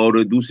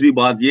 اور دوسری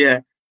بات یہ ہے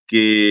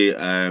کہ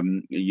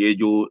یہ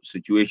جو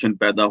سچویشن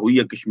پیدا ہوئی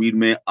ہے کشمیر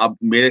میں، اب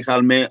میرے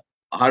خیال میں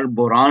ہر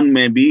بحران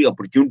میں بھی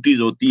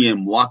اپرچونٹیز ہوتی ہیں،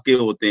 مواقع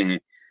ہوتے ہیں.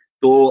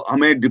 تو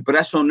ہمیں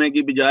ڈپریس ہونے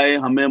کی بجائے،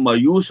 ہمیں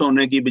مایوس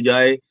ہونے کی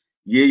بجائے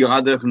یہ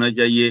یاد رکھنا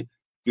چاہیے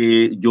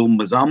کہ جو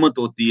مزاحمت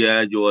ہوتی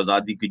ہے، جو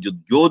آزادی کی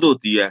جدوجہد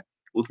ہوتی ہے،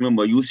 اس میں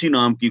مایوسی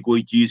نام کی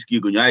کوئی چیز کی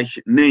گنجائش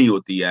نہیں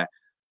ہوتی ہے.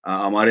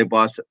 ہمارے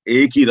پاس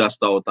ایک ہی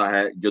راستہ ہوتا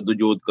ہے،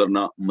 جدوجہد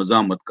کرنا،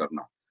 مزاحمت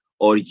کرنا،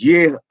 اور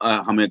یہ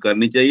ہمیں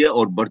کرنی چاہیے.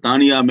 اور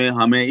برطانیہ میں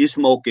ہمیں اس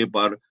موقع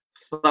پر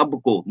سب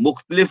کو،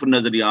 مختلف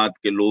نظریات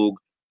کے لوگ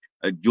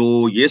جو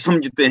یہ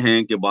سمجھتے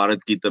ہیں کہ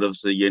بھارت کی طرف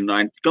سے یہ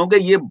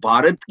کیونکہ یہ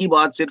بھارت کی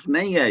بات صرف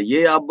نہیں ہے،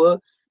 یہ اب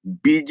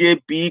بی جے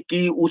پی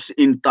کی اس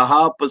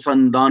انتہا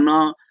پسندانہ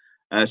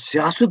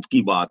سیاست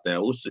کی بات ہے،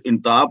 اس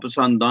انتہا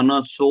پسندانہ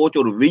سوچ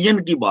اور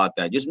ویژن کی بات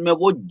ہے، جس میں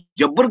وہ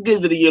جبر کے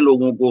ذریعے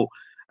لوگوں کو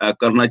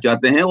کرنا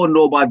چاہتے ہیں اور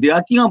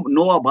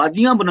نو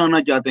آبادیاں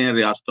بنانا چاہتے ہیں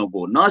ریاستوں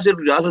کو، نہ صرف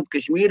ریاست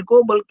کشمیر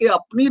کو بلکہ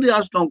اپنی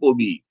ریاستوں کو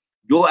بھی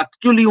جو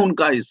ایکچولی ان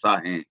کا حصہ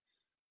ہیں.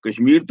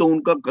 کشمیر تو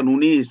ان کا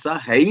قانونی حصہ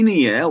ہے ہی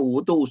نہیں ہے،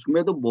 وہ تو اس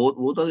میں تو بہت،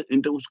 وہ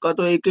تو اس کا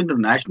تو ایک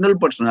انٹرنیشنل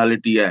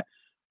پرسنالٹی ہے.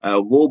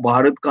 وہ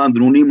بھارت کا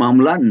اندرونی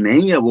معاملہ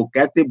نہیں ہے. وہ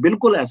کہتے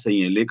بالکل ایسا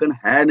ہی ہیں لیکن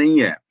ہے نہیں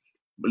ہے.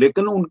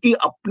 لیکن ان کی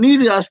اپنی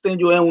ریاستیں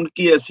جو ہیں، ان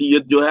کی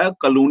حیثیت جو ہے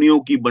کالونیوں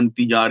کی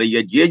بنتی جا رہی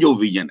ہے. یہ جو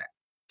ویژن ہے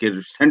کہ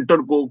سینٹر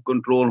کو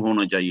کنٹرول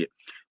ہونا چاہیے،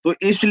 تو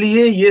اس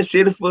لیے یہ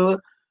صرف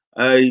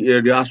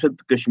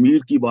ریاست کشمیر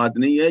کی بات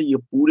نہیں ہے، یہ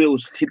پورے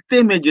اس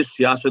خطے میں جس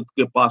سیاست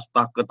کے پاس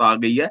طاقت آ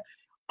گئی ہے.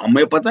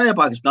 ہمیں پتہ ہے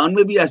پاکستان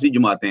میں بھی ایسی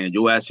جماعتیں ہیں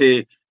جو ایسے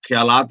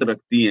خیالات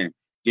رکھتی ہیں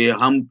کہ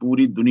ہم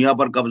پوری دنیا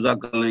پر قبضہ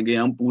کر لیں گے،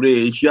 ہم پورے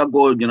ایشیا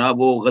کو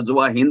جناب وہ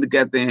غزوہ ہند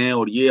کہتے ہیں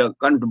اور یہ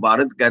اکنٹھ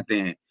بھارت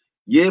کہتے ہیں.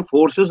 یہ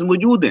فورسز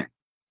موجود ہیں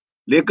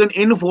لیکن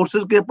ان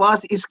فورسز کے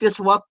پاس اس کے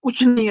سوا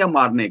کچھ نہیں ہے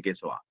مارنے کے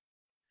سوا.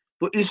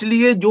 تو اس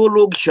لیے جو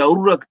لوگ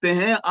شعور رکھتے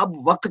ہیں، اب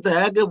وقت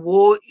ہے کہ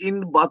وہ ان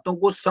باتوں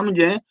کو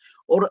سمجھیں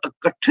اور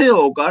اکٹھے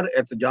ہو کر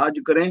احتجاج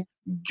کریں.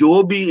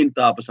 جو بھی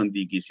انتہا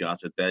پسندی کی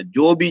سیاست ہے،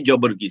 جو بھی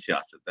جبر کی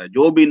سیاست ہے،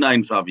 جو بھی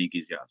ناانصافی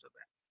کی سیاست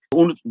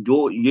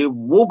ہے،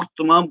 وہ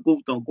تمام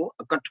قوتوں کو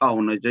اکٹھا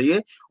ہونا چاہیے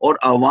اور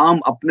عوام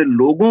اپنے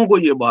لوگوں کو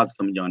یہ بات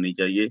سمجھانی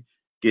چاہیے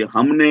کہ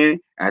ہم نے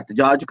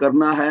احتجاج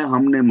کرنا ہے،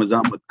 ہم نے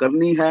مزاحمت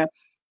کرنی ہے،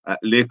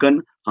 لیکن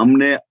ہم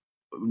نے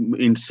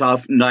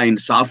نا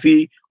انصافی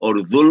اور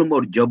ظلم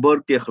اور جبر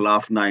کے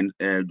خلاف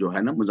جو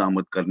ہے نا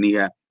مزاحمت کرنی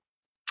ہے.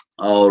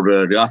 اور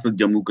ریاست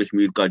جموں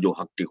کشمیر کا جو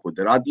حق کی خود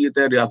ارادیت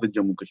ہے، ریاست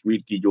جموں کشمیر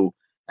کی جو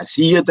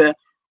حیثیت ہے،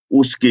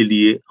 اس کے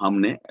لیے ہم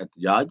نے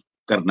احتجاج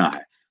کرنا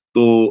ہے.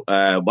 تو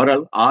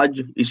بہرحال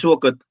آج اس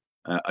وقت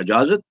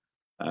اجازت،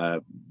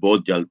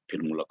 بہت جلد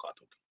پھر ملاقات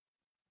ہوگی.